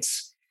frame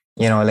rates.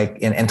 Like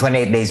in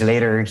 28 Days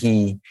Later,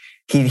 he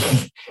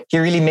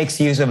really makes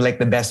use of like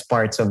the best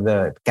parts of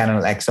the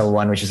Canon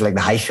XL1, which is like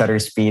the high shutter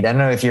speed. I don't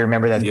know if you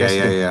remember that.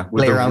 Yeah.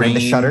 Play around with the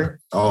shutter.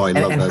 Oh, I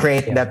love and that.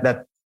 create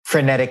that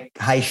frenetic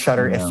high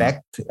shutter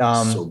effect.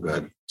 So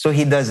good. So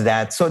he does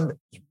that. So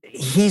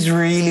he's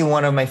really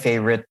one of my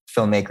favorite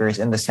filmmakers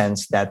in the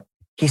sense that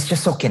he's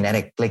just so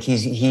kinetic. Like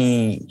he's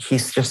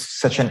just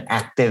such an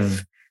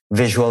active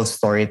visual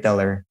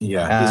storyteller.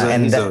 Yeah.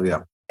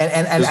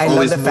 And I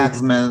love the fact.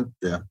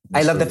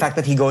 I love the fact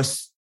that he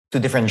goes to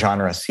different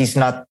genres. He's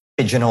not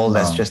pigeonholed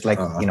as just like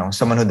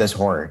someone who does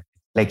horror.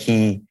 Like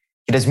he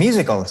does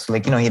musicals.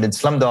 Like he did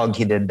Slumdog.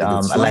 He did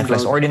A Life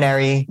Less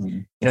Ordinary.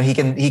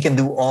 He can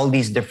do all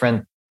these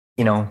different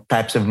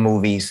types of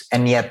movies,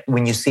 and yet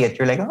when you see it,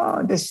 you're like,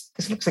 oh, this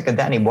looks like a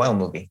Danny Boyle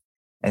movie,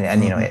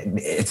 and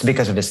it's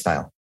because of his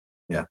style.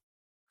 Yeah.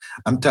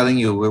 I'm telling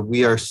you,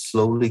 we are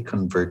slowly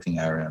converting,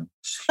 Aaron.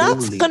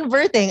 That's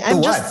converting.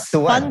 I'm just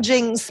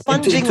sponging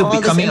into all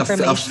becoming this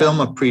information. a film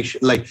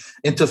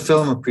into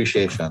film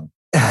appreciation.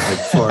 Like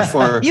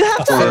for you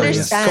have to for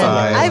understand.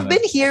 style I've and-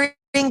 been hearing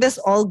this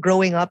all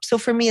growing up, so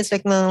for me, it's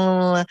like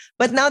no.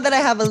 But now that I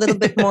have a little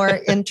bit more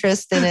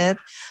interest in it,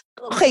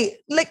 okay,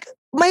 like.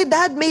 My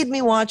dad made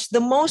me watch the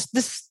most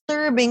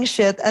disturbing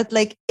shit at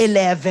like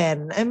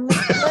 11. I'm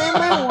like, why am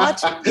I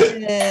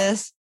watching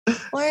this?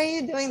 Why are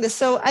you doing this?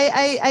 So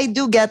I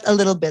do get a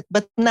little bit,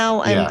 but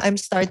now I'm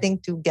starting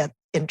to get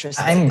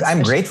interested.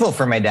 I'm grateful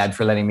for my dad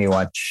for letting me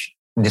watch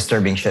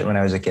disturbing shit when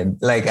I was a kid.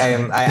 Like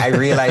I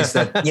realized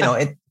that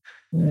it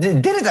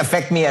didn't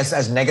affect me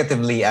as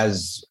negatively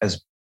as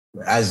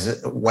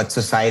what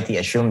society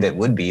assumed it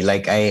would be.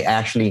 Like I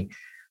actually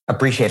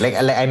appreciate, like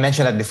I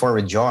mentioned that before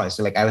with Jaws.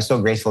 Like I was so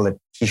grateful that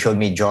he showed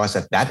me Jaws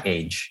at that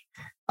age.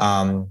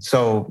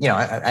 So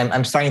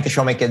I'm starting to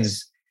show my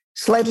kids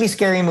slightly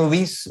scary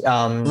movies.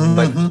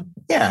 But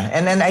yeah,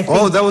 and then I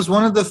think that was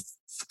one of the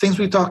things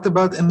we talked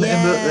about in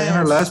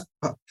our last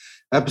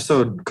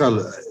episode,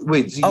 Carlo.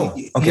 Wait,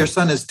 your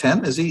son is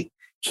 10, is he?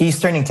 He's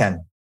turning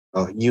 10.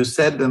 Oh, you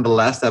said in the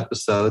last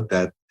episode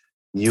that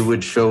you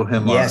would show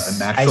him an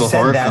actual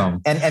horror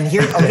film. And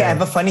here, I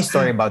have a funny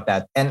story about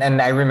that.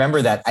 And I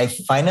remember that I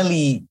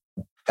finally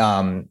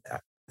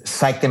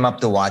psyched him up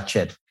to watch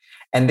it.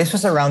 And this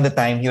was around the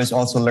time he was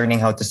also learning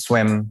how to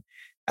swim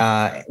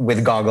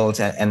with goggles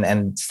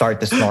and start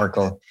to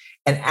snorkel.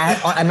 And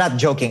I'm not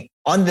joking.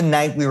 On the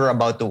night we were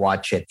about to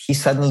watch it, he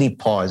suddenly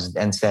paused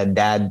and said,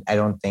 "Dad, I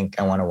don't think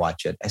I want to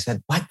watch it." I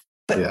said, "What?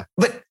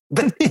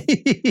 But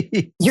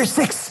you're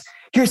 6.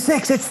 You're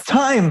 6. It's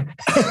time.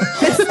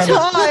 It's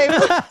time."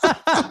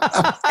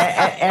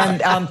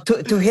 And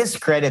to his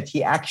credit,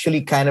 he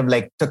actually kind of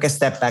like took a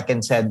step back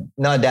and said,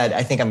 "No, Dad,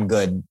 I think I'm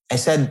good." I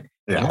said,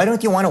 "Why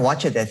don't you want to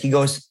watch it?" Dad? He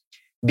goes,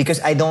 "Because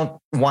I don't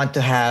want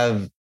to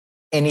have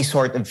any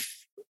sort of."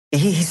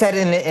 He said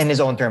it in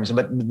his own terms,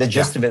 but the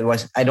gist of it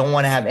was, "I don't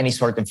want to have any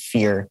sort of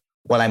fear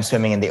while I'm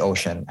swimming in the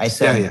ocean." I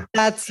said,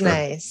 "That's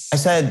nice." I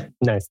said,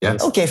 Nice.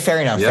 "Okay,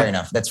 fair enough.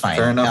 That's fine."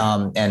 Fair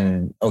enough.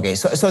 And okay,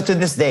 so to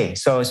this day,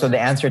 so the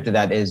answer to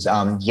that is,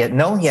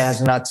 no, he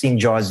has not seen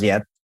Jaws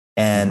yet,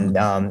 and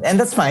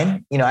that's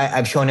fine. You know,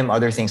 I've shown him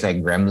other things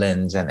like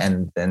Gremlins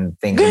and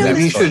things.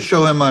 Maybe you should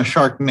show him a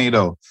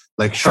Sharknado.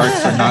 Like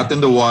sharks are not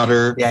in the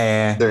water.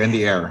 They're in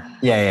the air.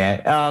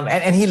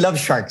 And he loves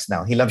sharks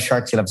now. He loves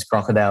sharks. He loves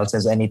crocodiles,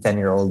 as any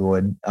 10-year-old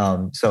would.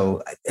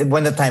 So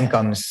when the time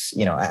comes,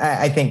 you know,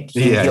 I think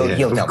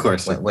he'll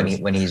tell me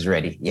when he's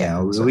ready.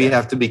 We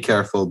have to be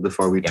careful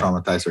before we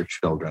traumatize our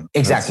children.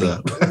 Exactly.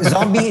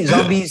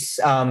 Zombies.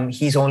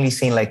 He's only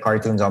seen like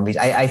cartoon zombies.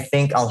 I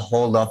think I'll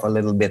hold off a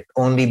little bit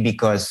only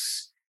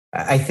because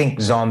I think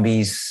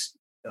zombies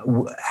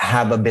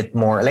have a bit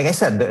more, like I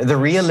said, the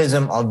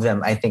realism of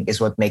them, I think, is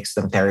what makes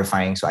them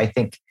terrifying. So I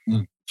think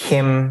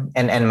him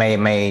and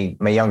my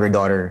younger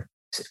daughter,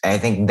 I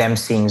think them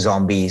seeing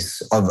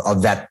zombies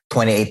of that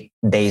 28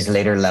 days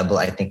later level,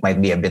 I think might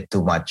be a bit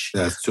too much.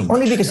 That's too much.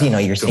 Only because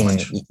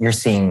you're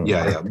seeing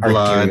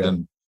blood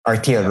and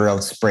arterial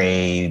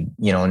spray,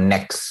 you know,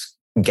 necks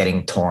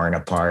getting torn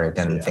apart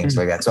and things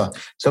like that. So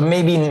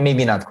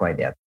maybe not quite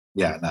yet.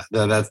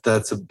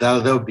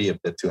 That'll be a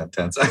bit too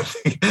intense. I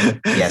think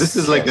this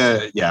is like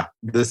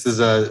this is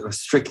a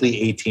strictly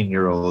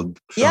 18-year-old.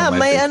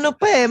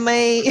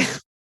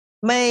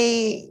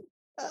 My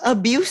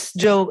abuse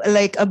joke,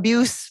 like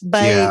abuse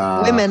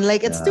by women,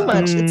 like it's too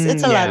much.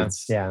 It's a lot.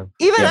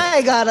 Even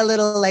I got a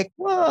little like,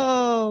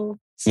 whoa.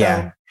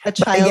 So, a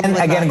child.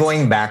 But again,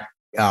 going back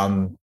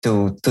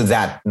to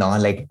that, no,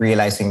 like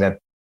realizing that,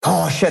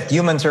 oh shit,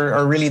 humans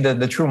are really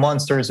the true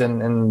monsters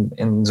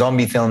in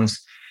zombie films.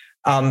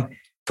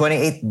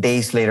 28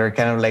 days later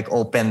kind of like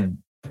opened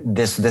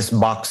this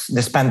box,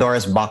 this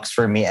Pandora's box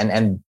for me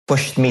and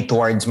pushed me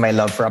towards my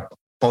love for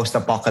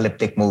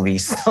post-apocalyptic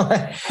movies.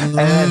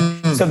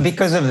 So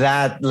because of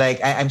that, like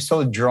I'm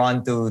so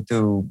drawn to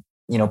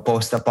you know,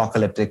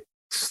 post-apocalyptic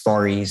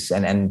stories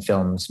and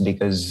films,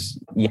 because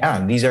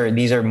these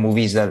are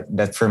movies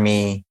that for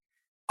me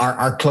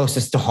are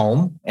closest to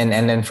home and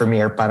then for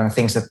me are parang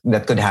things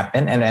that could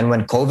happen. And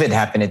when COVID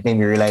happened, it made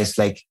me realize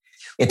like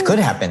it could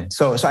happen.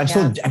 So I'm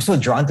so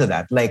drawn to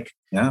that. Like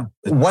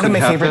one of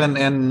my favorite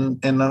in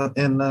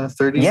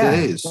 30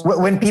 days.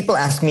 When people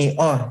ask me,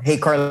 "Oh, hey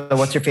Carlo,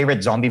 what's your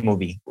favorite zombie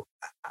movie?"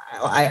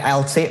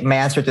 I'll say my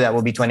answer to that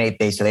will be 28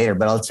 Days Later.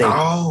 But I'll say,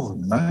 oh,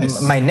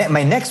 nice. My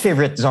next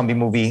favorite zombie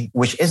movie,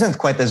 which isn't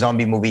quite a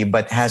zombie movie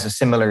but has a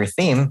similar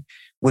theme,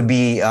 would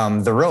be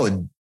The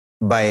Road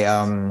by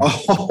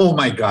oh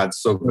my God,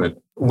 so good,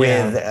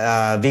 with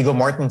Viggo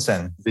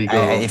Mortensen.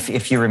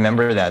 If you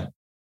remember that.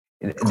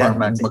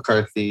 Cormac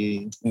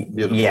McCarthy.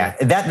 Beautiful. Yeah,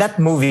 that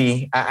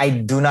movie, I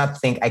do not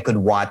think I could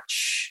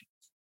watch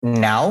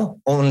now,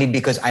 only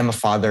because I'm a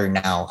father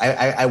now.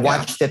 I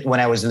watched it when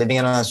I was living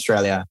in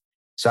Australia.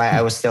 So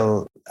I was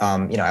still,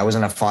 I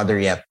wasn't a father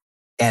yet.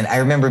 And I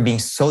remember being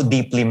so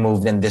deeply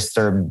moved and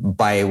disturbed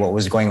by what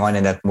was going on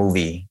in that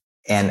movie.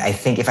 And I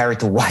think if I were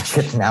to watch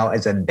it now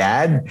as a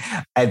dad,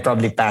 I'd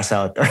probably pass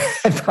out or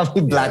I'd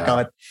probably black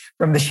out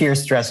from the sheer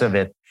stress of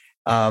it.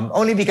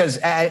 Only because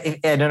I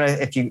don't know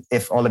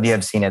if all of you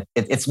have seen it.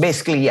 It's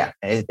basically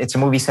it's a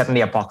movie set in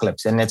the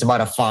apocalypse, and it's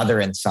about a father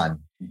and son,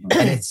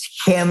 and it's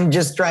him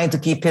just trying to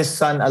keep his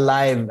son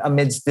alive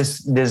amidst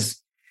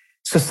this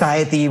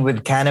society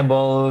with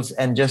cannibals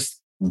and just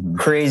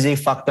crazy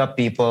fucked up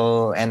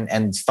people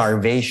and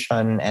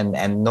starvation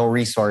and no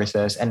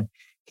resources, and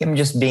him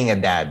just being a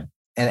dad.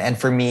 And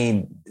for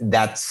me,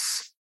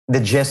 that's the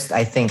gist,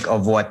 I think,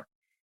 of what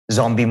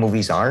zombie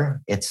movies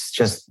are. It's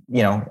just,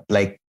 you know,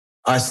 like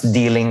us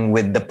dealing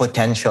with the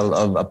potential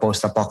of a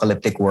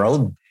post-apocalyptic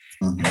world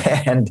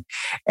and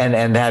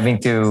having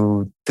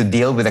to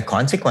deal with the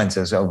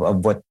consequences of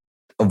what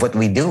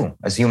we do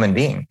as human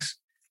beings.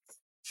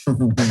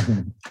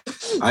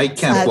 I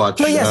can't watch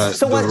The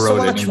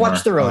Road anymore.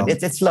 Watch The Road.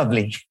 It's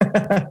lovely.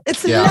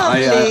 It's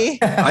lovely.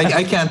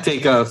 I can't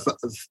take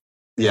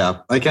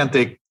I can't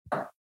take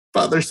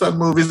father-son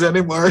movies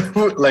anymore.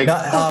 Like,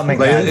 oh my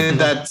God. In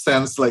that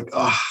sense, like,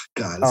 oh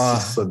God,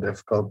 it's just so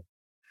difficult.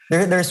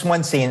 There's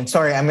one scene.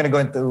 Sorry, I'm going to go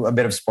into a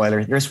bit of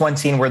spoiler. There's one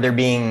scene where they're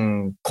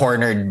being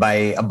cornered by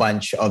a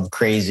bunch of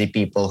crazy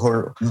people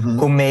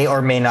who may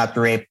or may not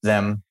rape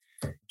them.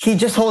 He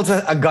just holds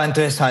a gun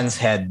to his son's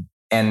head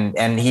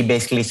and he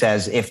basically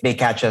says, if they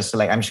catch us,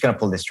 like, I'm just gonna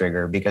pull this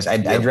trigger because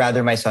I'd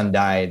rather my son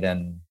die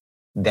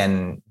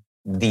than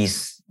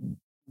these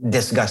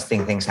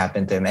disgusting things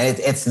happen to him. And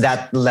it's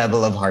that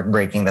level of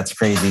heartbreaking that's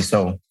crazy.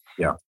 So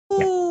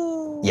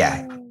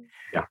yeah.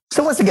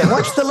 So once again,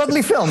 watch the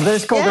lovely film.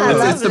 There's called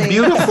It's a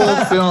beautiful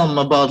film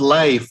about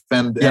life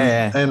and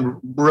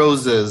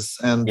roses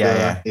and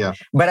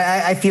But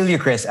I feel you,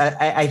 Chris.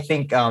 I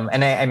think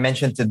and I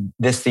mentioned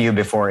this to you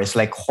before. It's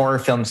like horror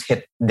films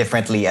hit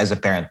differently as a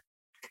parent.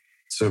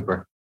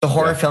 Super. The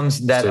horror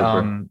films that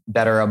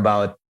that are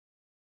about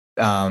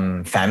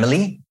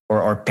family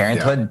or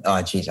parenthood.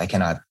 Oh, geez, I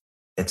cannot.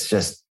 It's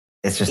just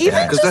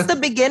even just the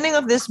beginning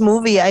of this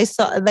movie. I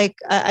saw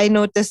I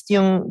noticed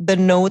the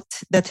note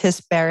that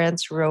his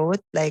parents wrote.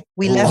 Like,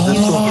 we left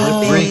you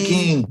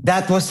heartbreaking.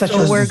 That was such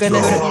we're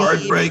gonna sleep.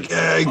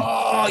 Heartbreaking.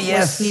 Oh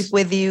yes, we'll sleep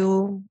with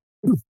you.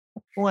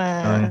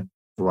 Wow.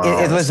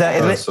 It was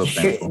so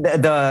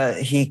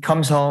he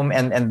comes home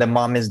and the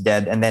mom is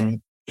dead, and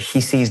then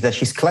he sees that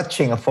she's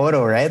clutching a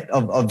photo, right,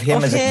 of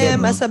him as a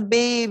kid, as a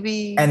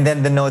baby. And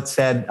then the note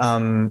said,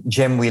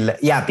 Jim,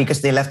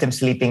 because they left him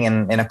sleeping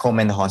in a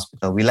coma in the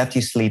hospital. We left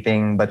you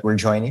sleeping, but we're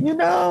joining you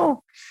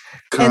now.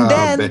 And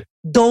then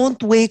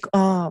don't wake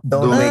up.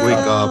 Don't wake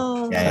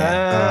up.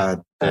 Yeah.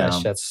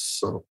 That's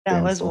so that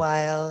painful. was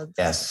wild.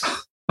 Yes.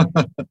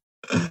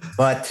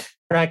 But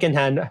Frank and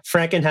Hannah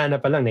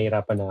pa lang,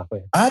 nahirapan na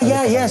ako.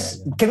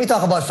 Yes. Can we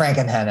talk about Frank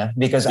and Hannah?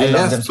 Because I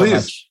love them so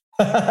much.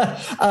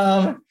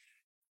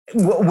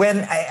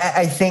 When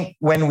I think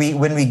when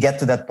we get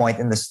to that point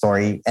in the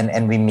story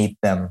and we meet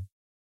them,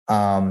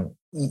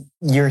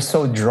 you're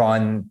so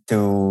drawn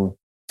to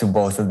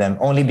both of them,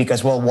 only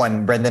because, well,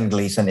 one, Brendan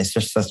Gleeson is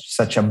just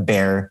such a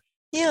bear.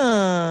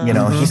 Yeah. You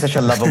know, he's such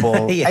a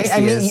lovable. Yes,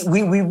 I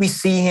mean, we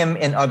see him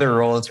in other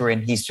roles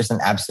wherein he's just an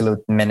absolute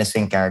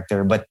menacing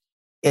character, but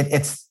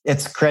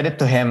it's credit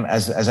to him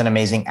as an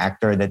amazing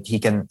actor that he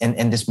can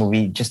in this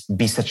movie just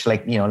be such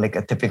like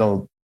a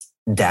typical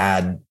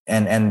dad.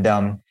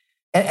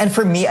 And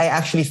for me, I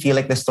actually feel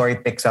like the story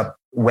picks up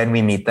when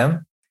we meet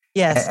them.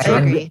 Yes, I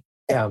agree.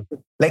 Yeah.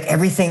 Like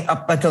everything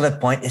up until that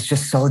point is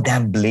just so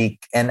damn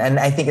bleak. And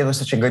I think it was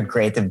such a good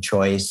creative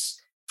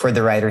choice for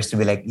the writers to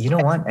be like, you know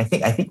what? I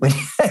think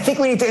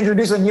we need to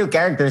introduce some new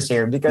characters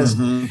here because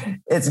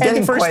it's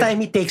getting the first quite... time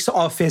he takes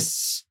off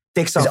his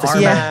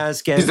arm.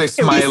 mask. And he's like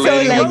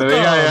smiling.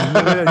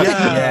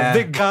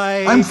 Big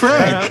guy. I'm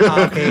Frank.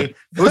 Okay.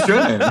 What's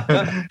your name?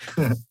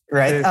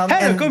 Right.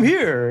 Hannah, come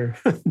here.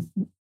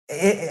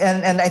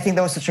 And I think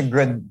that was such a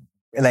good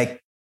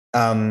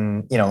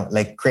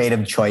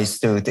creative choice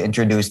to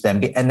introduce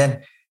them. And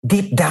then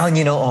deep down,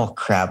 oh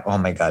crap, oh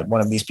my God,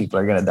 one of these people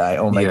are gonna die.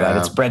 Oh my God,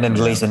 it's Brendan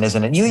Gleeson,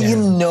 isn't it? You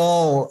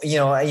know,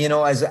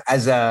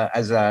 as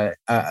a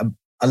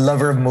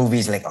lover of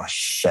movies, like, oh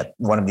shit,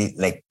 one of these,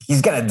 like,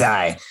 he's gonna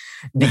die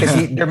because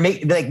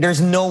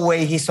there's no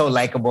way he's so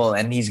likable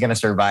and he's gonna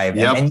survive.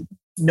 And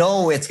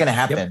no, it's gonna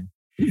happen.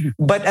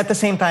 But at the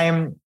same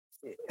time,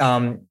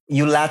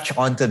 you latch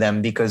onto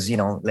them because, you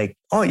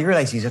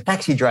realize he's a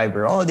taxi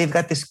driver. Oh, they've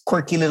got this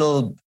quirky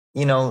little,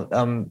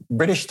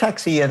 British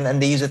taxi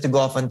and they use it to go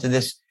off onto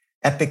this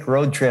epic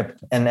road trip.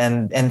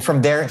 And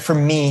from there, for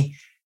me,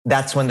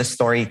 that's when the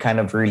story kind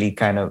of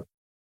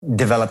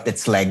developed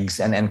its legs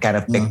and kind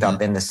of picked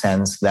up in the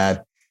sense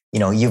that,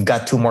 you've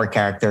got two more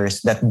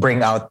characters that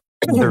bring out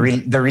the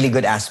really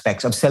good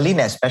aspects of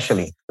Selena,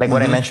 especially. Like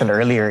what I mentioned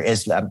earlier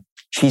is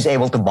she's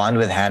able to bond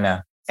with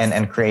Hannah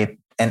and create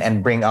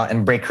and bring out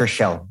and break her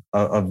shell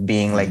of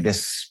being like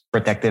this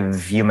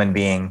protective human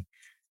being.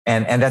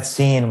 And that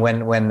scene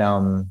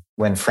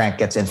when Frank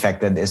gets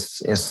infected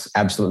is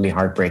absolutely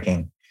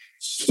heartbreaking.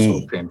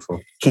 So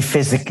painful. He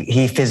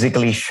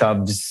physically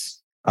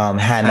shoves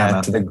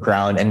Hannah to the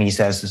ground and he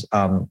says,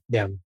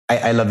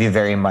 I love you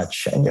very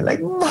much. And you're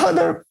like,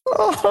 mother,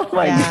 oh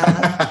my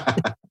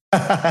God.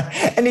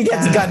 And he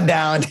gets gunned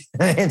down.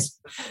 It's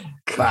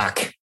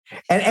fuck.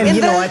 And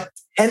you know what?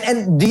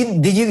 And do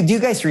you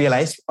guys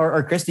realize,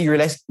 or Chris, do you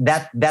realize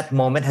that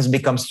moment has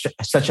become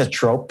such a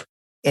trope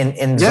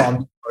in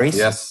zombie stories?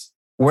 Yes.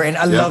 Wherein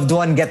a loved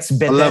one gets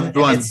bitten. A loved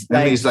one.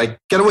 And he's like,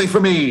 get away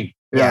from me.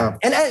 Yeah.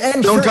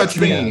 And don't touch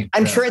me.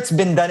 I'm sure it's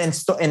been done in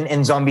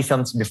zombie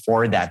films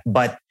before that.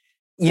 But,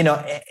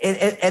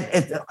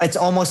 it's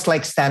almost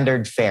like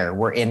standard fare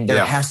wherein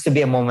there has to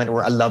be a moment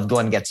where a loved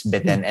one gets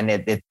bitten. And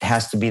it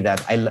has to be that,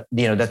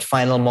 that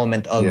final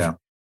moment of,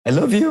 I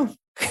love you.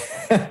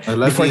 I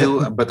love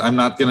you, but I'm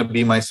not going to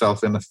be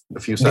myself in a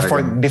few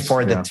seconds.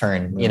 Before the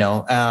turn,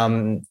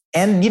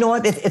 and you know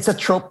what? It's a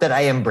trope that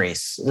I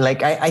embrace.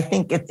 Like, I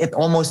think it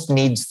almost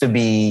needs to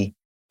be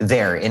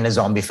there in a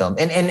zombie film.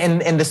 And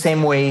in the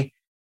same way,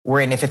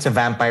 wherein if it's a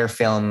vampire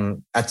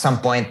film, at some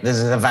point,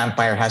 the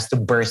vampire has to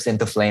burst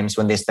into flames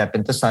when they step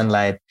into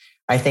sunlight.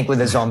 I think with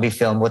a zombie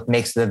film, what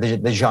makes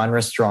the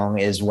genre strong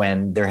is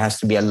when there has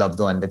to be a loved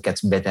one that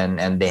gets bitten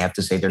and they have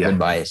to say their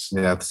goodbyes.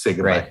 They have to say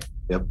goodbye. Right.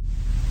 Yep.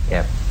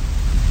 Yep.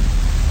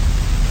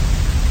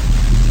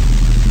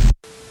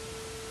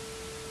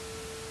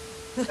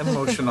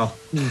 Emotional.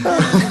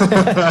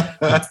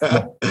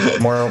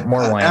 More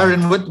wine.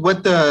 Aaron,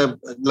 what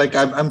like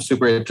I'm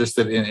super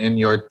interested in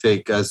your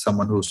take as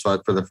someone who saw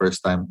it for the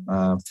first time.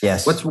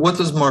 Yes. What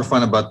was more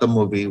fun about the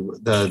movie,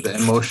 the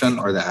emotion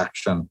or the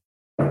action?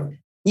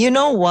 You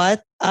know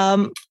what?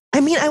 I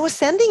mean, I was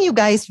sending you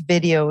guys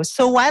videos.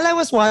 So while I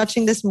was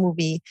watching this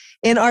movie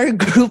in our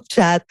group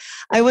chat,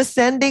 I was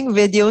sending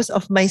videos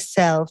of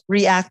myself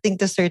reacting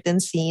to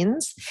certain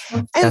scenes.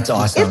 And That's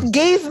awesome. it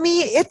gave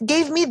me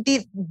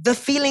the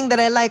feeling that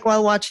I like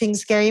while watching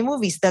scary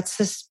movies. That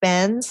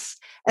suspense.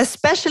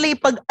 Especially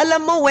pag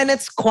alam mo when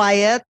it's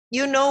quiet,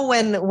 you know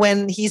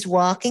when he's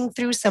walking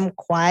through some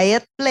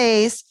quiet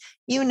place,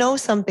 you know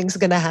something's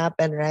gonna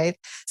happen, right?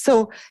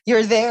 So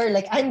you're there,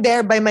 like I'm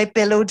there by my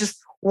pillow just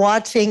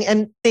watching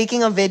and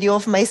taking a video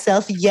of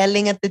myself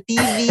yelling at the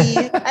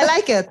TV. I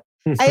like it.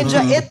 I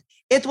enjoy it.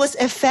 It was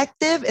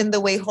effective in the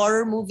way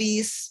horror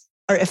movies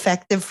are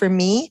effective for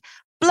me.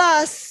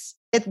 Plus,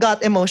 it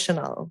got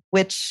emotional,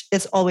 which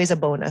is always a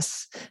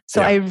bonus.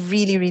 So Yeah. I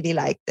really, really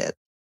liked it.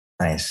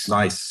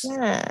 Nice.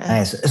 Yeah.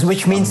 Nice.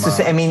 Which means to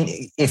say, I mean,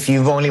 if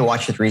you've only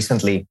watched it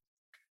recently,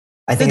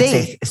 I think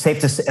it's safe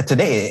to say,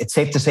 today. It's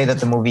safe to say that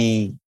the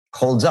movie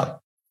holds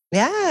up.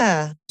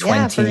 Yeah.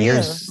 20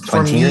 years.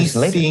 For 20 me, years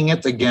later. seeing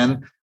it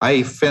again,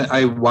 I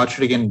watched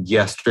it again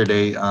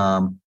yesterday.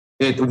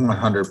 It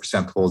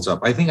 100% holds up.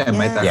 I think I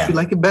might Yeah. actually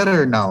like it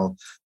better now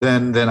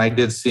than I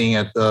did seeing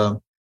it.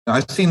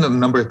 I've seen it a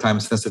number of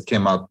times since it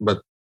came out,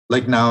 but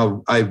like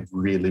now I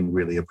really,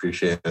 really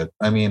appreciate it.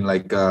 I mean,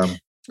 like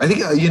I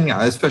think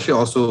especially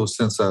also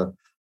since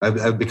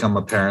I've become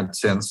a parent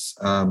since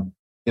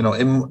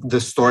the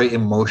story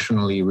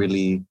emotionally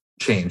really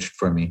changed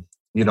for me.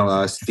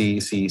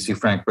 See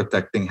Frank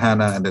protecting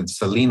Hannah and then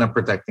Selena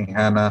protecting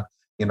Hannah.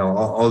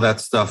 All that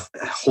stuff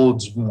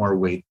holds more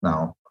weight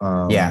now.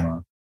 I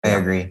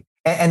agree.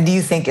 And do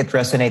you think it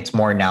resonates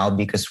more now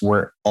because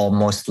we're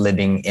almost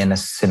living in a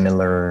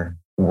similar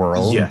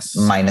world? Yes,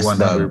 minus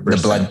the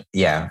 100%. blood.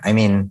 Yeah, I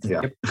mean,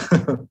 Yeah.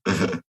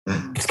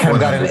 it's kind of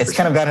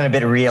gotten a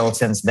bit real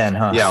since then,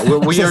 huh? Yeah,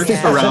 we are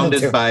Yeah.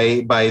 surrounded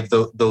by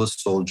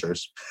those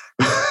soldiers.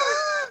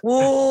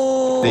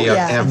 Whoa. They are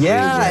Yeah. everywhere.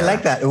 Yeah, I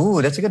like that.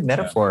 Ooh, that's a good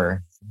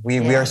metaphor. We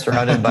Yeah. are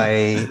surrounded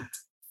by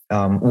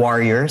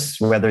warriors,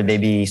 whether they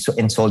be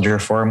in soldier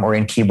form or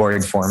in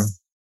keyboard form.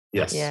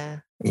 Yes. Yeah.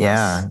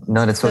 Yeah,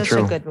 no, that's so Such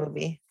true. a good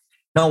movie.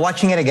 No,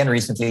 watching it again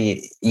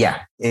recently, yeah,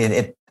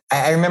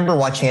 I remember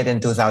watching it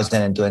in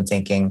 2002 and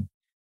thinking,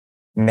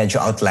 medyo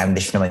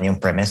outlandish naman yung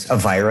premise, a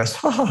virus,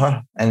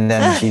 and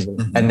then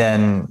and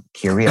then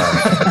here we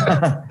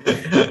are.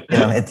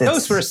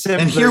 Those were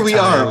simpler And here we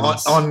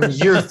times. are on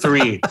year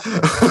 3.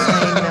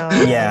 I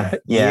know. yeah.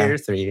 Year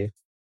 3.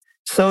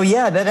 So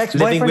yeah, that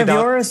ex-boyfriend of without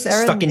yours,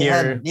 Aaron, stuck in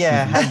your-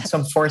 had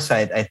some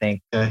foresight, I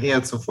think. Yeah, he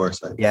had some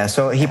foresight. Yeah,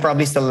 so he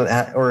probably still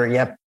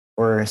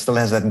or still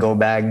has that go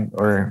bag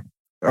or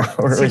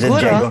is it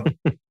Siguro. Diego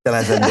still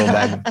has that go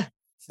bag.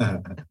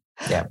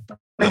 Yeah.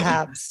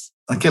 Perhaps.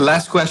 Okay,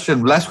 last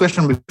question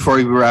before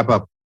we wrap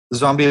up.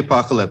 Zombie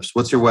apocalypse.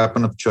 What's your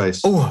weapon of choice?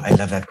 Oh, I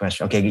love that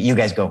question. Okay, you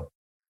guys go.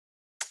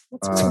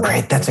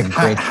 That's a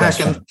great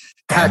question.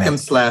 Hack and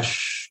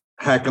slash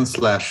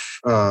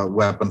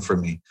weapon for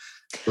me.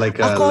 Like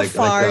Ako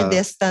far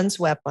distance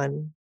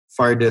weapon.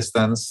 far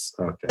distance.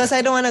 Okay. Because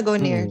I don't want to go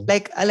near.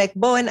 Like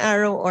bow and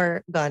arrow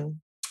or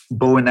gun.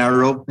 Bow and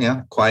arrow.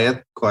 Yeah,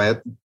 quiet.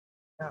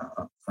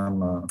 Yeah,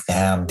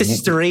 Damn. This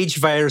is the rage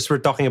virus we're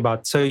talking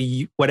about. So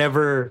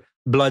whatever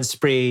blood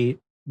spray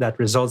that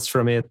results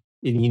from it,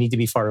 you need to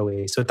be far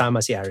away. So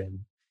tama si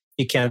Aaron.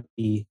 You can't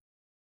be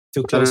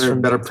too close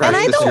from better And I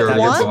practice don't your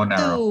bow and want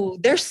arrow. to.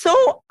 They're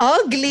so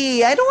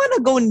ugly. I don't want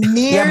to go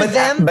near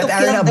them. But to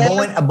Aaron, kill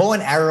them. a bow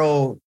and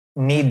arrow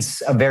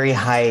needs a very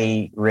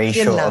high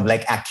ratio Yun lang. of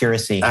like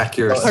accuracy.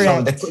 Accuracy. So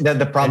Correct.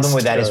 the problem That's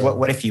with that is true.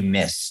 what if you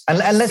miss?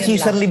 Unless you Yun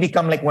lang. suddenly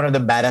become like one of the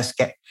badass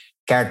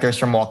characters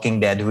from Walking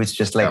Dead who's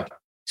just like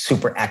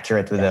super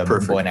accurate with a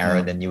perfect. bow and arrow,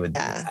 Yeah. then you would.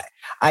 Yeah.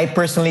 I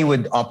personally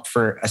would opt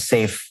for a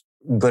safe,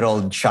 good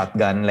old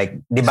shotgun. Like,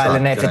 di bala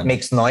na if it Shotgun.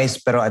 makes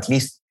noise, pero at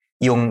least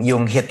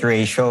yung hit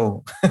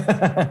ratio.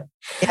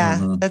 Yeah,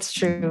 Mhm. that's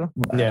true.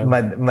 Yeah.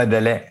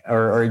 Madali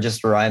or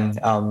just run.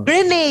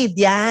 Grenade,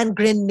 yan.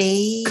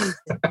 Grenade.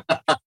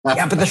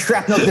 Yeah, but the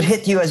shrapnel could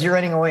hit you as you're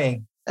running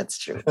away. That's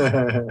true.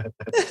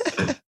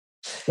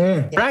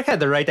 Frank had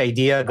the right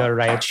idea, the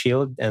riot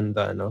shield and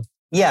the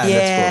Yeah, Yes. that's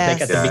cool.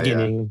 like at Yeah, the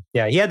beginning.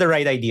 Yeah, he had the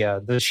right idea.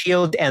 The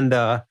shield and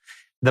the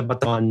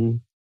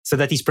baton so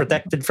that he's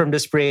protected from the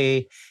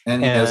spray.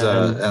 And he has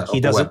a he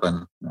doesn't-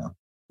 weapon. Yeah.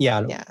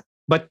 Yeah. Yeah.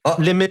 But Oh.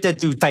 limited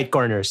to tight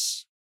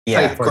corners.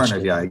 Yeah. Tight corner.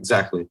 Yeah,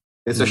 exactly.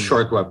 It's a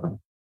short weapon.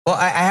 Well,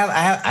 I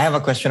have a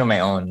question of my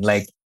own.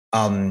 Like,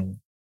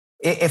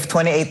 if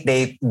 28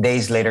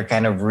 days later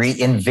kind of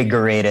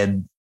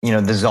reinvigorated,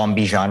 the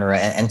zombie genre,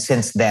 and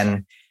since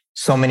then,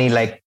 so many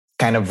like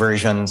kind of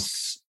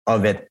versions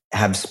of it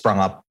have sprung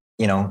up.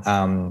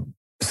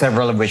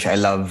 Several of which I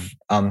love.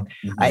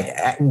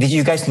 I did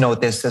you guys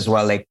notice as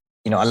well? Like,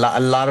 a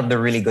lot of the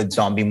really good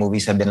zombie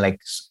movies have been like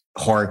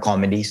horror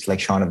comedies, like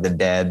Shaun of the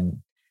Dead,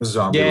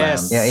 Zombie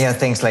Yes. Land. Yeah,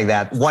 things like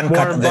that. One Cut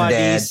Warm of the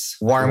Dead, Bodies.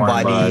 Warm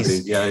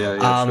Bodies.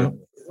 Yeah. Sure.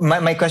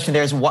 My question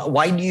there is,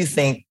 why do you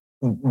think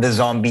the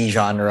zombie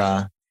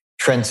genre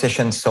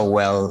transitions so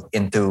well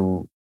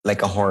into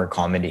like a horror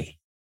comedy?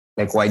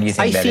 Like, why do you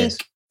think I that think is?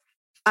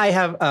 I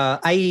have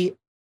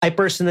I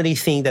personally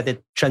think that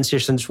it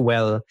transitions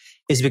well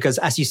is because,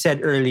 as you said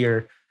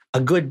earlier, a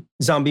good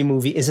zombie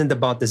movie isn't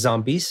about the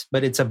zombies,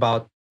 but it's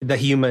about the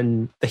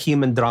human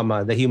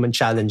drama, the human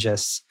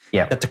challenges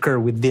Yeah. that occur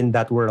within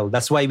that world.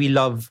 That's why we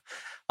love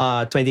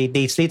 28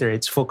 Days Later.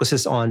 It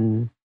focuses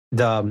on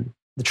the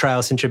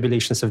trials and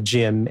tribulations of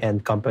Jim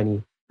and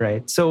company,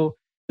 right? So,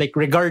 like,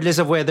 regardless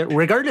of what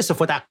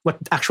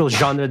actual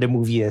genre the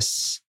movie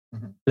is,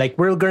 like,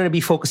 we're going to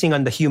be focusing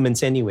on the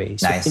humans anyway.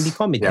 So Nice. it can be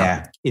comedy,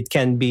 Yeah. it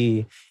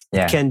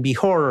can be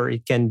horror,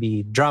 it can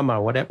be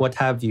drama, what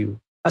have you.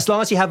 As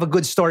long as you have a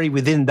good story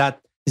within that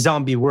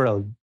zombie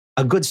world,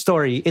 a good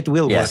story, it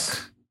will Yes.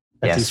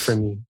 work. At least for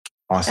me.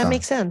 Awesome. That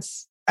makes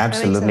sense.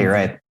 Absolutely sense.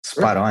 right.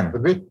 Spot on.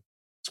 Agreed.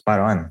 Spot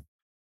on.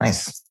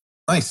 Nice.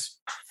 Nice.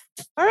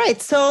 All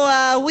right.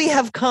 So we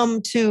have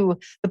come to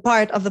the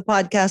part of the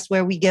podcast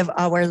where we give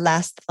our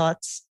last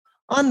thoughts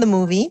on the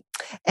movie.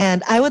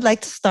 And I would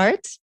like to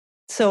start.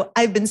 So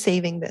I've been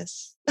saving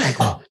this.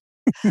 Oh,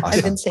 I've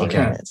awesome. been saving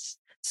Okay. this.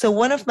 So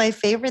one of my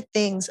favorite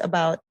things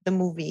about the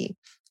movie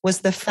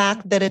was the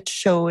fact that it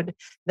showed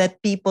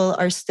that people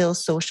are still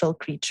social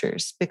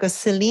creatures. Because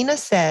Selena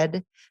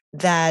said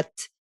that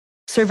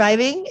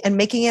surviving and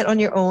making it on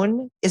your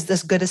own is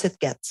as good as it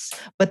gets.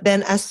 But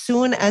then as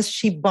soon as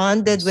she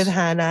bonded with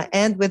Hannah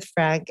and with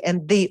Frank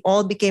and they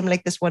all became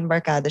like this one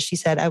barkada, she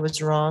said, I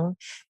was wrong.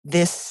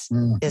 This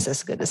is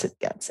as good as it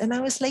gets. And I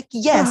was like,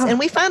 yes. And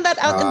we found that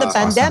out in the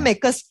Awesome. pandemic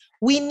because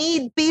we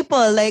need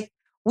people. Like,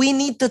 we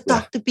need to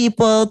talk to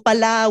people.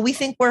 Pala, we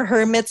think we're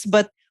hermits,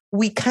 but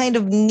we kind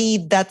of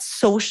need that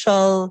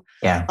social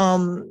Yeah.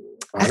 That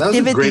was a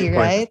activity, great point.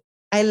 right?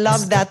 I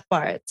love that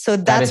part. So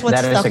that's what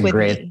stuck with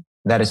me.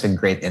 That is a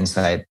great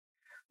insight.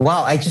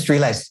 Wow, I just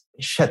realized,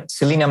 shit,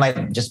 Selena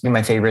might just be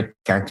my favorite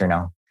character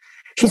now.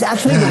 She's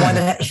actually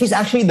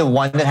the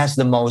one that has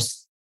the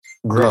most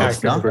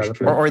growth, Character no?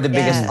 development. Or the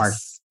biggest Yes. arc.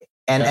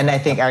 And I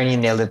think Arnie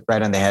nailed it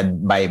right on the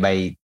head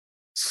by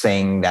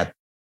saying that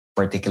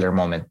particular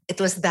moment.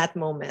 It was that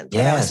moment.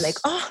 That I was Yes. like,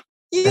 oh,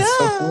 yeah. That's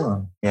so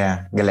cool.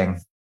 Yeah,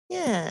 galing.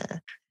 Yeah.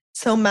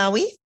 So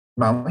Maui?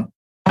 Mommy?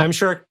 I'm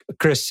sure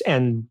Chris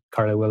and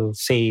Carla will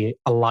say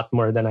a lot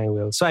more than I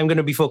will. So I'm going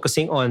to be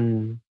focusing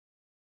on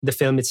the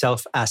film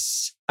itself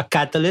as a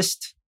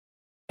catalyst.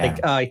 Yeah.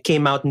 Like, it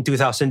came out in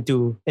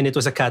 2002 and it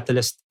was a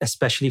catalyst,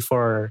 especially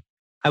for,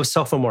 I was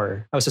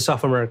a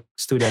sophomore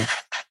student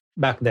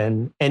back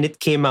then. And it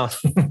came out,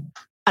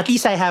 at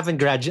least I haven't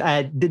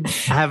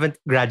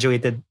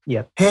graduated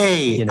yet.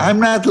 Hey, You know. I'm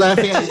not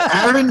laughing.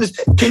 Aaron,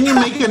 can you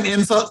make an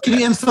insult? Can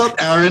you insult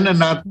Aaron and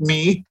not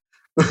me?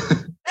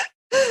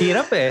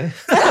 Hirap eh.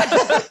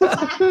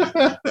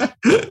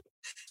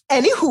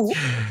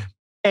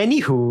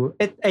 Anywho,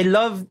 I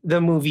love the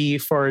movie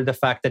for the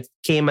fact that it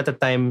came at a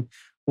time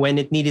when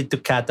it needed to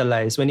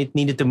catalyze, when it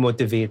needed to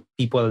motivate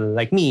people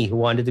like me who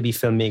wanted to be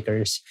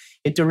filmmakers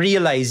into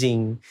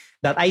realizing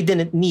that I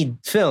didn't need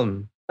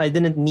film. I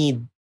didn't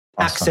need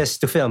access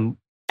to film.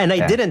 And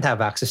I didn't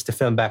have access to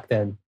film back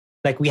then.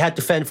 Like, we had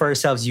to fend for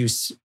ourselves,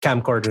 use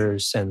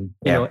camcorders and,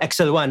 you know,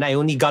 XL1. I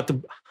only got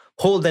to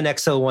hold an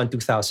XL1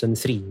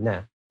 2003.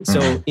 Nah.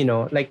 So, you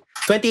know, like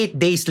 28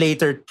 days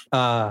later,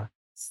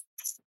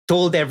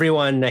 told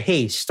everyone,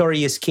 hey,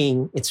 story is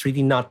king. It's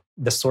really not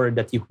the sword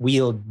that you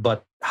wield,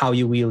 but how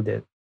you wield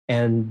it.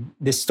 And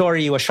this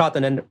story was shot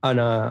on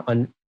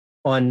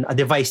a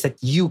device that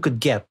you could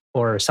get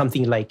or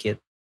something like it.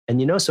 And,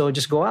 you know, so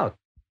just go out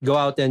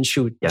and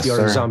shoot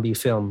your zombie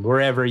film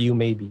wherever you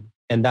may be.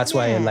 And that's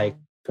why I like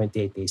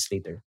 28 Days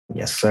Later.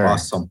 Yes, sir.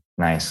 Awesome.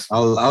 Nice.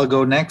 I'll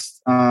go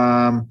next.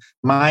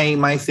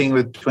 My thing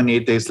with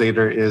 28 Days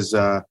Later is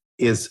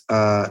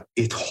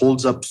it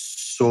holds up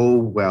so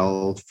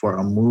well for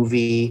a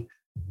movie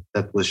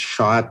that was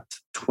shot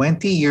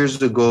 20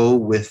 years ago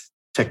with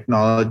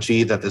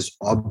technology that is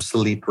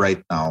obsolete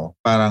right now.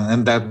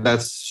 And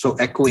that's so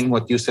echoing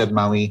what you said,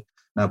 Maui.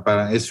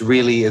 It's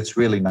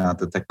really not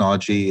the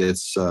technology.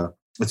 It's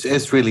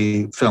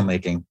really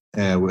filmmaking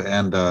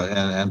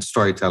and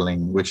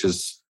storytelling, which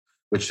is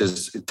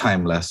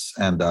timeless.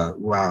 And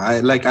wow, I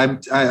like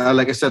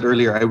I said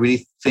earlier, I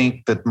really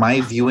think that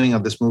my viewing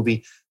of this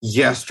movie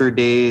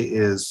yesterday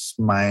is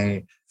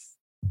my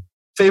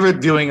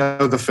favorite viewing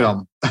of the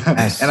film.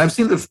 Nice. And I've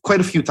seen it quite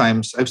a few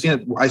times.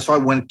 I saw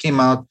it when it came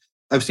out.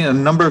 I've seen it a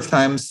number of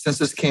times since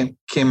this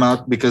came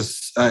out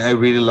because I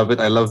really love it.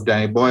 I love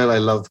Danny Boyle. I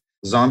love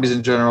zombies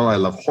in general. I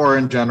love horror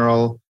in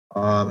general.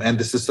 And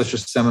this is such a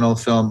seminal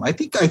film. I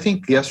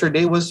think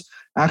yesterday was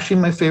actually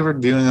my favorite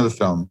viewing of the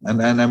film.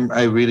 And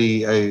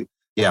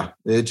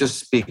it just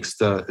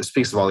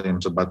speaks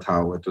volumes about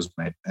how it was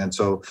made. And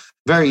so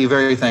very,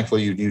 very thankful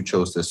you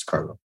chose this,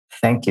 Carlo.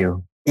 Thank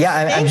you.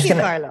 Yeah, I'm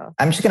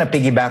just gonna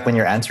piggyback on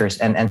your answers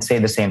and say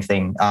the same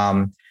thing.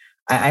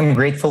 I'm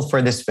grateful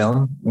for this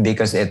film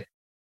because it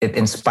it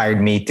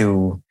inspired me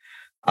to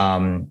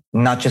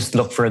not just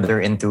look further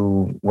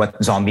into what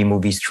zombie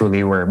movies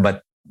truly were,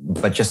 but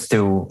just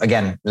to,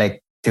 again,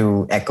 like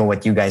to echo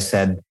what you guys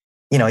said,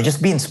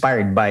 just be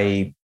inspired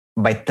by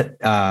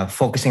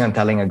focusing on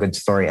telling a good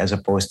story as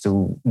opposed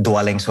to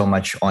dwelling so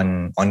much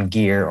on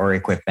gear or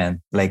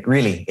equipment. Like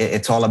really,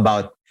 it's all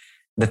about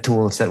the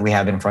tools that we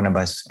have in front of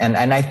us. And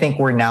I think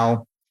we're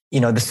now,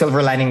 the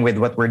silver lining with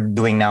what we're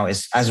doing now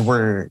is as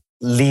we're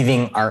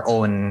leaving our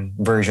own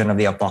version of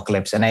the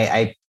apocalypse. And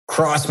I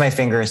cross my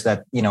fingers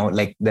that,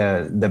 like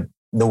the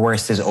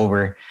worst is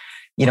over.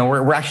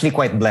 We're actually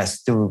quite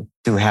blessed to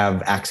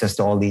have access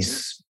to all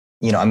these,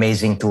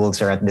 amazing tools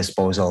that are at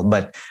disposal.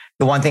 But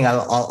the one thing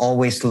I'll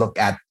always look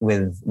at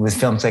with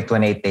films like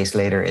 28 Days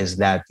Later is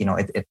that,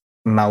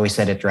 Maui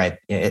said it right.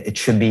 It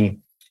should be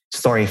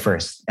story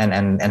first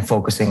and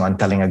focusing on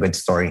telling a good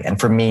story. And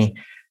for me,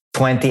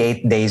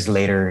 28 Days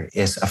Later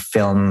is a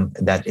film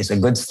that is a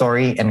good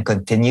story and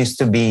continues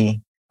to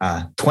be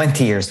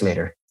 20 years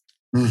later.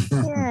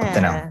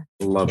 Yeah.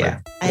 Love it.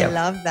 I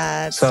love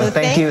that. So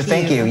thank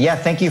you. Yeah,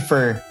 thank you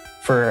for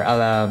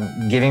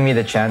giving me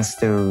the chance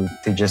to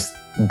just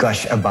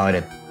gush about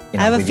it.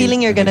 I have a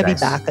feeling you're going to be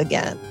back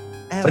again.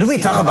 What do we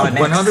talk about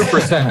next?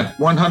 100%. 100%.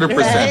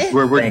 Right?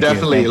 We're Thank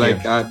definitely you.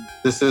 like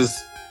this is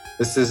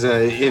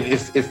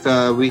if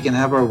we can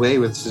have our way,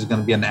 this is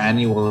going to be an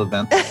annual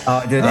event.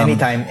 Oh, dude,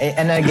 anytime.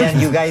 And again,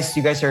 you guys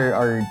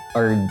are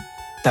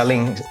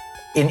telling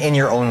in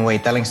your own way,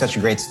 telling such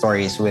great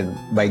stories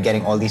by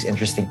getting all these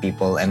interesting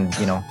people and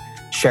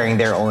sharing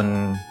their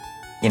own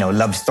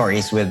love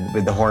stories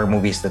with the horror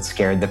movies that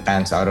scared the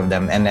pants out of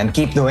them. And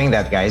keep doing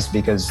that, guys,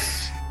 because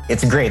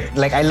it's great.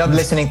 Like I love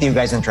listening to you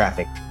guys in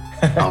traffic.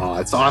 Oh,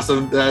 it's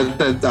awesome.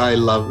 I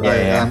love.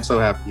 Yeah. I'm so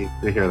happy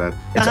to hear that.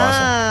 It's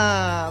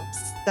awesome.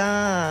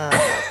 Stop.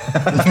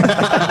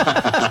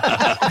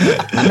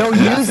 No,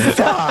 you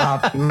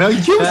stop. No,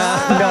 you.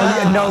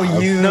 No,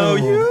 you. No,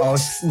 you. Oh,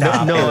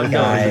 stop it,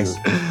 guys.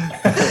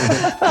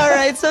 All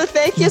right. So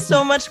thank you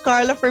so much,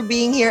 Carlo, for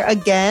being here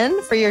again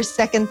for your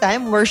second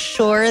time. We're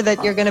sure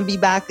that you're going to be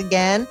back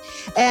again.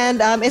 And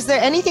is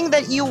there anything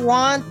that you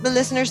want the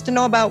listeners to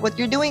know about what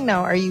you're doing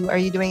now? Are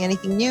you doing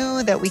anything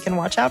new that we can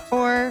watch out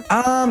for?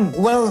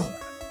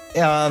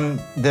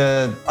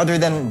 The other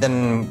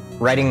than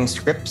writing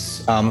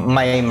scripts,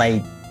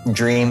 my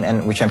dream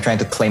and which I'm trying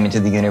to claim into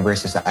the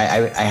universe is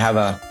I have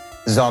a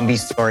zombie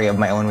story of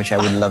my own which I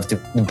would love to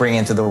bring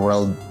into the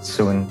world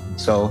soon.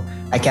 So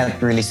I can't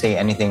really say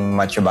anything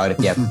much about it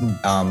yet.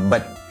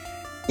 But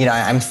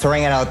I'm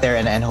throwing it out there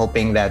and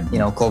hoping that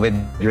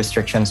COVID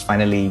restrictions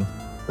finally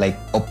like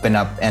open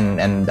up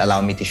and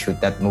allow me to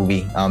shoot that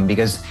movie.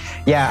 Because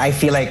I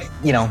feel like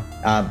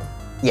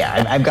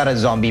I've got a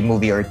zombie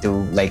movie or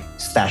two like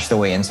stashed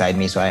away inside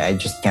me, so I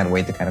just can't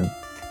wait to kind of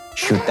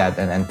shoot that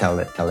and tell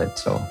it.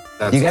 So,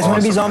 That's do you guys want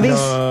to be awesome. zombies?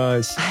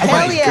 Nice.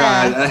 Hell yeah.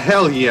 God,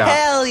 hell yeah.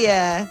 Hell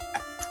yeah.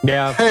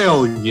 Yeah.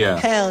 Hell yeah.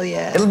 Hell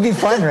yeah. It'll be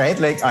fun, right?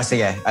 Like,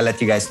 sige, I'll let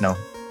you guys know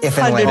if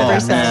and when. 100%.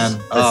 Oh man,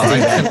 Let's do I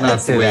that. cannot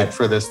Let's do wait that.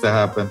 for this to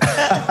happen.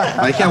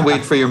 I can't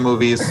wait for your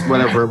movies,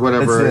 whatever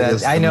Let's do that.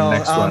 is I the know.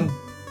 next one.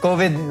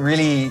 COVID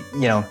really,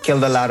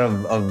 killed a lot of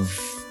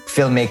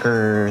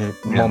filmmaker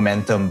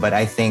momentum, but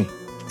I think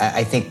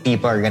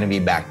people are going to be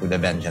back with a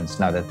vengeance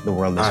now that the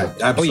world is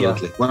open.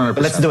 Absolutely, 100%.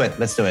 But let's do it.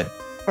 Let's do it.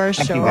 For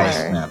Thank sure. you guys.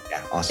 Man.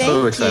 Yeah, awesome. So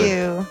Thank excited.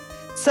 you.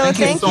 So Thank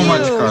you thank so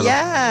much, Carlo.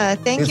 Yeah.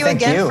 Thank you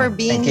Thank again you. for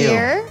being Thank you.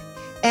 here.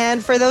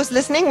 And for those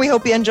listening, we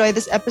hope you enjoyed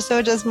this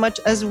episode as much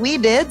as we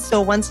did.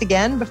 So once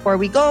again, before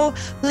we go,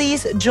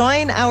 please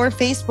join our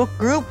Facebook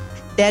group,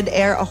 Dead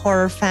Air, a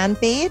Horror fan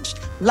page.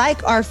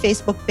 Like our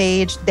Facebook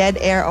page, Dead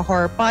Air, a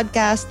Horror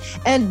podcast.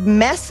 And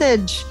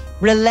message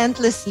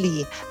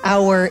relentlessly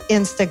our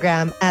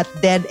Instagram at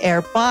Dead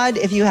Air Pod.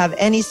 If you have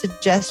any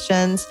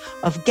suggestions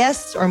of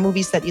guests or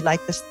movies that you'd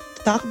like us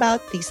to talk about,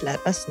 please let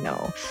us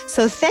know.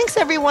 So thanks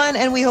everyone,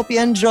 and we hope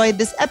you enjoyed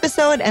this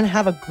episode and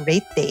have a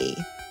great day.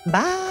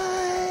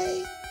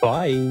 Bye.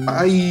 Bye.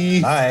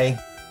 Bye. Bye.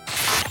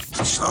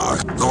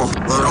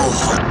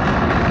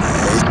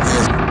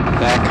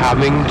 They're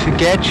coming to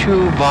get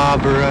you,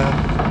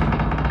 Barbara.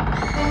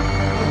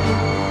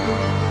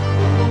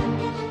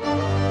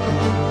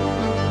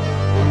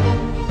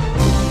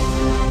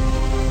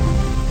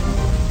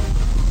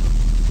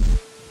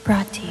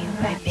 Brought to you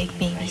by Big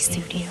Baby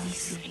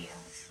Studios.